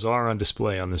skills are on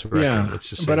display on this record. Yeah, let's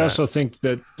just say but I also think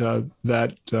that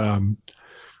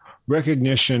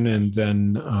recognition and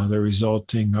then the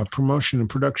resulting promotion and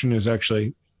production is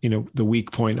actually the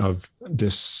weak point of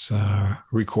this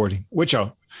recording, which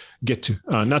I'll get to.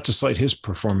 Not to slight his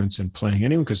performance in playing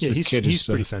anyway, because the kid is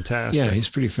pretty fantastic. Yeah, he's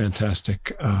pretty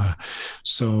fantastic.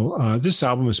 So this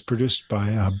album is produced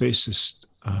by bassist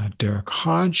Derek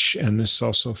Hodge, and this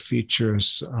also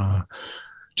features.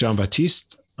 John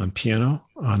Baptiste on piano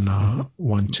on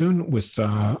one tune, with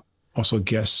also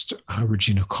guest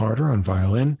Regina Carter on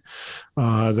violin.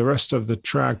 The rest of the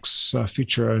tracks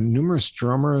feature numerous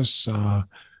drummers,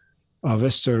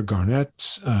 Vester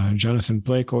Garnett, Jonathan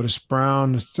Blake, Otis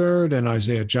Brown III, and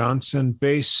Isaiah Johnson.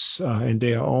 Bass,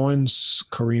 Indea Owens,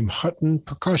 Kareem Hutton.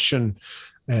 Percussion,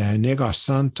 Negos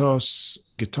Santos.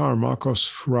 Guitar,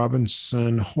 Marcos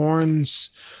Robinson.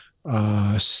 Horns,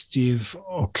 Steve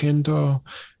Oquendo,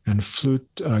 and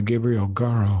flute, Gabriel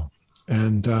Garo.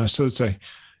 And so it's a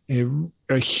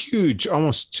huge,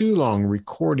 almost too long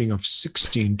recording of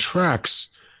 16 tracks.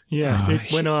 Yeah,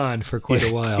 it went on for quite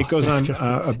a while. It goes on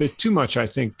a bit too much, I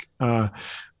think. Anyway,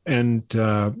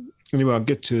 I'll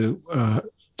get to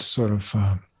sort of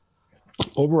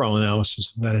overall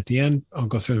analysis of that at the end. I'll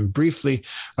go through them briefly.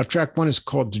 Track 1 is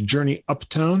called Journey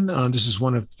Uptown. This is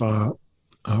one of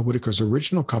Whitaker's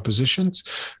original compositions.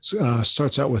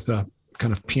 Starts out with a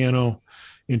kind of piano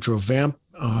intro vamp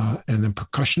and then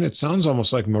percussion. It sounds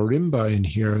almost like marimba in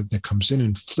here that comes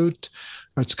in flute.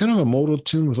 It's kind of a modal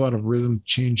tune with a lot of rhythm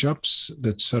change-ups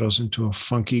that settles into a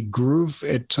funky groove.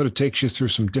 It sort of takes you through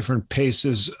some different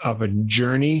paces of a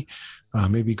journey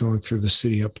maybe going through the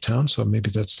city uptown. So maybe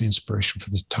that's the inspiration for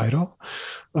the title.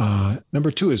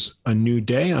 Number 2 is A New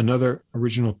Day, another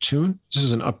original tune. This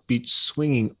is an upbeat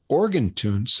swinging organ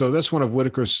tune. So that's one of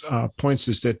Whitaker's points,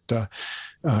 is that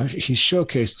he's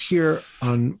showcased here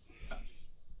on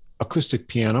acoustic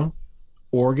piano,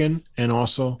 organ, and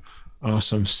also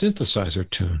some synthesizer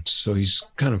tunes. So he's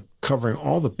kind of covering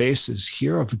all the bases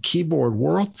here of the keyboard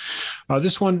world.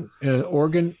 This one,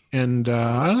 organ, and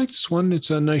I like this one. It's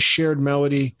a nice shared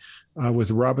melody with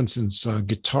Robinson's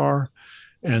guitar,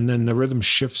 and then the rhythm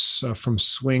shifts from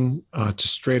swing to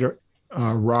straighter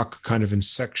rock kind of in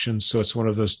sections. So it's one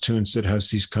of those tunes that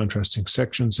has these contrasting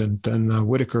sections. And then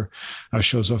Whitaker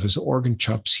shows off his organ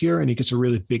chops here, and he gets a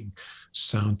really big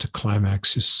sound to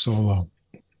climax his solo.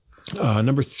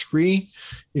 Number 3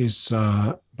 is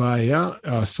by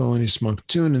Thelonious Monk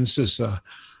tune, and this is an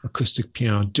acoustic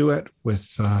piano duet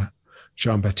with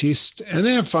Jean-Baptiste. And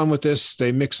they have fun with this.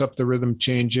 They mix up the rhythm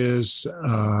changes,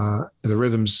 the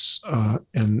rhythms,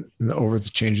 and over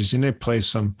the changes, and they play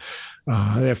some.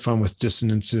 They have fun with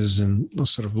dissonances and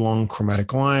sort of long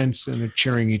chromatic lines, and they're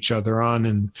cheering each other on,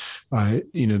 and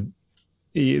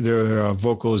their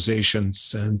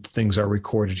vocalizations and things are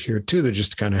recorded here too. They're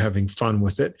just kind of having fun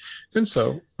with it. And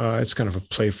so it's kind of a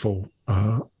playful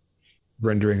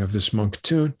rendering of this Monk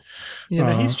tune.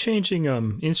 Yeah, he's changing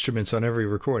instruments on every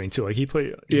recording too. Like he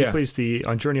plays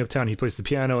on Journey Uptown, he plays the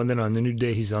piano, and then on A New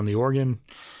Day, he's on the organ.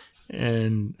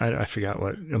 And I forgot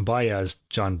what Mbaya is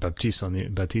John Baptiste on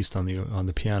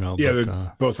the piano. Yeah,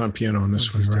 they're both on piano on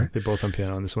this one, right? They're both on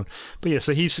piano on this one. But yeah,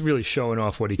 so he's really showing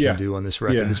off what he can do on this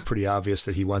record. Yeah. It's pretty obvious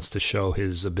that he wants to show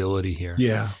his ability here.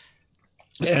 Yeah.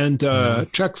 And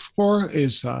track 4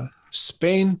 is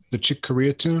Spain, the Chick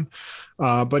Corea tune.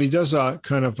 But he does a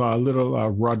kind of a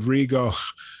little Rodrigo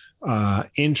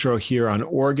intro here on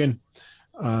organ.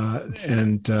 You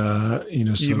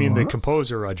mean the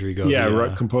composer Rodrigo?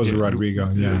 Yeah, composer Rodrigo.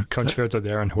 Yeah, Concerto de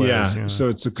Aranjuez. Yeah, so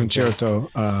it's a concerto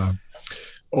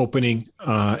opening,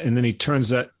 and then he turns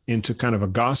that into kind of a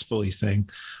gospel-y thing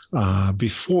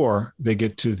before they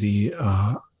get to the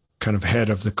kind of head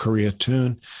of the Korea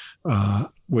tune,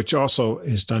 which also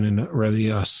is done in a really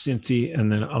synthy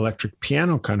and then electric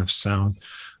piano kind of sound.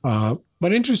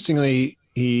 But interestingly,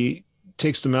 he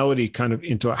takes the melody kind of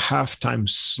into a halftime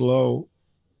slow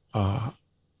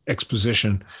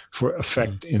exposition for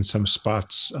effect in some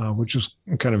spots, which was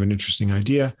kind of an interesting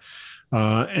idea.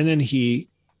 And then he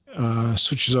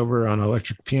switches over on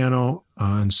electric piano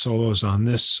and solos on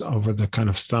this over the kind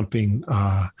of thumping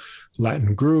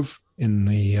Latin groove in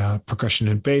the percussion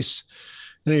and bass.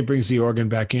 And then he brings the organ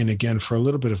back in again for a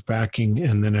little bit of backing,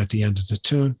 and then at the end of the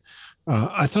tune.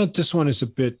 I thought this one is a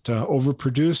bit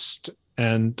overproduced,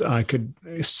 and I could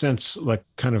sense like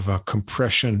kind of a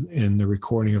compression in the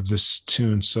recording of this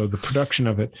tune. So the production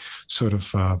of it sort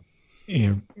of,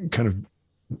 kind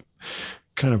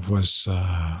of was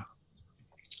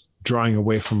drawing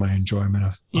away from my enjoyment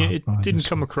of. Yeah, it didn't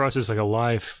come across as like a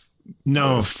live,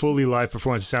 fully live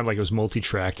performance. It sounded like it was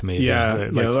multi-tracked, maybe. Yeah,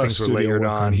 like things were layered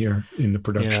on here in the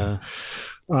production.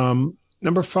 Yeah.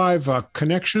 Number 5,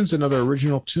 Connections, another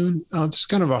original tune. This is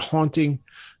kind of a haunting.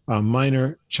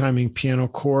 Minor chiming piano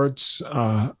chords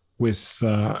with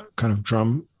kind of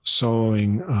drum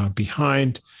soloing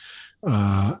behind.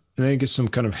 And then you get some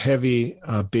kind of heavy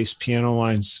bass piano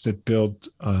lines that build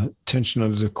tension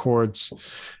under the chords.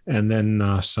 And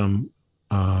then some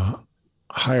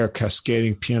higher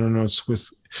cascading piano notes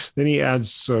then he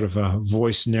adds sort of a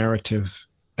voice narrative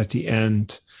at the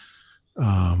end.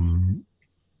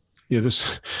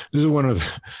 This is one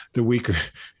of the weaker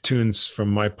tunes from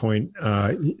my point.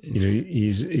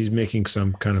 He's making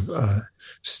some kind of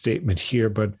statement here,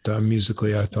 but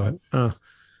musically, I thought, and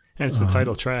it's the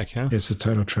title track, huh? It's the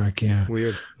title track, yeah.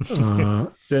 Weird.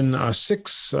 Then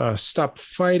 6, Stop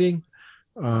Fighting.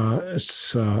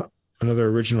 It's another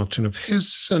original tune of his.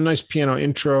 It's a nice piano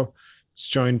intro. It's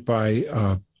joined by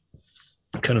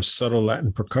kind of subtle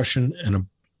Latin percussion and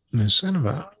there's kind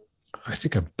of I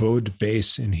think a bowed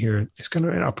bass in here. It's kind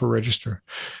of an upper register.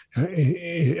 I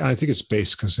think it's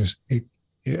bass because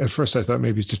at first I thought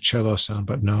maybe it's a cello sound,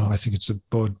 but no, I think it's a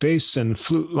bowed bass and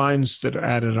flute lines that are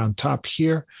added on top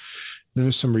here. Then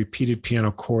there's some repeated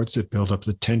piano chords that build up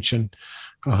the tension.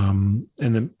 And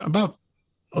then about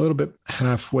a little bit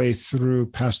halfway through,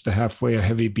 past the halfway, a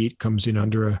heavy beat comes in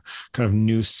under a kind of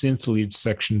new synth lead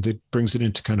section that brings it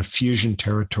into kind of fusion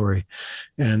territory.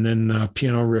 And then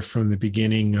piano riff from the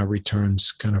beginning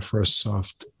returns kind of for a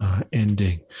soft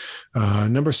ending.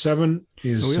 Number 7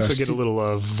 is... We also get a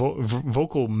little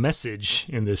vocal message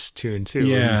in this tune too.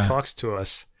 Yeah. He talks to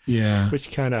us. Yeah. Which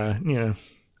kind of, the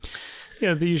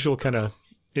usual kind of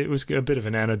it was a bit of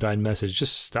an anodyne message.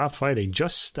 Just stop fighting.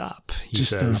 Just stop, he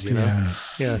says.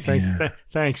 Stop,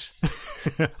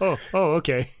 Thanks. oh,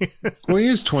 okay. Well, he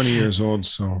is 20 years old,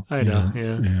 so. I know,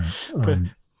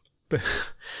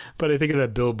 But I think of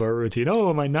that Bill Burr routine. Oh,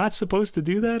 am I not supposed to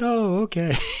do that? Oh,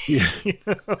 okay. Yeah.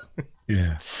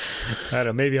 Yeah. I don't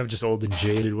know. Maybe I'm just old and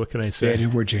jaded. What can I say?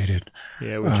 We're jaded.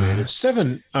 Yeah, we're jaded.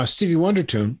 7, Stevie Wonder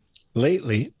tune,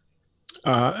 Lately.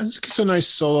 It's a nice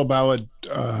solo ballad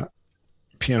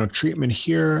piano treatment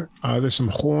here. There's some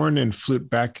horn and flute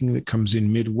backing that comes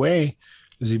in midway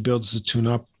as he builds the tune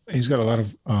up. He's got a lot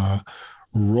of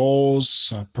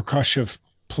rolls, percussive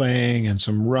playing, and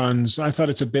some runs. I thought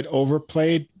it's a bit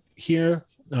overplayed here.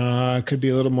 It could be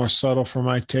a little more subtle for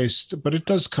my taste, but it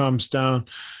does calms down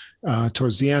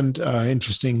towards the end.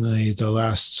 Interestingly, the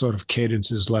last sort of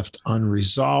cadence is left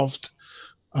unresolved,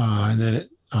 and then it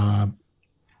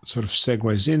sort of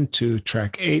segues into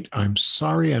track 8, I'm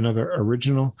Sorry, another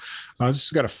original. This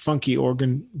has got a funky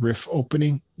organ riff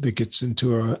opening that gets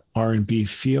into a R&B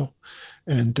feel.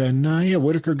 And then,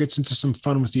 Whitaker gets into some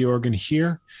fun with the organ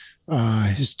here.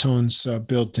 His tones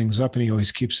build things up, and he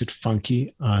always keeps it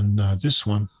funky on this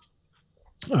one.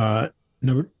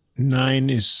 Number 9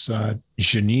 is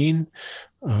Janine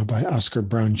by Oscar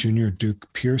Brown Jr.,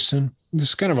 Duke Pearson. This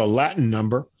is kind of a Latin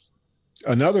number,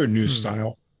 another new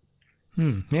style.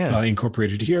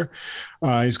 Incorporated here.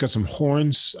 He's got some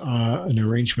horns, an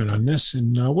arrangement on this,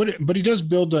 and but he does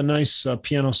build a nice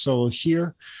piano solo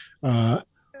here on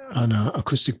an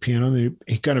acoustic piano.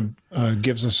 He kind of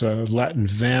gives us a Latin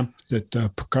vamp that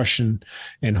percussion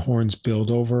and horns build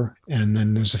over, and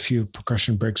then there's a few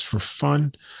percussion breaks for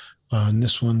fun. On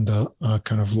this one, the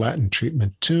kind of Latin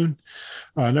treatment tune.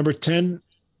 Number 10.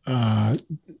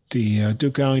 The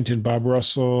Duke Ellington, Bob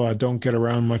Russell, Don't Get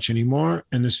Around Much Anymore.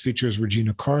 And this features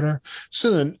Regina Carter.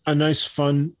 So then a nice,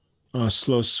 fun,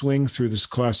 slow swing through this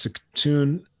classic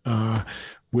tune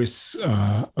with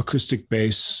acoustic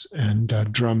bass and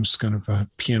drums, kind of a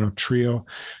piano trio.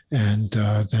 And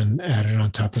then added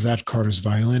on top of that, Carter's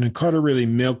violin. And Carter really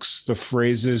milks the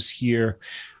phrases here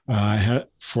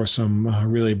for some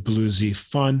really bluesy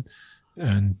fun.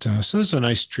 And so it's a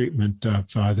nice treatment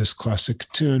of this classic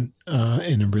tune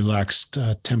in a relaxed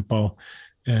tempo,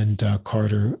 and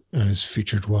Carter is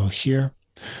featured well here.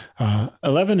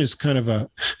 11 is kind of a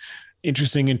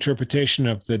interesting interpretation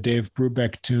of the Dave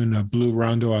Brubeck tune, Blue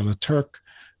Rondo a la Turk.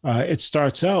 It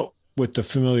starts out with the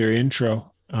familiar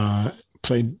intro,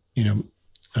 played,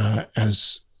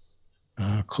 as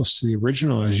close to the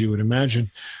original as you would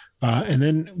imagine. And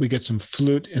then we get some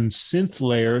flute and synth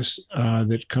layers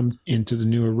that come into the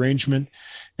new arrangement.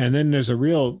 And then there's a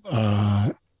real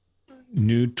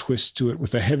new twist to it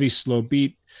with a heavy, slow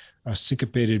beat, a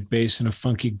syncopated bass, and a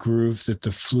funky groove that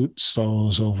the flute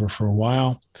stalls over for a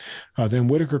while. Then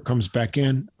Whitaker comes back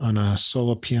in on a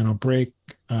solo piano break.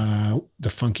 The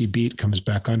funky beat comes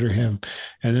back under him.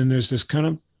 And then there's this kind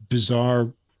of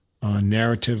bizarre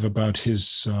narrative about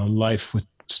his life, with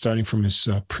starting from his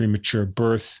premature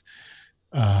birth,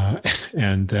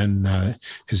 and then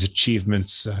his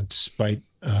achievements, despite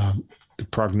the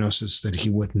prognosis that he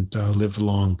wouldn't live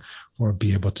long or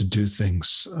be able to do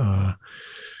things. A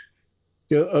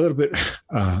little bit,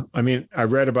 I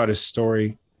read about his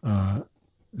story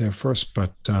there first,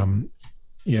 but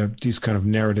these kind of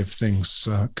narrative things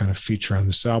kind of feature on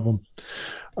this album.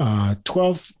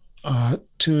 12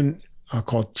 tune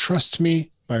called Trust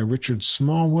Me by Richard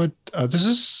Smallwood. This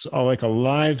is like a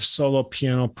live solo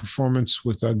piano performance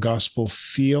with a gospel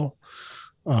feel,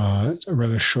 a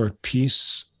rather short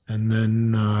piece. And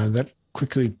then that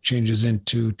quickly changes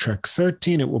into track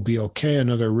 13, It Will Be Okay,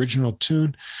 another original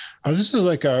tune. This is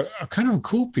like a kind of a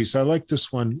cool piece. I like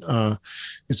this one.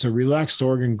 It's a relaxed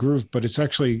organ groove, but it's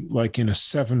actually like in a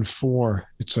 7/4.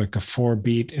 It's like a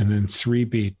 4-beat and then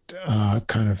 3-beat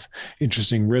kind of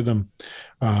interesting rhythm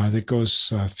that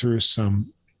goes through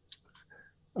some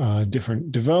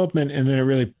different development, and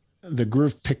then the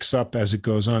groove picks up as it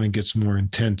goes on and gets more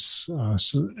intense.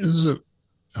 So this is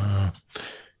a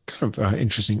kind of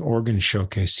interesting organ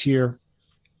showcase here.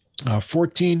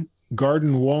 14,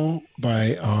 Garden Wall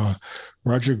by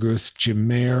Roger Guth, Jim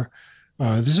Mayer.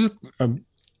 This is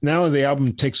now the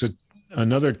album takes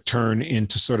another turn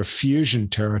into sort of fusion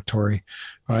territory.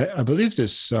 I believe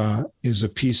this is a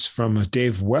piece from a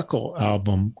Dave Weckl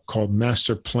album called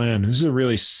Master Plan. This is a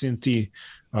really synthy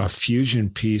fusion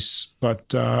piece,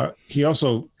 but he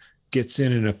also gets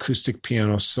in an acoustic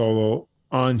piano solo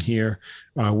on here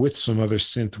with some other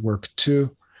synth work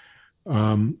too.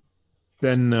 Then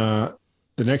the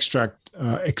next track,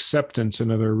 Acceptance,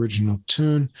 another original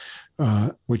tune,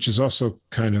 which is also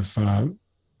kind of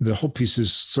the whole piece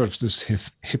is sort of this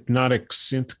hypnotic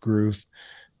synth groove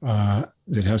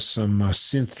that has some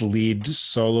synth lead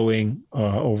soloing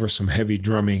over some heavy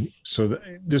drumming. So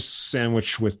this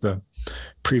sandwiched with the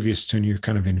previous tune, you're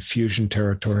kind of in fusion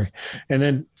territory. And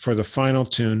then for the final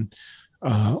tune,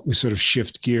 we sort of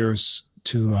shift gears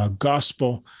to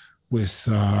gospel with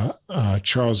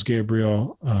Charles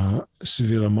Gabriel,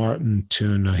 Sevilla Martin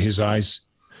tune, His Eyes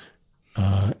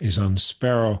is on the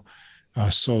Sparrow,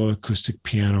 solo acoustic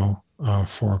piano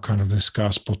for kind of this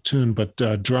gospel tune, but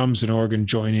drums and organ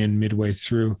join in midway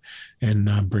through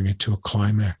and bring it to a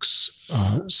climax.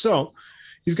 So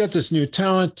you've got this new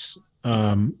talent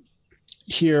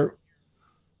here,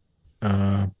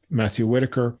 Matthew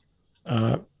Whitaker.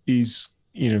 He's,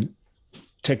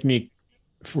 technique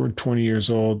for 20 years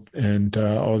old, and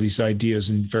all these ideas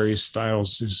in various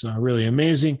styles is really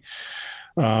amazing.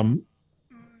 In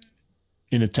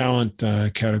a talent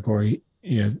category,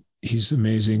 he's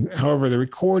amazing. However, the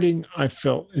recording, I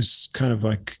felt, is kind of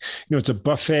like, it's a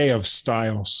buffet of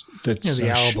styles. That's the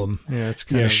album. It's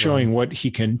kind of showing what he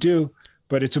can do,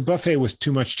 but it's a buffet with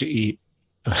too much to eat.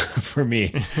 For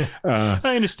me, I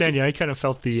understand. Yeah, I kind of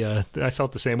felt I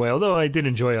felt the same way. Although I did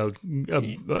enjoy I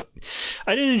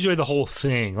didn't enjoy the whole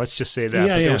thing. Let's just say that.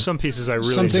 But there were some pieces I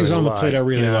really some things on the plate I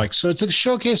really like. like. So it's a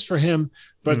showcase for him.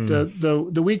 But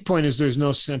the weak point is there's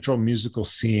no central musical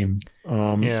theme.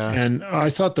 And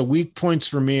I thought the weak points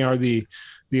for me are the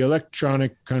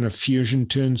electronic kind of fusion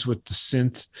tunes with the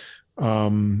synth.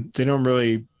 They don't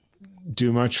really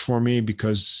do much for me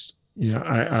because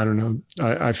I don't know.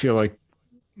 I feel like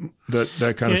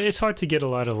that kind of, it's hard to get a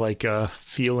lot of like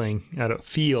feeling out of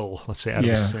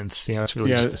synth. It's really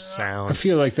just a sound. I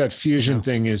feel like that fusion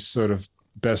thing is sort of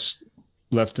best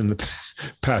left in the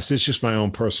past. It's just my own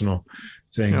personal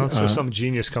thing. So some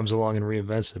genius comes along and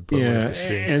reinvents it. But we'll have to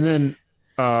see. And then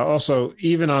also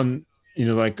even on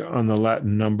like on the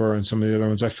Latin number and some of the other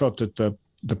ones, I felt that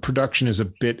the production is a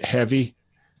bit heavy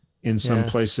in some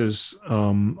places.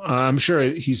 I'm sure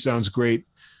he sounds great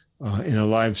in a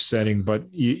live setting, but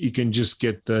you can just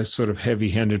get the sort of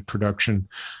heavy-handed production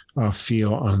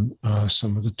feel on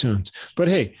some of the tunes. But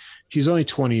hey, he's only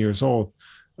 20 years old,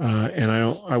 and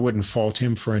I wouldn't fault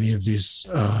him for any of these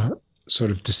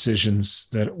sort of decisions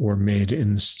that were made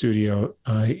in the studio.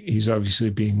 He's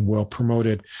obviously being well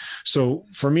promoted. So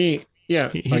for me,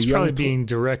 he's probably being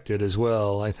directed as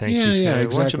well. I think.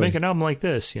 Exactly. Why don't you make an album like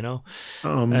this? And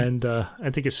I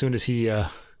think as soon as he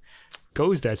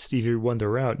goes that Stevie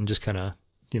Wonder route and just kind of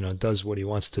does what he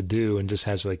wants to do and just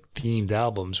has like themed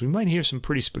albums, we might hear some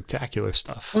pretty spectacular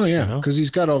stuff. Oh yeah, because he's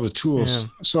got all the tools.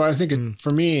 So I think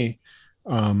for me,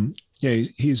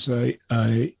 he's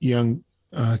a young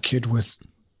kid with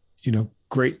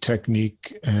great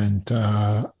technique and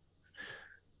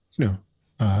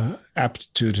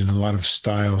aptitude in a lot of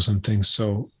styles and things.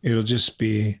 So it'll just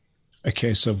be a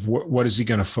case of what is he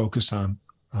going to focus on?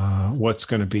 What's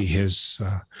going to be his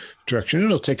direction?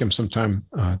 It'll take him some time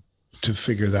to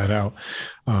figure that out.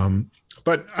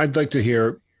 But I'd like to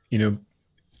hear,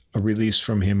 a release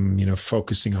from him,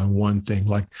 focusing on one thing.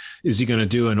 Like, is he going to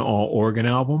do an all organ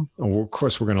album? Well, of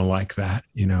course, we're going to like that.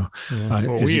 We're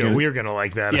going to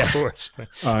like that, of course. But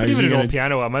even an all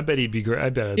piano album, I bet he'd be great. I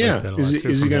bet I'd like that a lot too.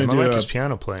 Is he going to do like his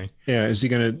piano playing? Yeah. Is he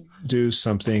going to do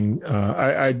something?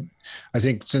 I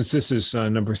think since this is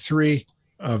number 3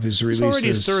 of his releases. It's already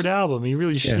his 3rd album. He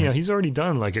really should, he's already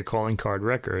done like a calling card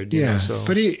record.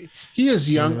 But he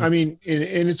is young. I mean,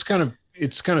 and it's kind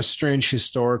of strange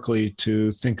historically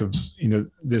to think of,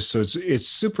 this. So it's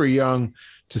super young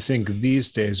to think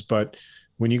these days, but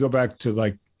when you go back to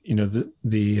like, the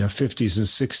 50s and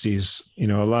 60s,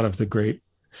 a lot of the great,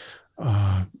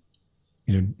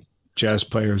 jazz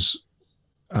players,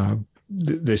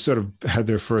 they sort of had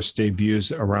their first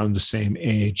debuts around the same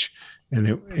age.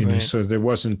 And so there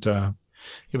wasn't. But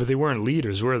they weren't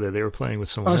leaders, were they? They were playing with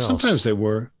someone else. Sometimes they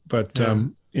were, but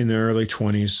in their early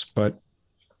 20s. But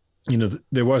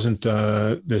there wasn't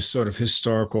this sort of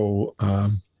historical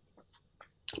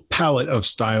palette of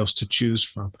styles to choose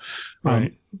from.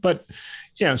 Right. But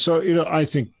so I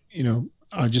think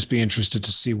I'll just be interested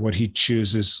to see what he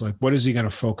chooses. Like, what is he going to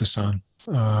focus on?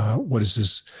 What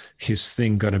is his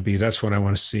thing going to be? That's what I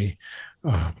want to see.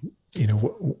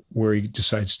 Where he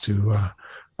decides to,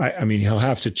 I mean, he'll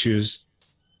have to choose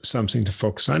something to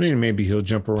focus on, and maybe he'll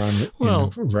jump around a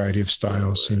variety of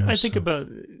styles. I think about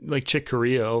like Chick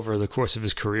Corea over the course of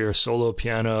his career, solo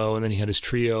piano, and then he had his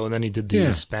trio, and then he did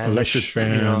the Spanish electric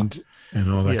band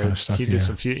and all that kind of stuff. He did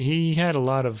some. He had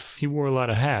he wore a lot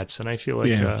of hats, and I feel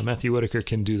like Matthew Whitaker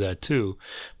can do that too.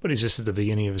 But he's just at the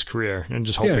beginning of his career, and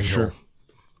just hoping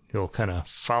he'll kind of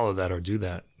follow that or do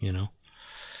that.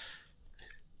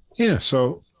 Yeah.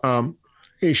 So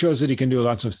he shows that he can do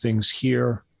lots of things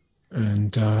here,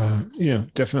 and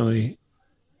definitely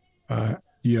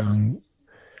young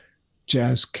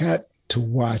jazz cat to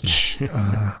watch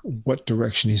what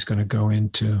direction he's going to go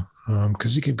into,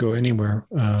 because he could go anywhere.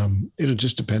 It'll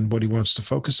just depend what he wants to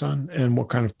focus on and what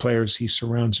kind of players he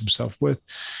surrounds himself with.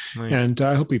 Right. And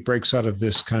I hope he breaks out of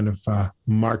this kind of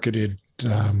marketed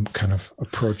kind of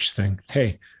approach thing.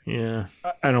 Hey, yeah,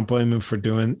 I don't blame him for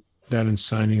doing that and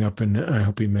signing up, and I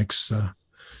hope he makes a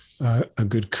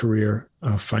good career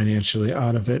financially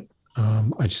out of it.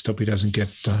 I just hope he doesn't get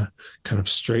kind of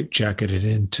straitjacketed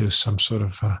into some sort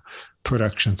of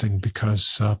production thing,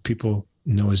 because people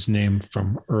know his name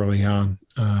from early on.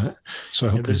 So I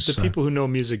hope the people who know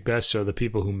music best are the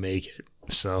people who make it.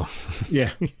 So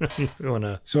yeah,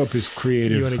 so I hope his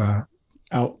creative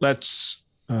outlets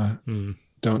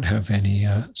don't have any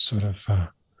sort of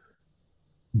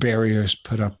barriers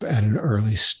put up at an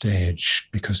early stage,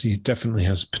 because he definitely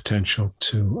has potential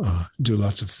to do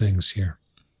lots of things here.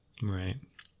 Right.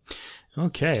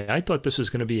 Okay. I thought this was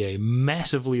going to be a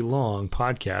massively long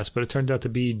podcast, but it turned out to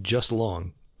be just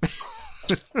long.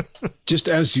 Just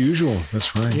as usual.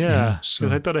 That's right. Yeah. So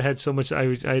I thought I had so much.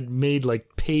 I had made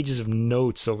like pages of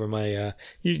notes over my.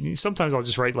 Sometimes I'll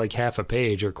just write like half a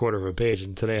page or a quarter of a page,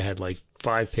 and today I had like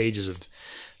 5 pages of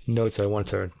notes. I wanted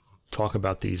to talk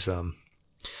about these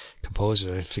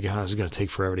composers. I figured this is going to take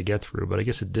forever to get through, but I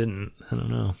guess it didn't. I don't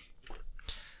know.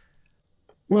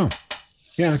 Well,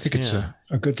 yeah, I think it's a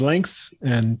good length,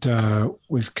 and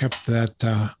we've kept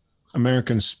that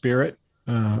American spirit,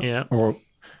 or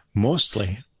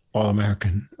mostly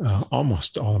all-American,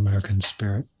 almost all-American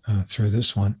spirit through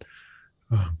this one.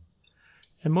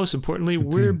 And most importantly,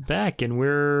 we're back, and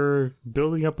we're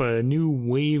building up a new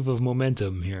wave of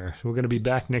momentum here. We're going to be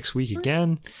back next week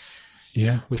again.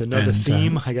 Yeah. With another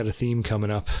theme. I got a theme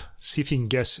coming up. See if you can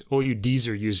guess. All you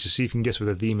Deezer users, see if you can guess what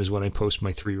the theme is when I post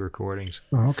my 3 recordings.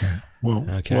 Oh, okay. Well,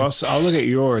 I'll look at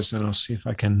yours and I'll see if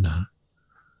I can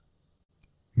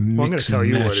I'm going to tell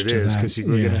you what it is, because you're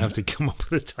going to have to come up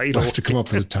with a title. I'll have to come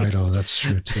up with a title. That's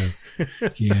true, too.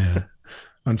 Yeah.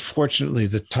 Unfortunately,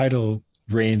 the title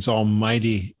reigns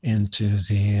almighty into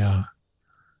the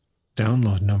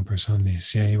download numbers on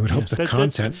these. Yeah, you would hope the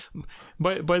content.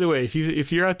 By the way,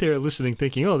 if you're out there listening,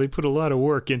 thinking, oh, they put a lot of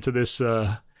work into this,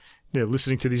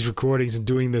 listening to these recordings and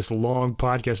doing this long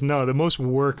podcast. No, the most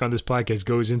work on this podcast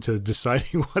goes into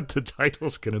deciding what the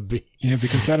title's going to be. Yeah,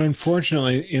 because that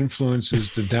unfortunately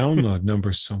influences the download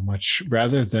numbers so much,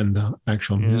 rather than the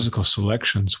actual musical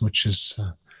selections, which is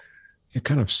it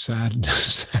kind of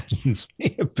saddens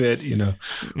me a bit,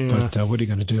 But what are you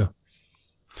going to do?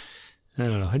 I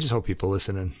don't know. I just hope people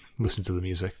listen to the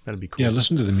music. That'd be cool. Yeah,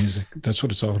 listen to the music. That's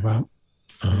what it's all about.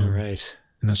 All right.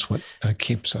 And that's what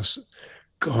keeps us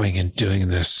going and doing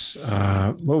this.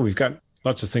 We've got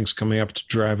lots of things coming up to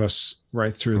drive us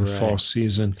right through the fall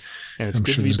season. And it's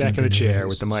good to be back in the chair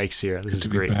with the mics here. This is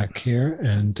great. Be back here.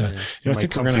 And I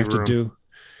think we're going to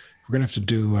have to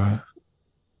do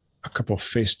a couple of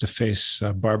face-to-face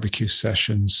barbecue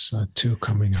sessions too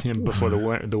coming up. Before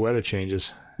the weather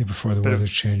changes. Yeah, before the weather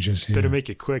changes. Yeah. Better make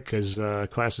it quick, because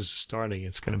classes are starting.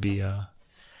 It's going to be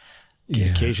the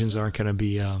occasions aren't going to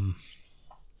be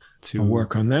I'll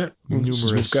work on that.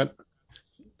 Numerous. We've got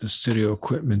the studio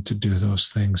equipment to do those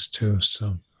things too.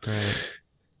 So,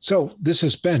 So this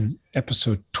has been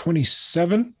episode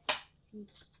 27,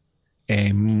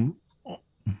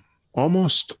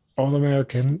 almost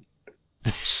all-American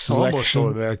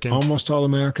selection, almost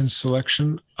all-American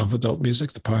selection of adult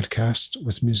music, the podcast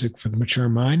with music for the mature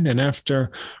mind. And after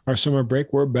our summer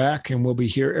break, we're back, and we'll be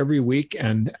here every week,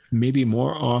 and maybe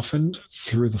more often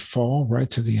through the fall, right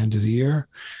to the end of the year.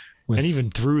 And even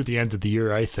through the end of the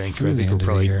year, I think we'll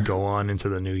probably go on into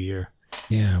the new year.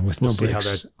 Yeah, with no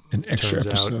breaks and extra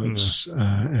episodes,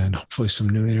 and hopefully some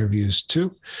new interviews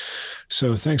too.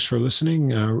 So thanks for listening.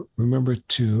 Remember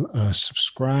to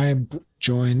subscribe,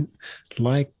 join,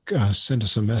 send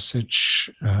us a message.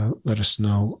 Let us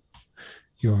know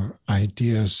your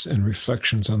ideas and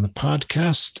reflections on the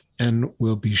podcast. And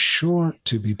we'll be sure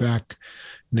to be back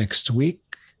next week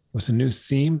with a new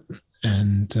theme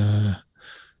and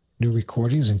new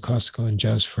recordings in classical and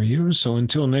jazz for you. So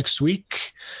until next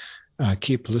week,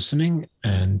 keep listening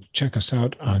and check us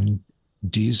out on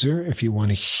Deezer if you want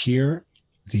to hear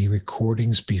the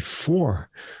recordings before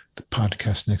the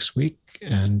podcast next week.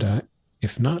 And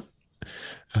if not,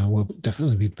 we'll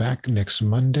definitely be back next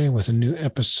Monday with a new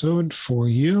episode for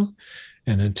you.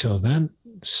 And until then,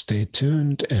 stay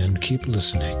tuned and keep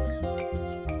listening.